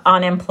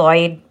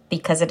unemployed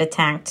because of the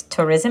tanked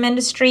tourism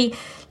industry,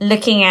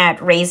 looking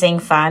at raising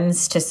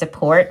funds to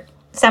support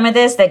some of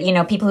this, that,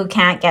 people who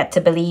can't get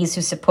to Belize,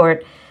 who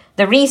support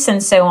the reefs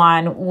and so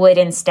on, would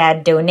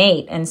instead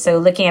donate. And so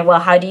looking at,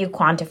 how do you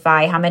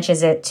quantify how much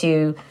is it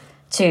to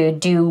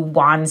do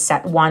one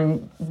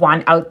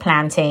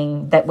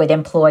outplanting that would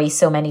employ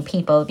so many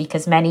people,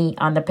 because many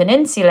on the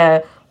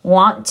peninsula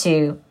want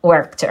to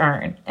work to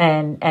earn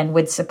and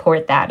would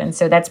support that. And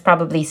so that's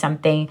probably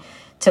something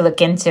to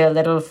look into a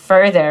little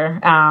further.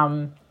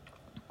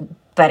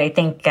 But I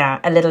think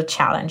a little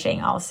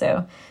challenging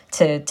also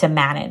to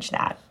manage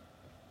that.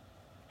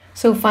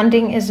 So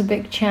funding is a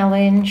big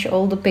challenge,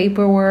 all the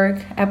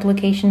paperwork,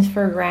 applications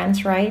for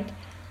grants, right?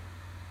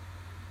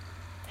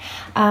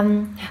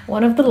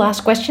 One of the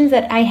last questions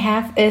that I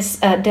have is,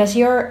 does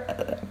your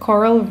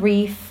coral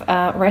reef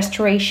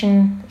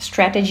restoration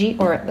strategy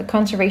or the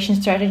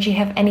conservation strategy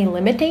have any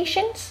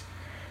limitations?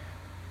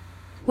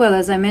 Well,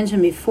 as I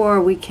mentioned before,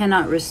 we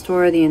cannot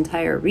restore the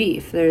entire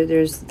reef.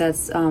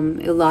 That's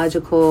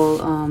illogical,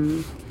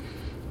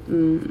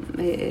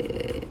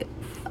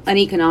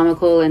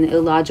 uneconomical and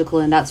illogical,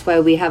 and that's why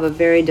we have a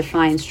very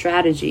defined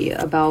strategy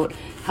about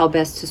how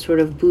best to sort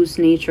of boost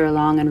nature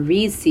along and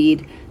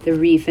reseed the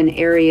reef in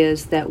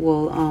areas that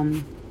will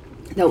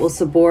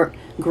support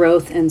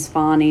growth and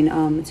spawning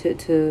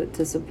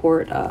to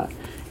support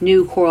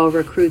new coral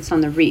recruits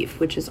on the reef,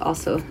 which is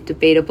also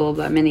debatable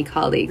by many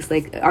colleagues.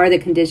 Like, are the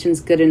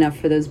conditions good enough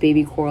for those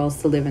baby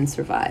corals to live and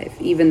survive,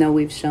 even though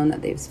we've shown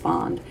that they've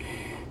spawned?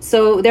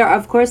 So there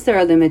are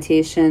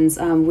limitations.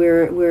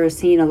 We're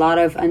seeing a lot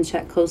of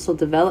unchecked coastal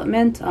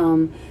development.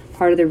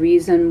 Part of the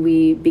reason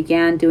we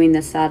began doing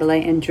the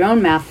satellite and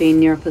drone mapping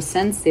near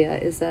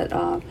Placencia is that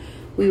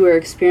we were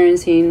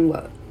experiencing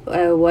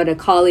what a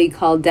colleague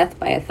called death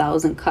by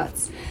 1,000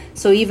 cuts.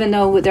 So even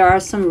though there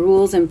are some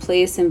rules in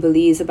place in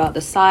Belize about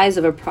the size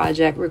of a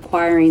project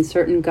requiring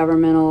certain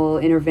governmental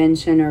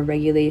intervention or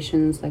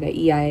regulations like a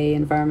EIA,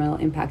 environmental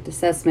impact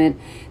assessment,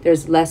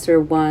 there's lesser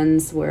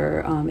ones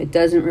where it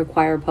doesn't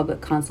require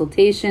public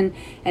consultation,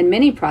 and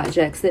many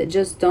projects that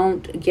just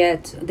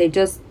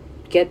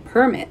get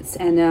permits.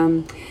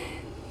 And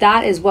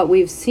that is what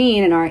we've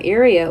seen in our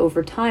area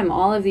over time.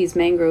 All of these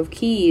mangrove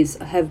keys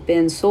have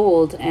been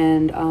sold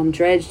and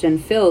dredged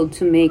and filled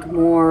to make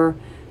more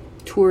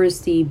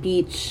touristy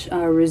beach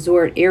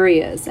resort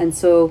areas. And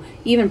so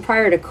even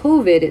prior to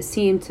COVID, it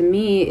seemed to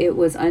me it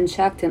was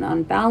unchecked and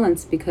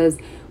unbalanced because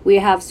we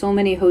have so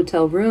many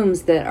hotel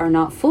rooms that are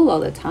not full all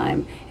the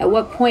time. At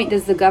what point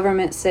does the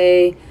government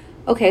say,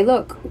 okay,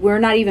 look, we're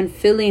not even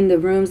filling the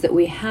rooms that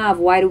we have.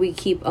 Why do we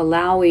keep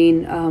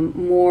allowing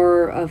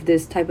more of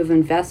this type of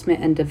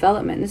investment and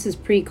development? This is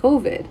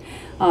pre-COVID.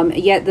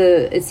 Yet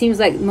it seems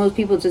like most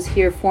people just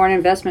hear foreign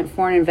investment,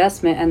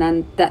 and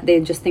then that they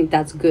just think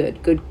that's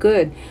good.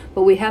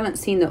 But we haven't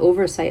seen the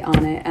oversight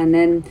on it. And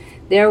then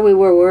there we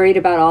were worried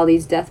about all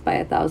these death by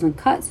 1,000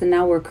 cuts, and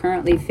now we're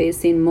currently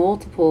facing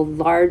multiple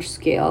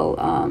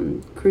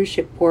large-scale cruise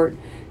ship port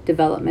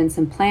developments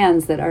and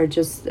plans that are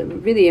just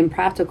really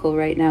impractical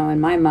right now in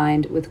my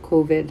mind with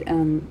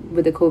COVID,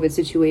 with the COVID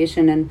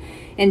situation. And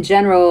in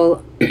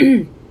general,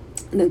 the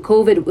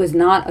COVID was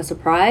not a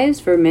surprise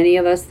for many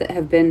of us that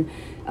have been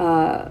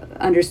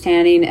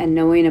understanding and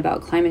knowing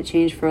about climate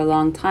change for a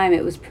long time.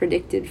 It was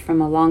predicted from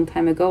a long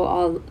time ago.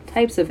 All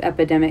types of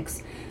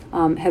epidemics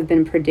have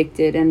been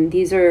predicted, and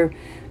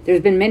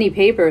there's been many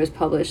papers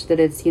published that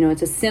it's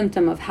a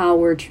symptom of how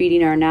we're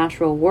treating our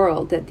natural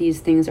world that these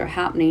things are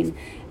happening.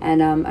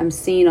 And I'm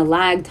seeing a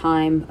lag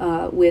time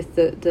with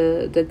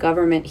the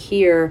government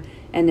here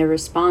and their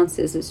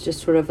responses. It's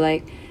just sort of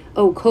like,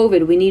 oh,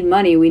 COVID, we need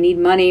money, we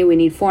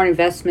need foreign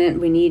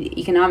investment, we need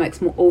economics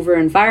over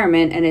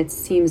environment, and it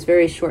seems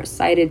very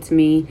short-sighted to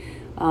me,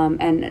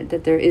 and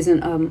that there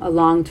isn't a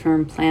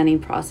long-term planning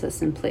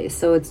process in place.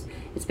 So it's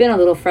been a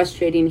little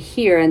frustrating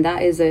here, and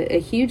that is a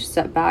huge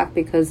setback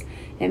because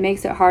it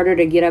makes it harder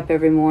to get up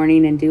every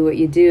morning and do what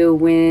you do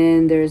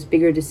when there's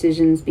bigger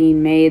decisions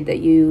being made that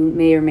you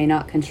may or may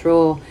not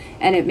control,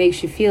 and it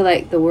makes you feel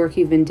like the work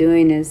you've been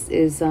doing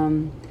is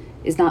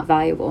not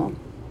valuable.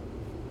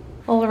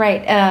 All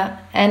right,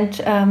 and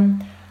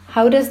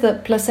how does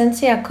the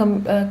Placencia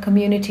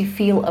community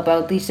feel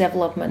about these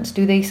developments?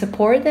 Do they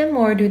support them,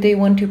 or do they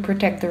want to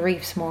protect the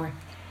reefs more?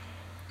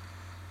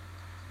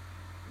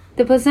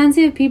 The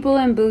Placencia people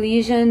and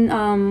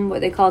Belizean, what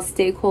they call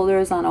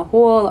stakeholders on a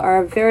whole,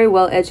 are very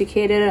well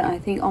educated. I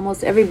think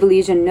almost every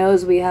Belizean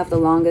knows we have the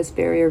longest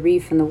barrier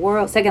reef in the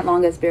world, second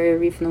longest barrier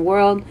reef in the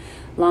world,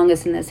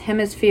 longest in this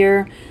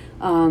hemisphere.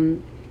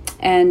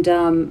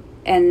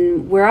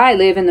 And where I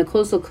live in the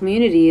coastal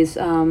communities,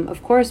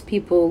 of course,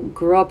 people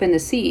grow up in the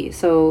sea.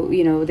 So,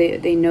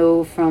 they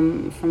know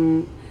from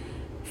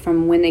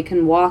when they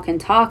can walk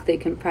and talk, they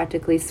can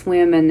practically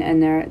swim,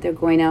 and they're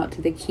going out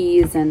to the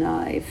keys and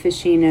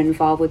fishing and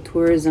involved with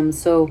tourism.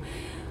 So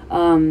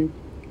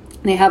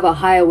they have a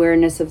high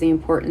awareness of the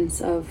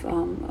importance of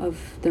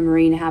the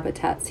marine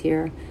habitats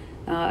here.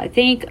 I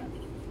think,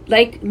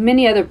 like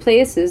many other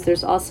places,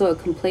 there's also a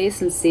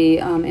complacency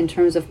in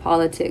terms of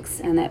politics,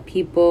 and that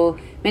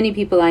many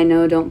people I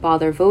know don't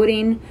bother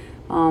voting.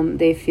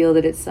 They feel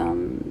that it's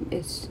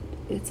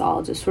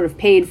all just sort of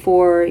paid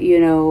for,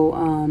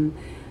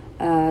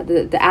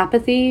 the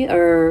apathy,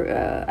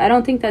 or I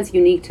don't think that's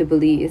unique to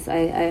Belize.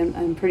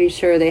 I'm pretty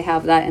sure they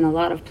have that in a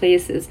lot of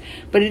places.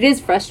 But it is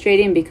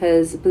frustrating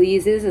because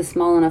Belize is a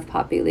small enough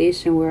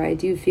population where I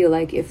do feel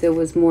like if there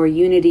was more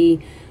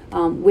unity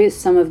with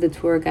some of the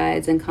tour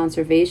guides and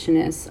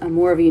conservationists,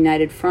 more of a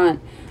united front,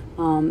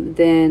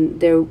 then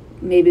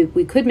maybe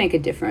we could make a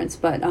difference.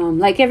 But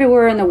like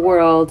everywhere in the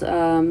world,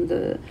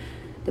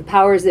 the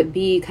powers that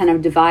be kind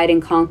of divide and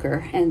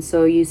conquer, and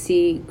so you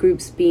see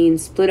groups being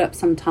split up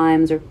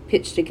sometimes or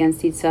pitched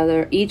against each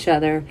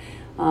other,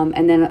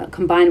 and then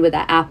combined with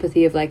that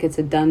apathy of like it's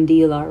a done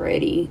deal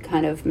already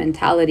kind of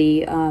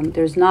mentality.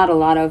 There's not a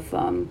lot of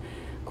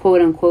quote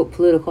unquote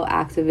political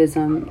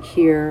activism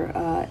here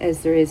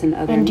as there is in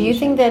other. And do you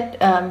think that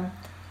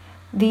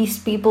these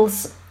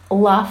people's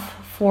love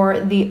for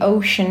the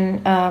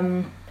ocean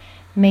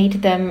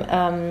made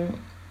them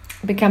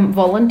become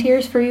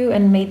volunteers for you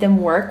and made them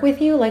work with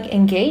you, like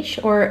engage,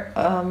 or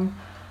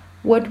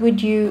what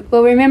would you...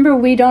 Well, remember,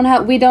 we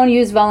don't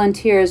use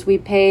volunteers. We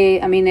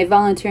pay. I mean, they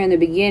volunteer in the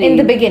beginning. In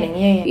the beginning,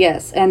 yeah.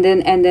 Yes, and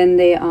then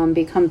they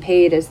become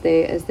paid as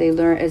they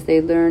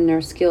learn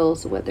their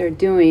skills, what they're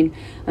doing.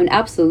 And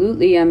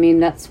absolutely, I mean,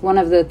 that's one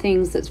of the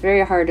things that's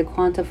very hard to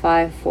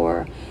quantify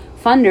for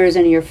funders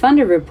and your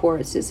funder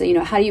reports is,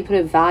 how do you put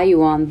a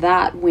value on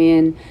that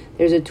when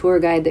there's a tour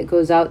guide that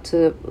goes out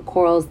to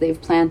corals they've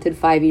planted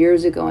 5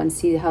 years ago and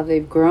see how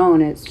they've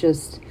grown. It's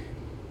just,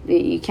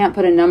 you can't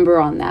put a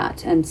number on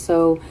that. And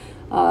so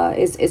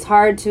it's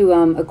hard to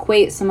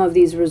equate some of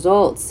these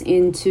results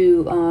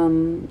into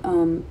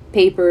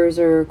papers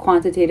or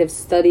quantitative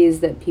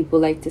studies that people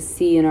like to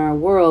see in our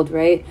world,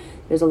 right?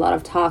 There's a lot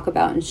of talk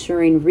about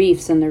ensuring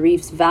reefs and the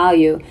reef's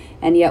value,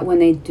 and yet when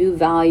they do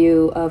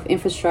value of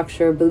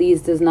infrastructure,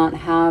 Belize does not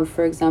have,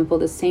 for example,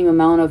 the same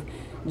amount of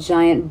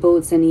giant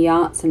boats and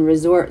yachts and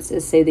resorts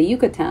as, say, the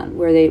Yucatan,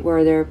 where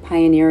they're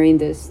pioneering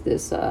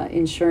this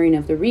ensuring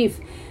of the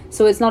reef.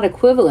 So it's not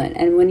equivalent.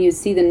 And when you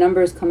see the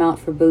numbers come out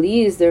for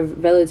Belize, they're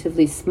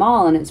relatively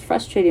small, and it's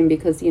frustrating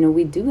because,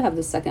 we do have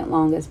the second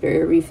longest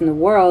barrier reef in the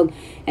world.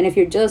 And if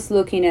you're just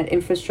looking at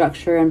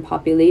infrastructure and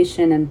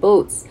population and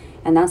boats,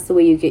 and that's the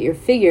way you get your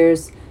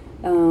figures,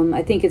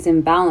 I think it's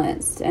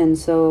imbalanced. And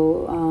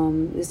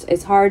so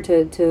it's hard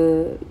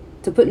to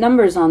put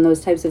numbers on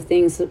those types of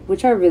things,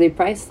 which are really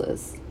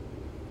priceless.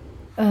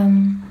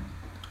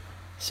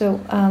 So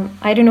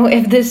I don't know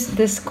if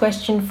this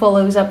question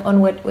follows up on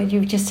what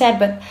you've just said,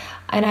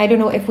 and I don't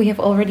know if we have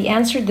already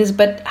answered this,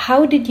 but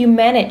how did you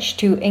manage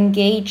to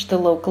engage the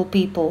local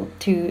people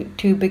to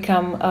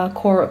become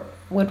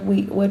what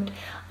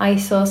I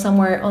saw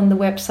somewhere on the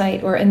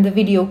website or in the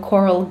video,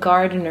 coral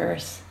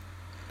gardeners?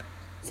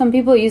 Some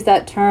people use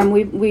that term.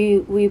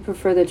 We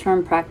prefer the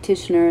term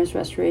practitioners,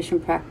 restoration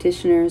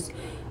practitioners.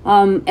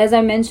 As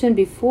I mentioned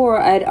before,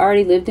 I'd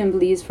already lived in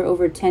Belize for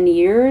over 10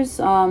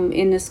 years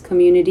in this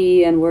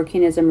community and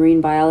working as a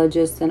marine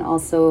biologist and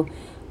also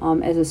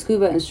as a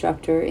scuba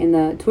instructor in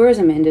the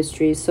tourism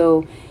industry.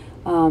 So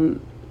I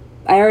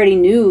already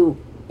knew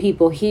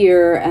people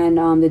here and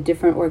the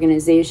different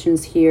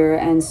organizations here.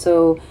 And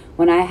so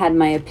when I had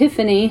my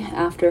epiphany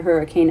after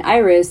Hurricane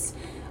Iris,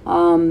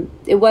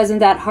 it wasn't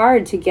that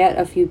hard to get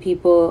a few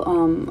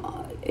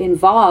people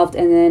involved,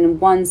 and then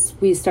once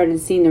we started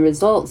seeing the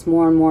results,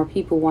 more and more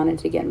people wanted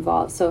to get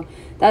involved. So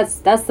that's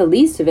the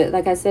least of it.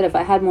 Like I said, if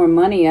I had more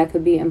money, I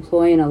could be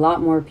employing a lot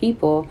more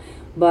people,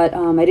 but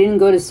I didn't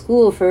go to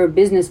school for a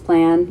business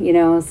plan,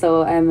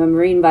 so I'm a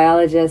marine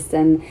biologist,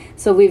 and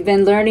so we've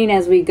been learning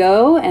as we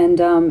go, and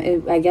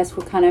I guess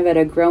we're kind of at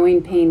a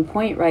growing pain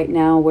point right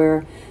now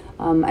where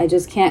I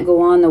just can't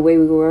go on the way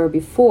we were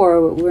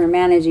before. We're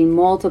managing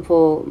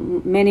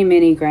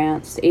many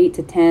grants, 8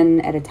 to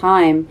 10 at a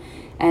time,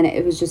 and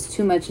it was just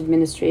too much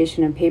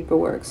administration and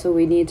paperwork. So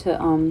we need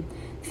to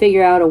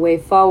figure out a way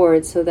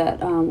forward so that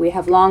we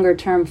have longer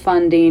term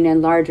funding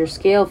and larger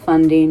scale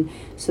funding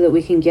so that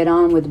we can get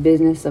on with the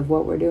business of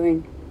what we're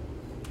doing.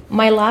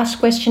 My last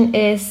question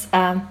is,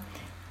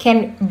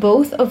 can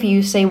both of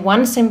you say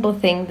one simple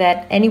thing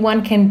that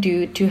anyone can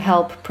do to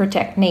help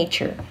protect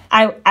nature?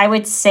 I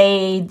would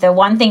say the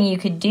one thing you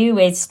could do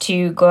is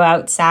to go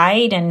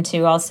outside and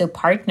to also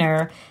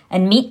partner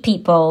and meet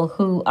people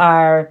who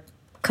are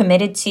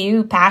committed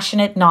to,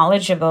 passionate,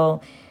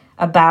 knowledgeable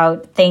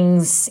about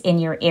things in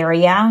your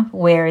area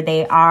where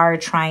they are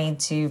trying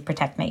to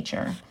protect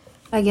nature.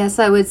 I guess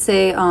I would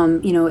say,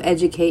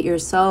 educate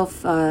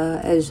yourself.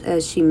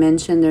 As she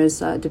mentioned, there's,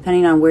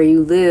 depending on where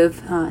you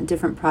live,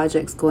 different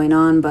projects going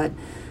on, but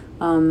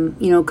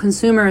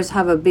consumers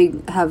have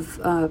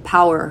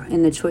power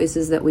in the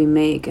choices that we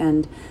make.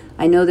 And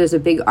I know there's a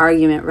big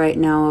argument right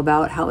now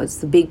about how it's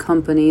the big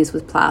companies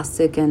with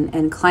plastic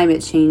and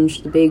climate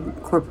change, the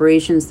big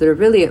corporations that are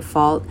really at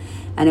fault.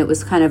 And it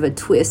was kind of a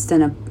twist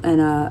and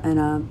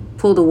a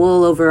pull the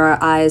wool over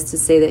our eyes to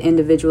say that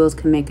individuals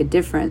can make a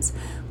difference.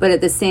 But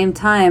at the same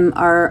time,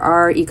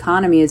 our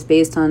economy is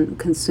based on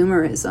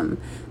consumerism.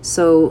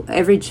 So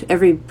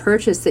every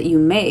purchase that you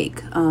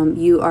make,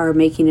 you are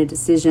making a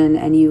decision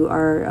and you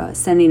are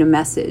sending a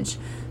message.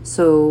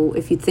 So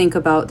if you think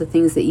about the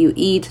things that you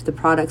eat, the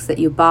products that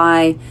you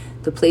buy,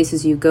 the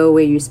places you go,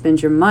 where you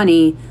spend your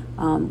money,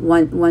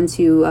 once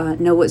you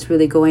know what's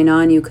really going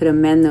on, you could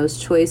amend those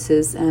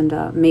choices and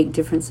make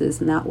differences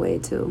in that way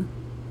too.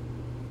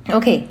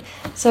 Okay,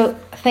 so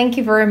thank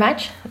you very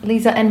much,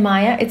 Lisa and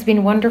Maya. It's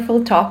been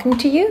wonderful talking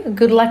to you.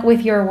 Good luck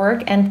with your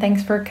work, and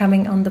thanks for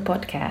coming on the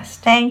podcast.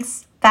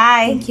 Thanks.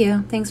 Bye. Thank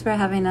you. Thanks for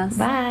having us.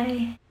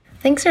 Bye.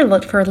 Thanks a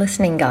lot for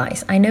listening,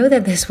 guys. I know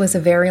that this was a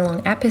very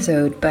long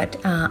episode, but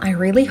I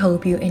really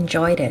hope you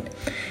enjoyed it.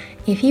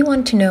 If you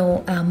want to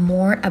know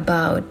more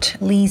about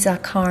Lisa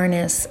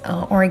Carna's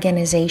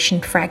organization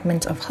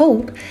Fragments of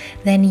Hope,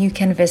 then you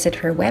can visit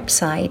her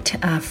website,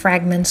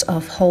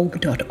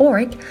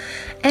 fragmentsofhope.org,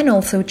 and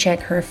also check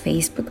her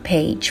Facebook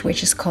page,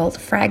 which is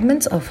called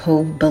Fragments of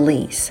Hope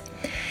Belize.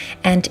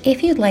 And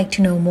if you'd like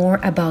to know more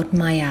about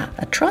Maya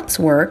Trotz's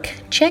work,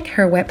 check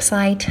her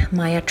website,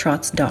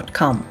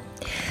 mayatrotz.com.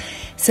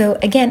 So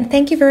again,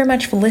 thank you very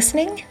much for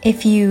listening.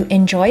 If you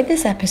enjoyed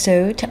this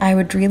episode, I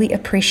would really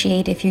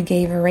appreciate if you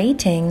gave a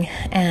rating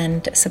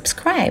and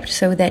subscribed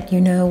so that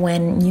you know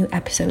when new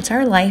episodes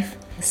are live.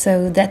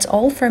 So that's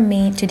all from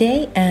me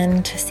today,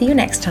 and see you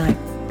next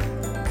time.